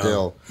 but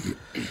still.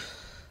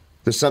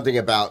 There's something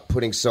about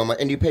putting so much,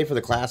 and you pay for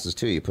the classes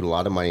too. You put a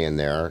lot of money in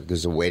there.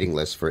 There's a waiting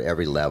list for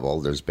every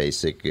level. There's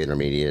basic,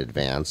 intermediate,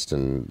 advanced,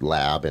 and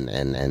lab, and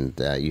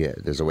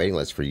there's a waiting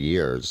list for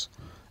years.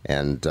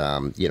 And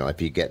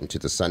if you get into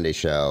the Sunday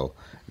show,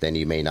 then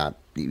you may not.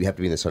 You have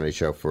to be in the Sunday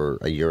show for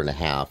a year and a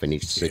half, and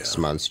each 6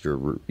 months you're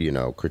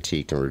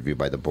critiqued and reviewed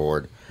by the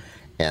board,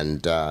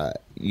 and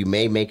you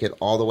may make it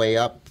all the way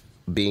up.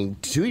 Being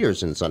 2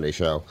 years in the Sunday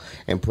show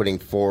and putting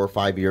 4 or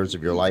 5 years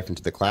of your life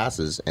into the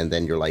classes, and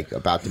then you're like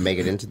about to make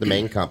it into the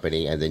main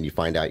company, and then you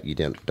find out you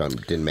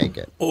didn't make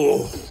it.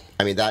 Oh,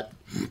 I mean that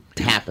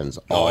happens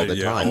all the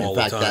time.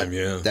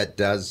 In fact,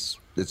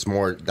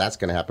 that's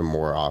going to happen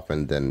more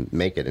often than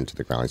make it into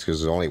the Groundlings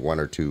because there's only 1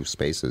 or 2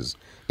 spaces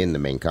in the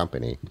main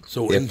company.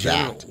 So in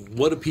general,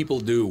 what do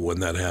people do when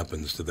that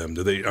happens to them?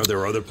 Are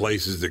there other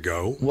places to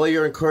go? Well,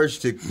 you're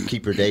encouraged to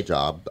keep your day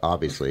job,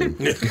 obviously.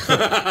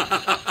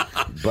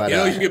 But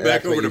you should get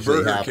back over to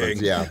Burger King.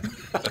 Yeah.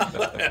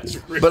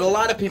 But a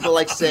lot of people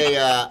say,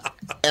 and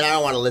I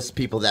don't want to list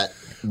people that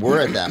were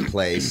at that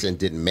place and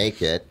didn't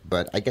make it,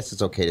 but I guess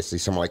it's okay to see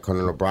someone like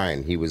Conan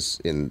O'Brien. He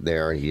was in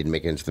there and he didn't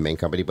make it into the main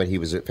company, but he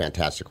was a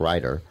fantastic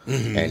writer,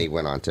 and he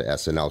went on to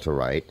SNL to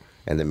write,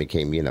 and then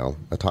became a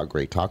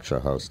great talk show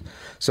host.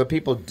 So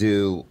people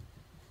do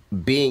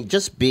being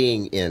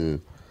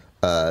in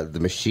the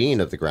machine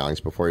of the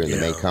Groundlings before you're in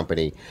the main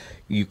company.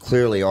 You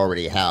clearly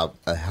already have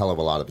a hell of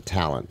a lot of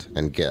talent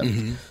and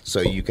gift.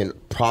 So you can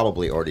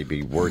probably already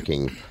be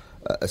working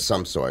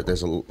some sort.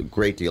 There's a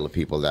great deal of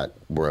people that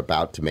were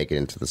about to make it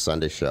into the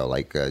Sunday show,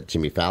 like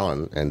Jimmy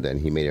Fallon, and then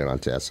he made it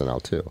onto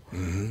SNL too,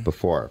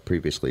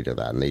 previously to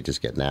that, and they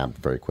just get nabbed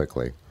very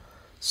quickly.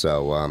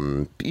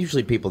 So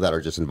usually people that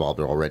are just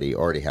involved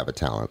already have a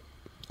talent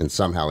and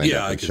somehow end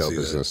up in show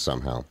business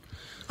somehow.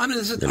 I mean,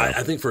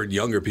 I think for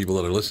younger people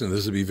that are listening,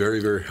 this would be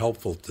very, very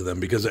helpful to them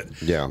because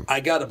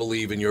I got to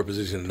believe in your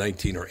position at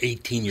 19 or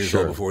 18 years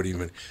old before it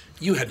even.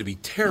 You had to be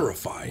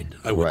terrified,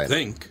 I would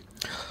think.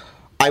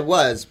 I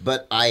was,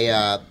 but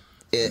I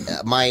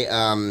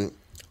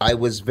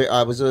was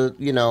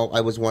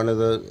one of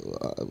a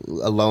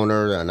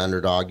loner, an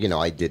underdog.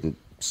 I didn't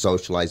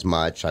socialize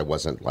much. I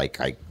wasn't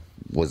I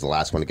was the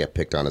last one to get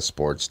picked on a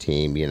sports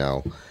team.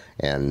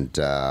 And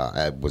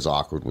I was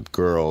awkward with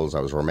girls. I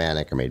was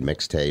romantic. I made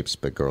mixtapes,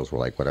 but girls were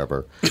like,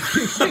 whatever.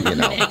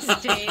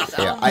 Mixtapes.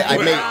 Yeah, I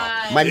made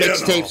my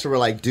mixtapes were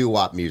like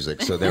doo-wop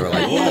music, so they were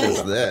like, what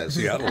is this?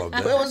 Yeah, I love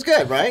that. But it was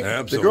good, right?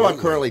 Absolutely. The girl I'm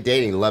currently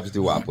dating loves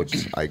doo-wop,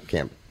 which I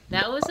can't.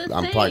 That was a thing.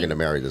 I'm probably going to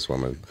marry this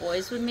woman.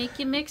 Boys would make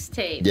you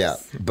mixtapes. Yeah,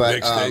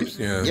 but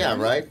mixtapes, yeah,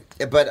 right.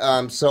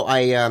 But so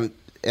I.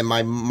 And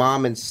my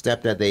mom and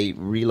stepdad, they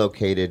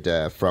relocated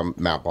from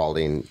Mount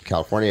Baldwin,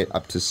 California,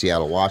 up to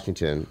Seattle,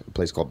 Washington, a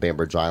place called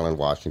Bainbridge Island,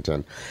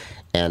 Washington.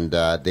 And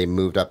they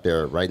moved up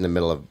there right in the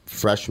middle of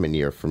freshman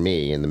year for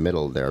me, in the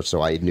middle there.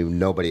 So I knew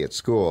nobody at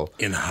school.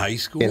 In high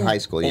school? In high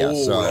school, yeah.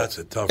 Oh, so that's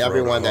a tough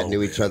everyone road that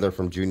knew each other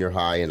from junior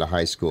high into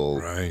high school,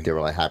 they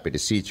were like happy to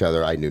see each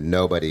other. I knew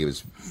nobody. It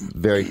was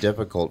very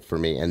difficult for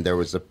me. And there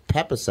was a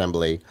pep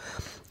assembly,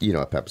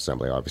 a pep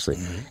assembly, obviously.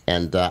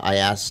 And I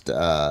asked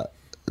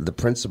the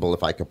principal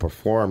if I could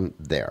perform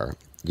there.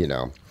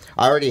 I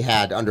already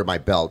had under my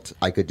belt.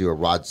 I could do a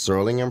Rod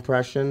Serling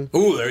impression.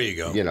 Oh, there you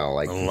go.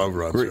 I love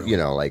Rod Serling.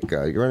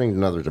 You're in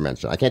another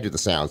dimension. I can't do the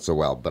sound so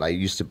well, but I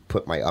used to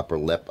put my upper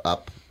lip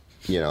up,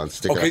 and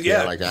stick it up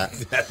there like that.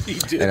 He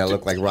did. And I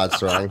looked like Rod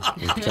Serling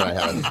until I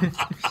had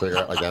a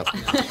cigarette like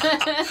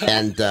that.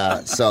 And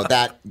so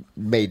that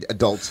made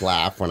adults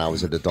laugh when I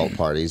was at adult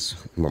parties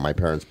when my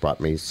parents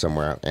brought me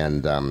somewhere,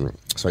 and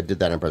so I did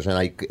that impression.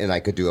 And I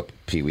could do a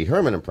Pee Wee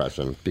Herman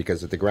impression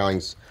because at the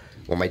Groundlings,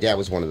 when my dad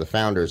was one of the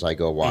founders, I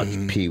go watch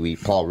Pee Wee.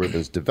 Paul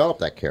Rubens develop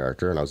that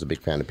character, and I was a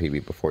big fan of Pee Wee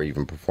before he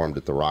even performed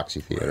at the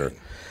Roxy Theater. Right.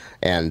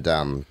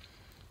 And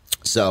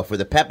so for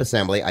the pep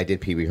assembly, I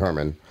did Pee Wee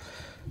Herman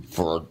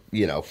for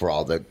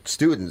all the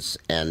students,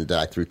 and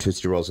I threw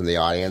Tootsie Rolls in the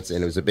audience,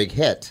 and it was a big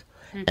hit.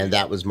 And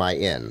that was my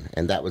in,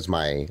 and that was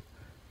my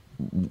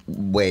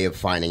way of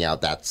finding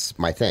out that's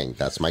my thing,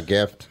 that's my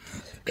gift.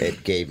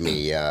 It gave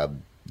me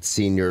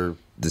senior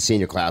the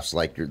senior class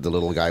like the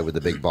little guy with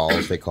the big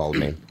balls. They called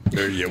me.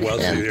 There you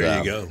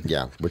go.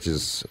 Yeah, which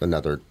is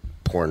another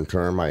porn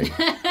term.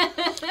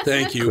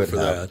 Thank you for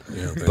that.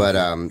 Yeah, but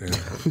I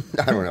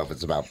don't know if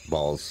it's about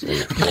balls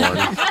and porn.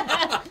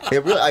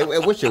 I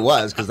wish it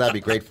was, because that'd be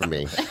great for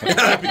me.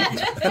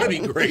 That'd be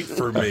great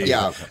for me.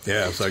 Yeah,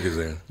 it's like it's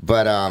there.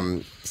 But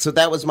so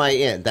that was my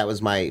end. That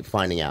was my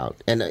finding out.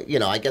 And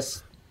I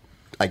guess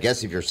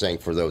if you're saying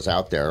for those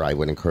out there, I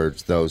would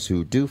encourage those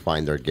who do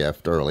find their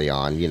gift early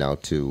on,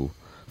 to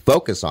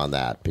focus on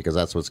that, because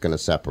that's what's going to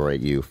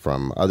separate you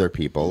from other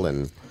people,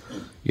 and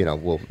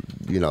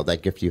that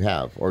gift you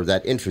have, or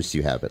that interest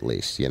you have, at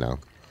least.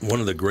 One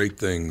of the great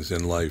things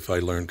in life I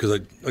learned,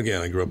 because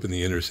I grew up in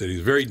the inner city.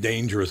 It's a very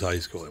dangerous high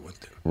school I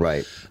went to.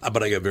 Right.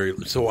 But I got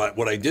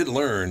what I did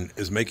learn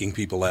is making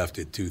people laugh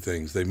did two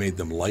things. They made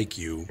them like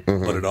you,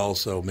 Mm-hmm. but it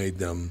also made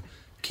them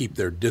keep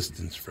their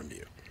distance from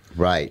you.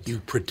 Right. You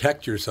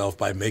protect yourself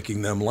by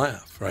making them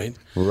laugh, right?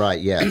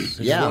 Right, yes.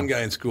 There's one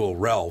guy in school,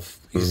 Ralph.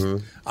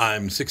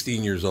 I'm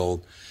 16 years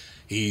old.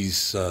 He's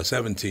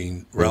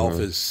 17. Ralph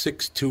is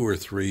 6'2" or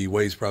 3",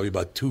 weighs probably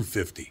about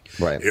 250.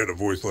 Right. He had a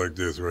voice like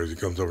this, right? He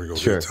comes over and goes,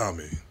 Sure. Hey,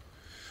 Tommy,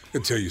 I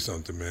can tell you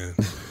something, man.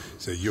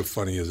 Say, you're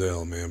funny as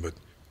hell, man, but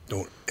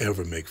don't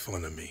ever make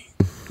fun of me.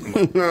 I'm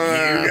like, you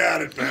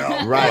got it,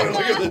 pal. Right.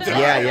 Look at the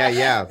time.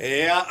 Yeah.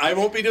 Yeah, I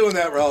won't be doing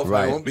that, Ralph.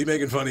 Right. I won't be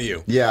making fun of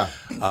you. Yeah.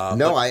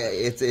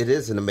 It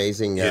is an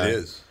amazing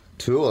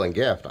tool and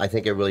gift. I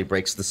think it really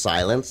breaks the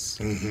silence.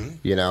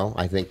 Mm-hmm.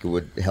 I think it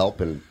would help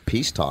in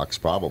peace talks,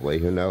 probably.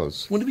 Who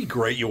knows? Wouldn't it be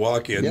great? You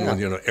walk in,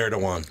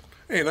 Erdogan.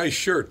 Hey, nice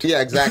shirt.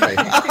 Yeah, exactly.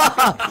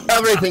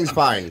 Everything's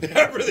fine.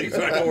 Everything's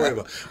fine. Don't worry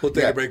about it. We'll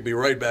take a break. Be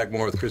right back.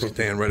 More with Chris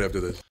Tan right after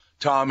this.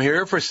 Tom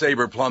here for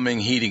Sabre Plumbing,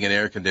 Heating, and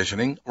Air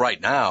Conditioning. Right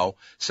now,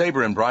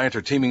 Sabre and Bryant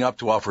are teaming up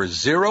to offer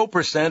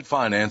 0%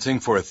 financing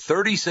for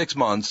 36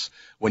 months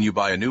when you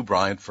buy a new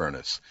Bryant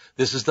furnace.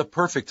 This is the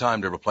perfect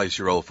time to replace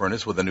your old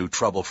furnace with a new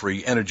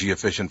trouble-free,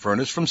 energy-efficient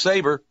furnace from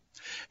Sabre.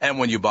 And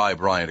when you buy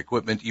Bryant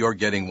equipment, you're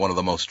getting one of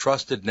the most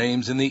trusted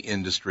names in the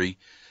industry.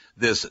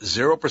 This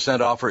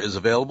 0% offer is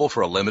available for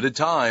a limited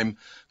time.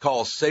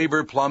 Call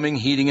Sabre Plumbing,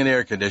 Heating, and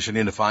Air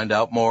Conditioning to find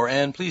out more,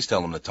 and please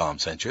tell them that Tom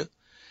sent you.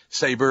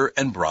 Sabre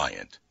and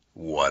Bryant,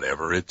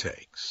 whatever it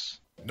takes.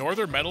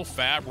 Northern Metal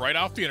Fab, right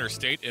off the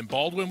interstate in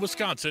Baldwin,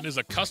 Wisconsin, is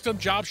a custom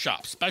job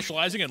shop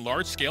specializing in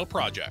large-scale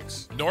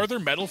projects.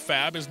 Northern Metal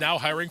Fab is now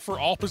hiring for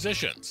all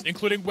positions,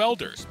 including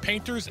welders,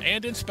 painters,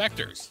 and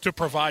inspectors, to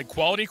provide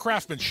quality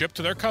craftsmanship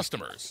to their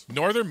customers.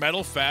 Northern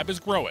Metal Fab is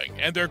growing,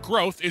 and their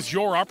growth is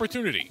your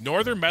opportunity.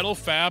 Northern Metal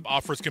Fab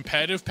offers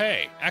competitive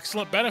pay,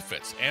 excellent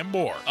benefits, and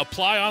more.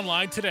 Apply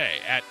online today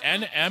at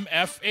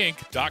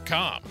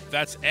nmfinc.com.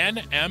 That's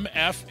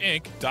nmfinc.com.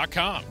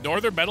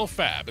 Northern Metal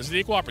Fab is an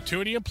equal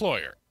opportunity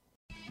employer.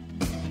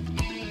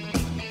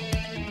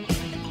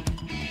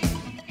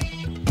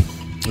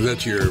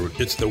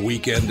 It's the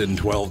Weekend in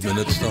 12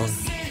 minutes song?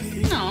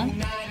 No,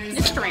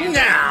 it's random.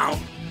 Now!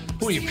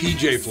 Who are you,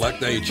 PJ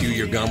Fleck? Now you chew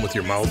your gum with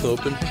your mouth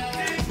open?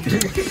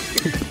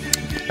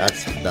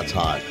 That's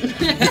hot.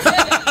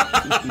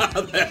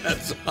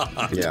 That's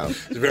hot. Yeah.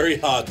 It's very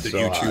hot that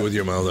you chew with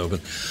your mouth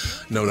open.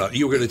 No doubt.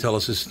 You were going to tell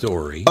us a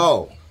story.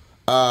 Oh,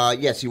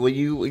 yes. Well,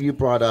 you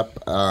brought up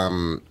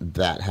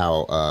that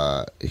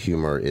how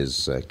humor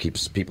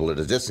keeps people at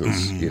a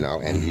distance,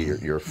 and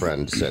your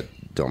friend said,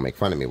 "Don't make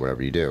fun of me,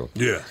 whatever you do."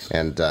 Yes.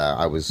 And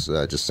I was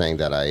just saying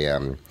that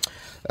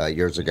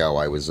years ago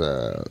I was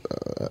a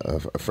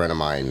friend of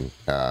mine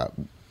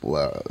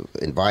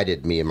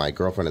invited me and my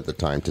girlfriend at the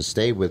time to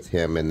stay with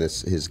him in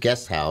his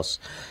guest house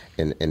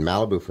in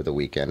Malibu for the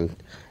weekend.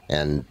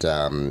 And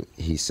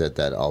he said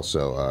that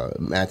also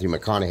Matthew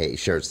McConaughey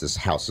shares this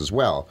house as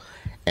well.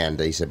 And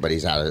he said, but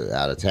he's out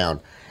of town.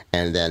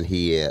 And then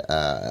he,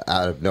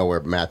 out of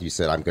nowhere, Matthew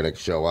said, I'm going to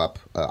show up.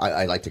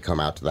 I'd like to come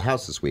out to the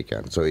house this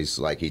weekend. So he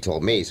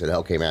told me, he said,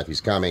 okay,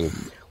 Matthew's coming.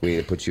 We need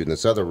to put you in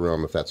this other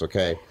room if that's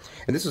okay.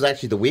 And this was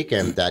actually the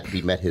weekend that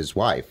he met his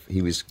wife.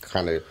 He was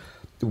kind of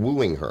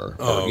wooing her.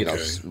 Oh,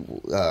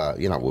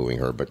 okay. Not wooing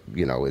her, but,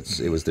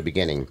 it was the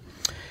beginning.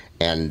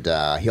 And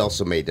he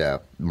also made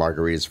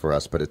margaritas for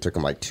us, but it took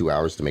him like 2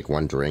 hours to make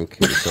one drink.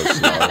 It was so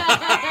slow.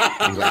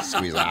 He's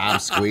like, I'm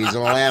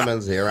squeezing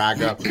lemons. Here I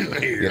go.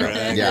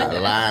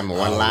 Lime,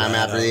 one lime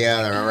after the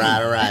other.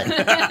 All right.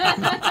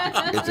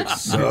 It took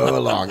so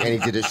long. And he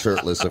did it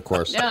shirtless, of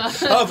course. Yeah.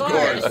 Of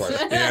course.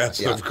 Yes,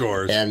 yeah. Of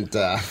course. And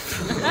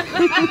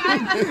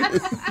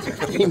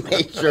he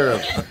made sure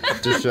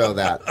to show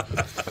that.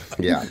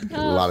 Yeah,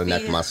 a lot of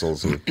neck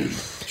muscles. And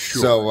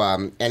sure.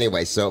 So,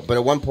 anyway, but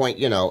at one point,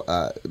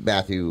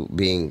 Matthew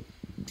being,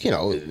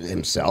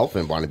 himself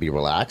and wanting to be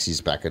relaxed,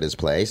 he's back at his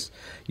place.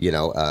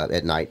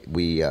 At night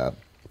we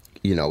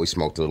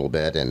smoked a little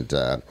bit, and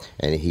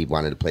he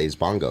wanted to play his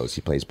bongos.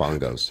 He plays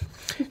bongos,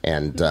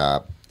 and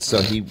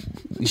so he.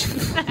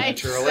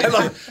 Naturally, I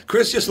love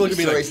Chris. Just look at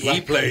me like he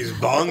plays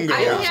bongos.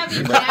 I'm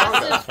having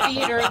massive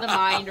theater of the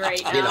mind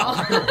right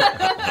now.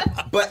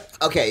 But,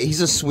 okay, he's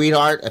a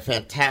sweetheart, a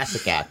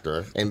fantastic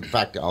actor. In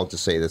fact, I'll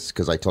just say this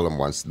because I told him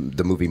once,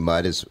 the movie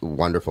Mud is a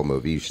wonderful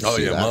movie. You should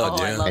see that. Mud,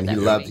 yeah. I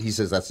And love he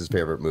says that's his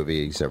favorite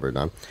movie he's ever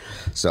done.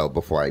 So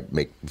before I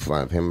make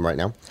fun of him right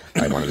now,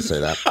 I wanted to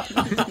say that.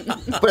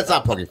 But it's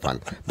not poking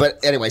fun. But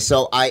anyway,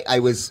 so I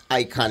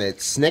kind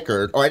of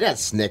snickered, or I didn't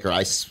snicker,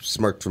 I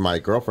smirked to my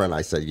girlfriend.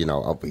 I said,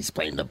 he's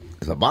playing the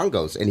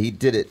bongos. And he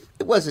did it.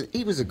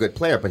 He was a good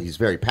player, but he's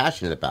very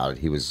passionate about it.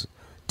 He was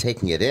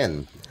taking it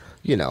in.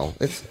 I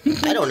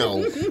don't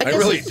know. I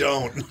really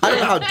don't. I don't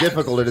know how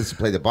difficult it is to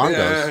play the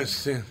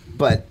bongos. Yeah.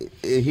 But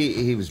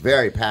he was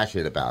very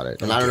passionate about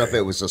it. And I don't know if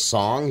it was a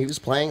song he was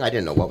playing. I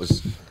didn't know what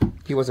was.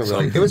 He wasn't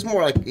really. It was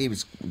more like he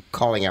was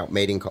calling out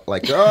mating,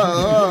 like,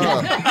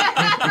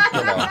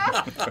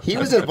 He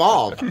was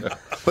involved.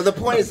 But the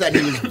point is that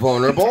he was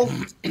vulnerable.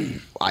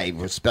 I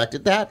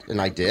respected that,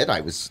 and I did.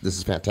 This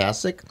is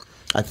fantastic.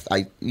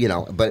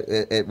 But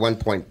at one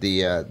point,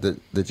 the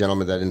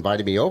gentleman that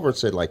invited me over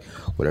said, like,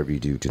 whatever you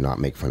do not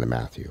make fun of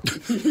Matthew.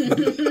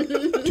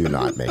 Do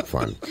not make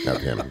fun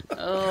of him.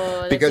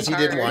 Oh, because he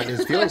didn't want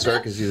his feelings hurt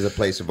because he's a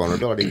place of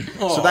vulnerability.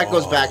 So that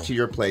goes back to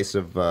your place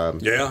of,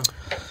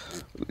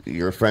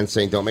 your friend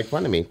saying, don't make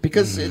fun of me.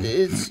 Because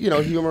it's,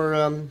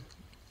 humor,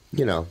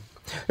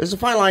 There's a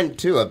fine line,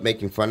 too, of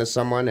making fun of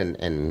someone,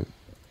 and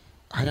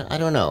I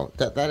don't know.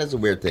 That is a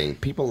weird thing.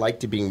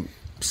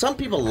 Some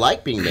people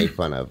like being made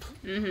fun of.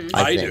 Mm-hmm.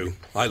 I do.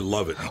 I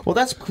love it. Well,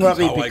 that's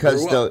probably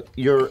That's because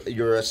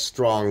you're a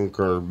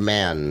stronger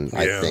man.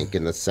 I think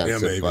in the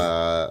sense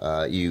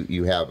of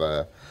you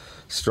have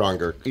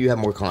you have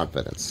more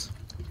confidence.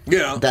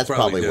 Yeah, that's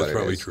probably what that's it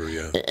probably is. True.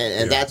 Yeah,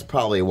 and that's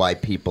probably why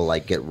people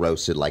get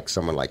roasted, like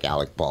someone like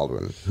Alec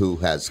Baldwin, who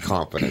has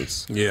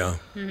confidence. Yeah,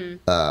 and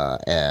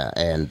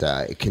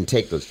can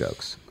take those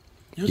jokes.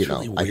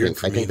 Really I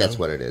think that's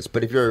what it is.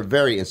 But if you're a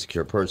very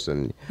insecure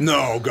person,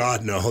 no,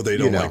 God, no, they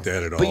don't like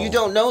that at all. But you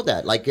don't know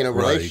that. Like in a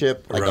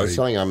relationship, Right. I was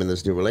telling you, I'm in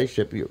this new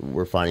relationship.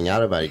 We're finding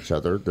out about each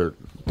other.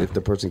 If the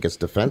person gets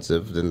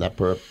defensive, then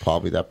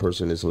probably that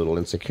person is a little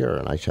insecure,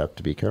 and I have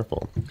to be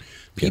careful.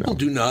 People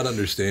do not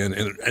understand,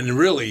 and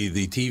really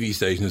the TV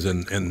stations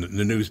and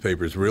the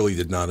newspapers really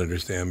did not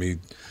understand me.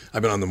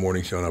 I've been on the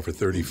morning show now for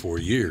 34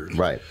 years.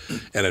 Right.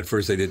 And at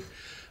first they did.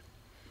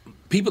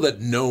 People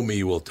that know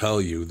me will tell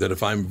you that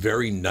if I'm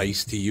very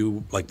nice to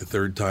you, like the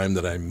third time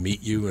that I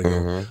meet you, and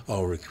go,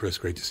 "Oh, Chris,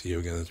 great to see you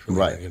again." That's really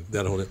right.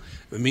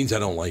 It means I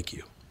don't like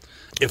you.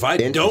 If I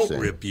don't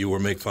rip you or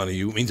make fun of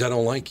you, it means I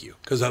don't like you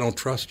because I don't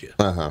trust you.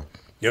 Uh-huh.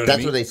 You know That's I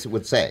mean? what they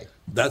would say.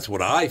 That's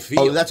what I feel.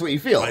 Oh, that's what you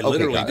feel. I Okay,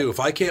 literally do. it. If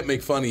I can't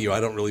make fun of you, I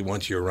don't really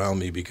want you around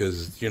me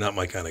because you're not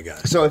my kind of guy.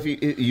 So if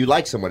you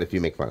like someone, if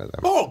you make fun of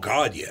them, oh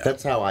God, yeah.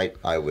 That's how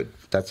I would.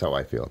 That's how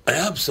I feel.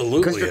 Absolutely,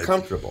 because you're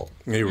comfortable.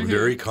 You're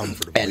very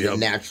comfortable, and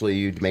naturally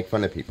you'd make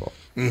fun of people.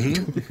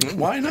 Mm-hmm.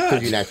 Why not?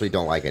 Because you naturally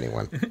don't like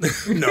anyone.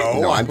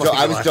 No,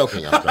 I was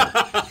joking.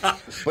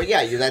 But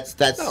yeah,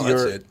 that's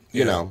your. It.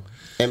 You know,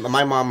 and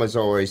my mom has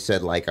always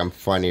said like I'm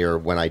funnier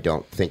when I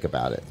don't think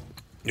about it.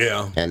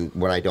 Yeah. And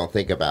when I don't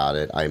think about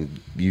it,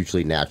 I'm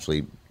usually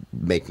naturally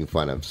making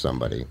fun of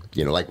somebody.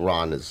 You know, like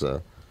Ron is.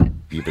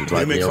 You've been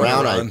driving me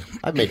around.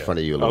 I've made fun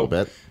of you a little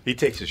bit. He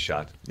takes his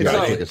shot.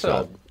 Yeah, I take a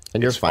shot.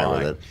 And you're fine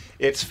with it.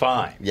 It's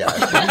fine. Yeah.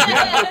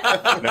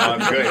 No, I'm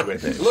good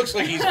with it. Looks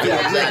like he's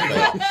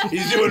doing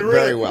he's doing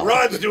very well.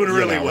 Rod's doing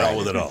really well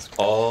with it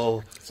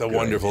all. It's a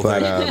wonderful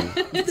thing.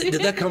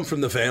 Did that come from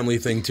the family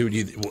thing too?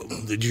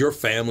 Did your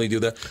family do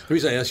that? The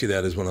reason I asked you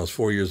that is when I was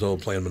 4 years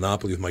old playing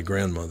Monopoly with my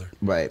grandmother.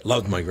 Right.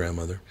 Loved my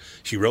grandmother.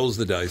 She rolls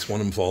the dice. One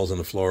of them falls on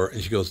the floor,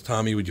 and she goes,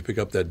 "Tommy, would you pick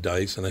up that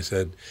dice?" And I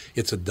said,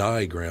 "It's a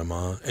die,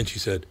 Grandma." And she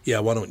said, "Yeah,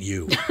 why don't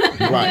you?"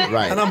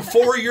 Right. And I'm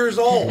 4 years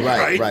old.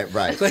 Right.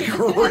 It's like,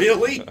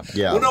 really?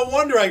 Yeah. Well, no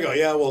wonder I go,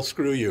 "Yeah, well,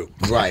 screw you."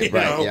 Right. You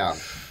know? Yeah.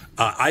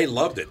 I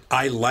loved it.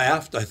 I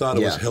laughed. I thought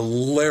it was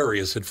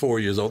hilarious at 4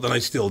 years old, and I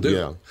still do.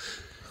 Yeah.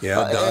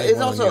 Yeah,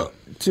 it's also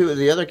too.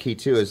 The other key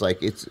too is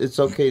like it's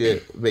okay to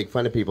make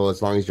fun of people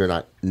as long as you're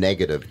not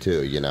negative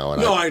too. You know.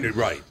 And I do.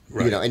 Right.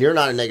 You know, and you're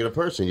not a negative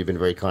person. You've been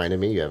very kind to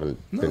me. You haven't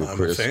been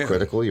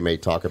critical. You may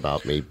talk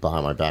about me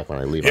behind my back when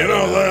I leave. You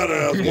know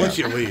that once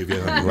you leave, you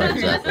know. Right.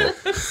 Exactly.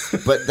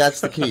 But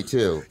that's the key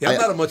too. Yeah, I'm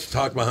not a much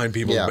talk behind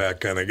people's back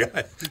kind of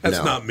guy.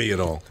 That's not me at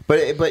all.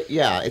 But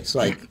yeah, it's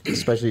like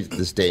especially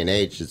this day and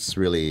age, it's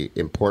really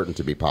important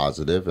to be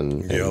positive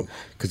and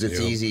because it's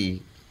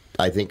easy.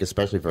 I think,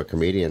 especially for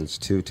comedians,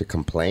 to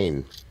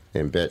complain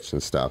and bitch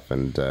and stuff,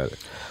 and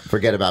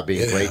forget about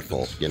being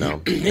grateful. You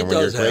know, it and when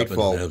does you're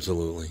grateful, happen.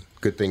 Absolutely,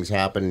 good things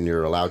happen, and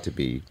you're allowed to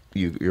be.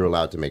 You're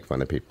allowed to make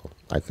fun of people.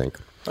 I think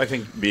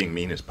being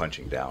mean is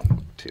punching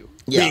down too.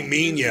 Yeah. Being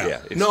mean,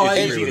 It's I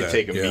easy agree to with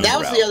take a mean that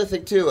was route. the other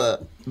thing too.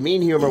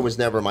 Mean humor was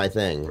never my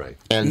thing. Right.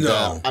 And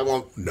I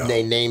won't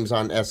name names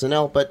on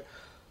SNL, but.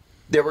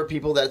 There were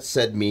people that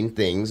said mean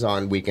things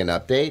on Weekend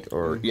Update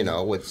or, you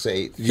know, would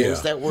say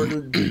things that were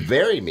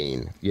very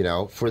mean, you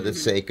know, for the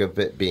sake of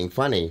it being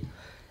funny.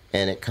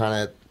 And it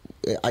kind of,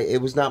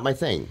 it was not my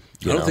thing.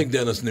 I don't think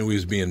Dennis knew he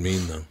was being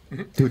mean, though.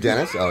 Who,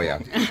 Dennis? Oh, yeah.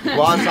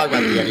 Well, I'm talking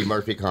about the Eddie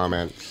Murphy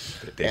comment.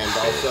 And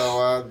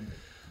also,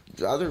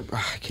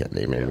 I can't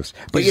name names,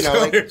 but you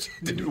know, like,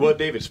 well,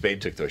 David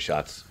Spade took those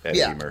shots at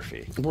Yeah. Eddie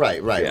Murphy.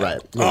 right.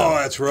 Oh,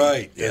 that's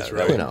right. That's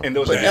right. You know, And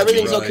those but are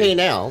everything's right. okay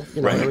now.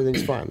 You know, Right.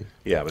 everything's fine.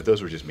 Yeah, but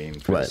those were just mean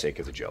for the Right. sake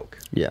of the joke.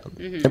 Yeah.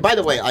 Mm-hmm. And by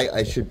the way,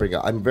 I should bring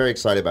up. I'm very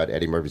excited about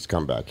Eddie Murphy's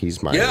comeback.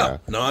 He's my No,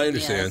 I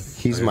understand.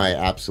 he's my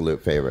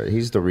absolute favorite.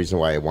 He's the reason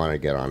why I want to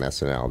get on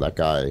SNL. That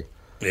guy.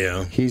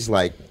 Yeah. He's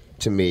like,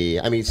 to me,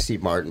 I mean,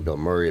 Steve Martin, Bill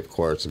Murray, of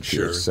course, and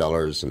Peter Sure.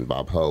 Sellers, and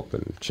Bob Hope,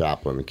 and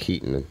Chaplin, and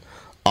Keaton, and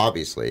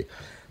obviously.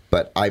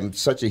 But I'm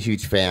such a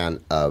huge fan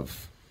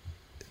of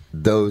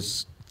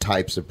those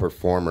types of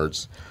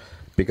performers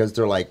because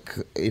they're like,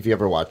 if you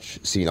ever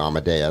seen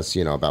Amadeus,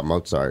 you know, about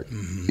Mozart,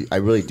 I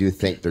really do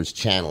think there's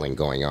channeling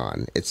going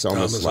on. It's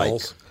almost Thomas like...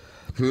 Hulse?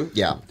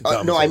 Yeah.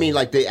 Thomas No, I Hulse. mean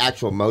like the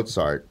actual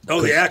Mozart.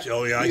 Oh, the actual.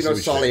 Oh, yeah. I You see know, what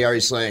you're saying.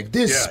 Salieri's saying,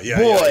 this Yeah,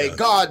 boy, yeah.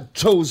 God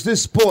chose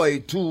this boy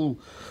to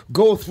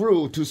go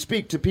through to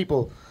speak to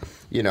people.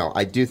 You know,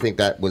 I do think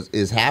that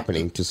is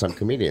happening to some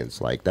comedians.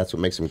 Like, that's what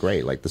makes them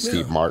great. Like the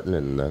Steve Martin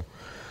and the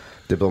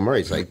Bill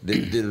Murrays. Like,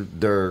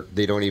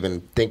 they don't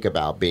even think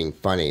about being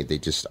funny. They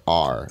just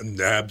are.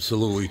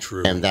 Absolutely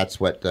true. And that's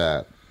what,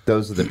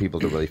 those are the people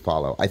to really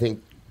follow. I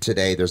think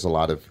today there's a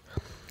lot of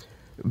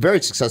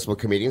very successful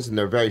comedians, and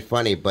they're very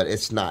funny, but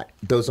it's not.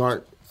 Those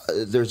aren't.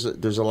 There's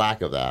a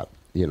lack of that.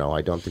 You know,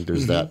 I don't think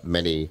there's that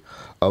many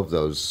of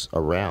those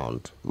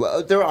around.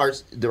 Well, there are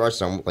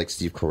some, like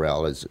Steve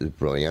Carell is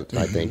brilliant.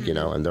 I think, you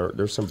know, and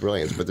there's some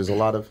brilliance, but there's a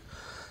lot of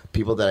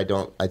people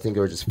that I think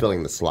are just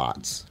filling the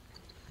slots.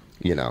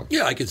 You know.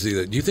 Yeah, I could see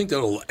that. Do you think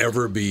there'll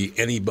ever be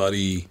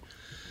anybody?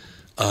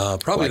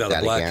 Probably Like not a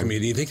that black again?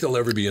 comedian. Do you think there'll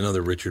ever be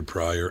another Richard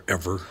Pryor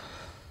ever?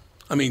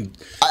 I mean,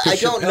 I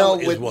don't know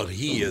Is with- what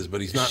he is,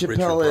 but he's not Chappelle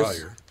Richard is-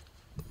 Pryor.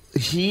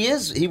 He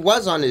is. He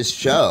was on his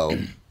show.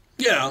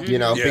 Yeah, You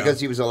know, yeah. because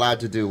he was allowed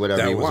to do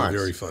whatever That he was wants. a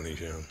very funny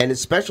show. And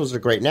his specials are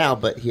great now,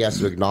 but he has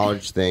to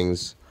acknowledge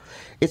things.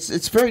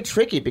 It's very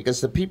tricky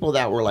because the people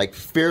that were like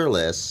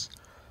fearless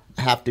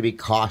have to be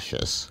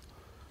cautious.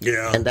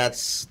 Yeah, And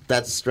that's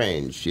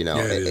strange, you know.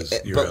 Yeah, it is.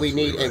 You're But we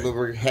need,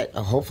 absolutely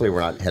and hopefully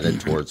we're not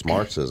headed towards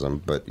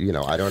Marxism, but you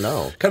know, I don't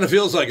know. Kind of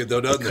feels like it though,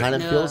 doesn't it? Kind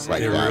of feels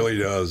like it that. really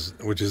does,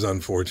 which is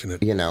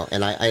unfortunate. You know,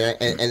 and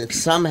and it's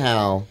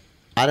somehow,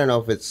 I don't know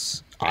if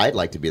it's. I'd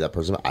like to be that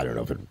person. I don't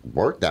know if it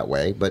worked that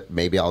way, but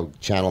maybe I'll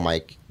channel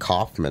my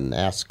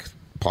Kaufman-esque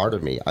part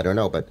of me. I don't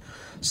know, but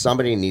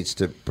somebody needs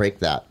to break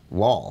that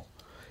wall,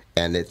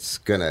 and it's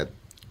gonna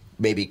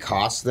maybe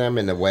cost them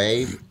in a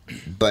way,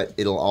 but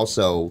it'll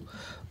also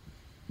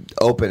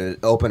open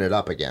it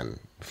up again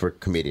for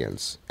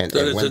comedians. And, So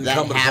and it's when that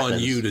incumbent upon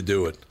happens, you to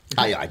do it.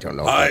 I don't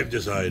know. if I've I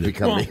decided.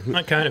 Well,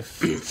 I kind of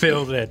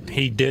feel that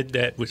he did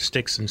that with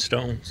Sticks and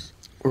Stones.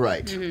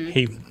 Right.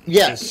 He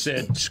Yes. just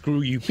said,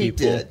 "Screw you, He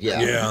people." did,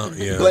 yeah.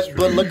 Yeah.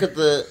 But look at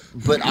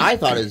but I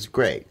thought it was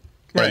great.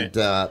 Right. And,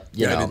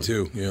 you Yeah, know, I did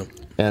too. Yeah.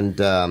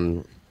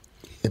 And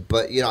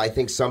but you know, I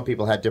think some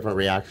people had different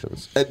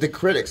reactions. The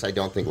critics, I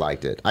don't think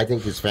liked it. I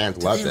think his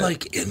fans loved They it.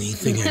 like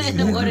anything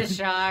anymore. What a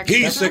shock.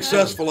 He's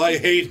successful. I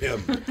hate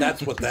him.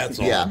 That's what that's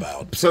all yeah.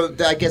 about. So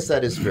I guess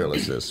that is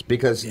fearlessness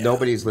because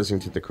nobody's listening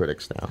to the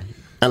critics now,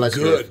 unless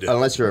Good.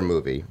 you're a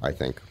movie, I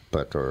think.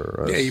 But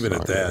or Yeah, even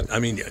at song. that. I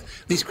mean,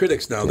 these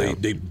critics now,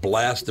 they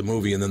blast the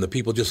movie and then the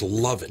people just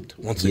love it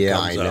once it Yeah,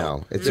 comes I out.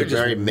 know. It's They're a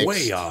very just mixed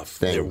way off.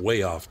 thing. They're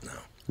way off now.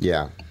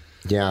 Yeah.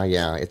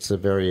 It's a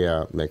very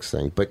mixed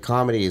thing. But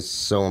comedy is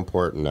so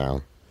important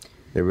now.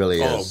 It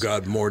really Oh, is.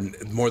 God, more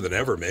than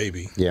ever,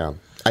 maybe. Yeah,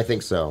 I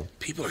think so.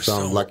 People are so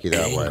so I'm lucky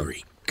that angry.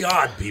 way.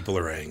 God, people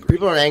are angry.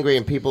 People are angry,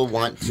 and people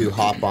want to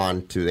hop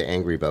on to the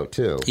angry boat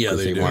too. Yeah,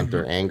 'cause they do. want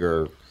their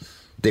anger.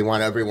 They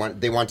want everyone.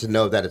 They want to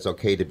know that it's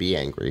okay to be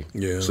angry.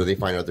 Yeah. So they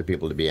find other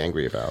people to be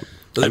angry about.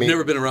 I've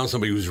never been around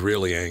somebody who's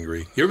really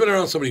angry. You ever been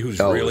around somebody who's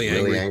really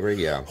angry?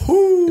 Yeah.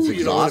 Whoo, It's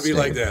you don't want to be exhausting.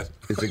 like that.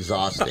 It's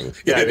exhausting.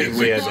 Yeah, I It think is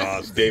we had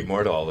exhausting. Dave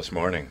Mordahl this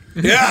morning.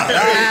 Yeah, there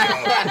you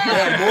go.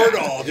 Yeah,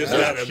 Mordall just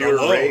had it Pure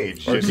alone.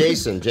 rage. Or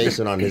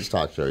Jason on his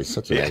talk show. He's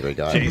such an angry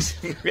guy.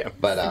 Jason, yeah.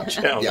 But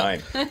Channel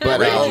 9. But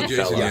Oh,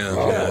 Jason, yeah.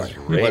 Oh,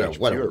 Rage,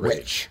 what a pure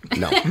witch.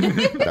 No,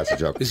 that's a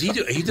joke. Because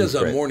he does a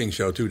great. morning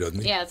show too,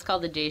 doesn't he? Yeah, it's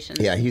called the Jason.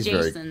 Yeah, he's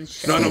very- Jason's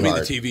show. No, I don't mean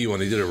the Smart. TV one.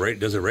 He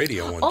does a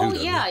radio one Oh too.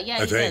 doesn't yeah, he? yeah, I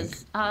he think.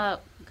 does.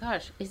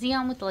 Gosh, is he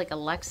on with like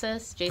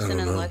Alexis? Jason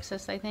and know.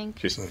 Alexis, I think.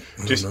 Just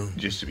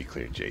to be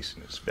clear,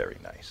 Jason is very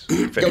nice.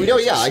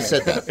 Yeah, I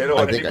said that. You know,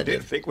 I I think I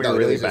didn't did. think we No, were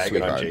really he's a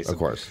bagging on sweetheart, Jason. of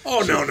course.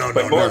 Oh no,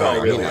 But Mordahl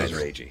no, really no. is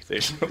ragey.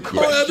 There's no Oh,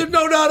 question. yeah, there's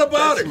no doubt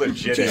about That's it.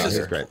 legit Jesus.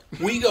 here. Great.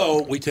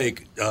 We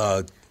take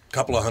a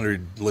couple of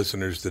hundred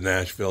listeners to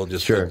Nashville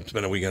just Sure. to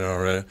spend a weekend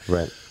already.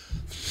 Right.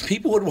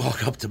 People would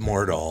walk up to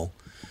Mordall,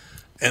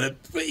 and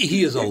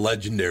he is a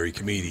legendary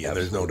comedian.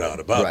 There's no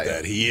doubt about Right.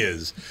 that. He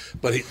is.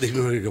 But they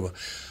would go,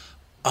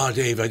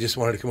 Dave, I just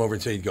wanted to come over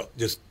and say,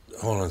 just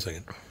hold on a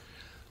second.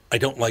 I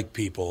don't like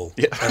people,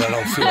 and I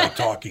don't feel like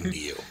talking to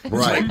you.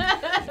 Right.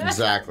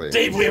 Exactly.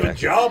 Dave, we have a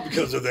job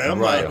because of them.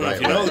 Right, I don't know if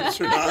right, you know right.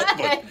 this or not,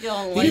 but I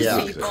don't like he's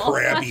Yeah. a people.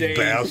 crabby Dave.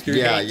 bastard.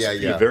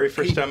 The very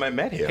first time I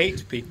met him,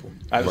 Hates people.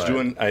 I was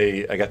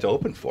Right. I got to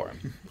open for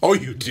him. Oh,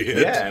 you did?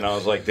 Yeah, and I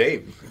was like,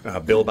 Dave,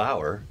 Bill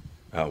Bauer,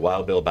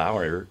 Wild Bill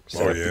Bauer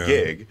set up the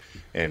gig,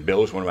 and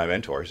Bill was one of my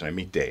mentors, and I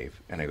meet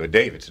Dave, and I go,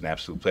 Dave, it's an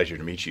absolute pleasure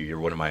to meet you. You're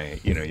one of my,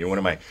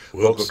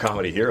 local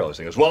comedy heroes.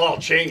 And he goes, well, I'll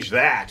change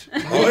that.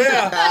 Oh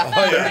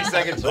yeah. 30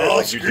 seconds later,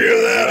 I'll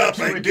screw that up.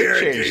 I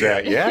guarantee change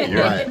that.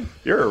 Yeah,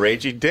 you're a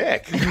raging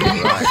dick.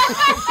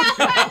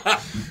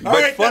 All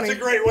right, that's a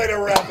great way to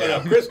wrap it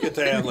up. Chris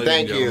Kattan, ladies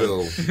Thank and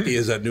gentlemen. He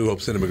is at New Hope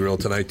Cinema Grill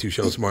tonight, 2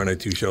 shows, tomorrow night,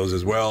 2 shows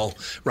as well.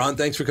 Ron,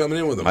 thanks for coming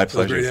in with us. My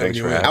pleasure. Great Thanks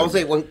for having you. I will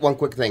say one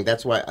quick thing.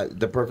 That's why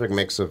the perfect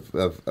mix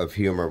of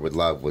humor with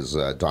love was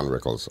Don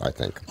Rickles, I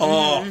think.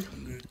 Oh.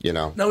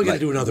 Now we got to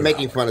do another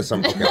making hour. fun of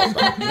some. Okay, I'll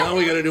stop. Now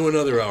we got to do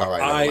another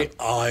hour. All right,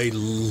 I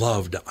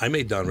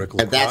made Don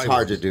Rickles and that's cry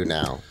hard once. to do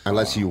now,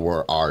 unless you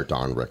are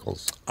Don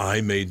Rickles. I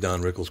made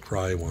Don Rickles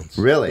cry once.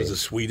 Really? It was the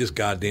sweetest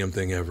goddamn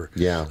thing ever.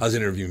 Yeah. I was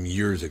interviewing him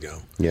years ago.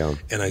 Yeah.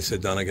 And I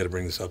said, Don, I got to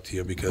bring this up to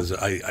you because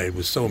I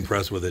was so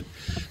impressed with it.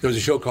 There was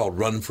a show called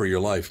Run for Your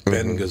Life.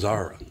 Ben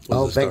Gazzara.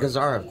 was the Ben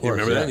star. Gazzara, of course.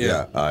 You remember that?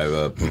 Yeah. I'm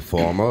a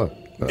performer.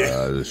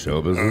 The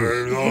show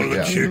business. All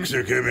the chicks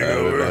are coming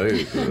over.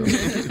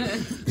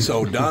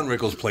 So Don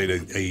Rickles played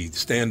a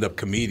stand-up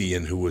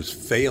comedian who was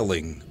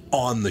failing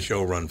on the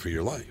show Run for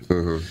Your Life.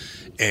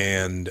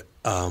 And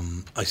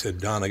I said,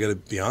 Don, I got to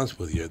be honest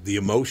with you. The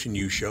emotion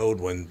you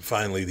showed when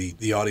finally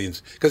the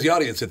audience, because the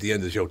audience at the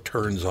end of the show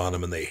turns on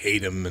him and they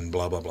hate him and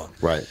blah, blah, blah.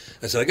 Right.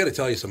 I said, I got to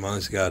tell you some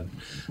honest to God,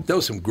 that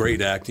was some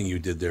great acting you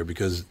did there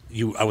because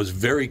I was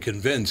very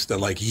convinced that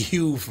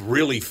you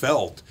really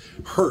felt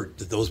hurt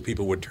that those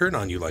people would turn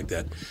on you like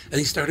that. And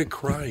he started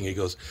crying. He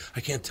goes, I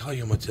can't tell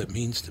you how much that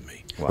means to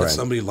me. Wow. That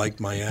somebody liked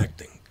my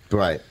acting.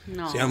 Right.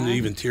 No. See, I'm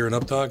even tearing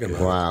up talking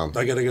about it.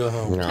 I got to go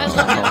home. I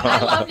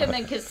loved him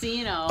in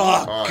Casino.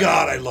 Oh,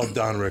 God, I love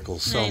Don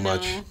Rickles so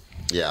much.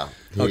 Yeah.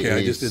 Okay,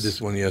 I just did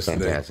this one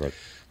yesterday. Fantastic.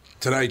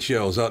 Tonight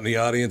show's out in the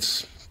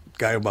audience,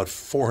 guy about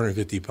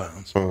 450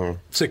 pounds,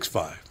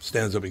 6'5",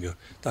 stands up and goes,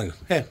 Don goes,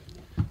 hey,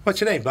 what's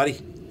your name, buddy?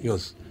 He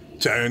goes,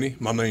 Tiny.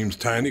 My name's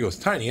Tiny. He goes,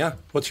 Tiny, huh?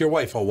 What's your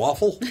wife, a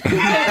waffle?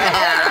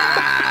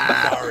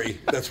 Sorry,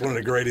 that's one of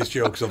the greatest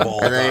jokes of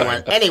all And then he time.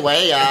 went,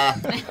 anyway, All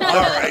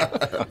right.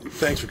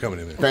 Thanks for coming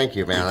in. Thank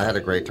you, man. I had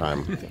a great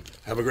time.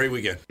 Have a great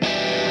weekend.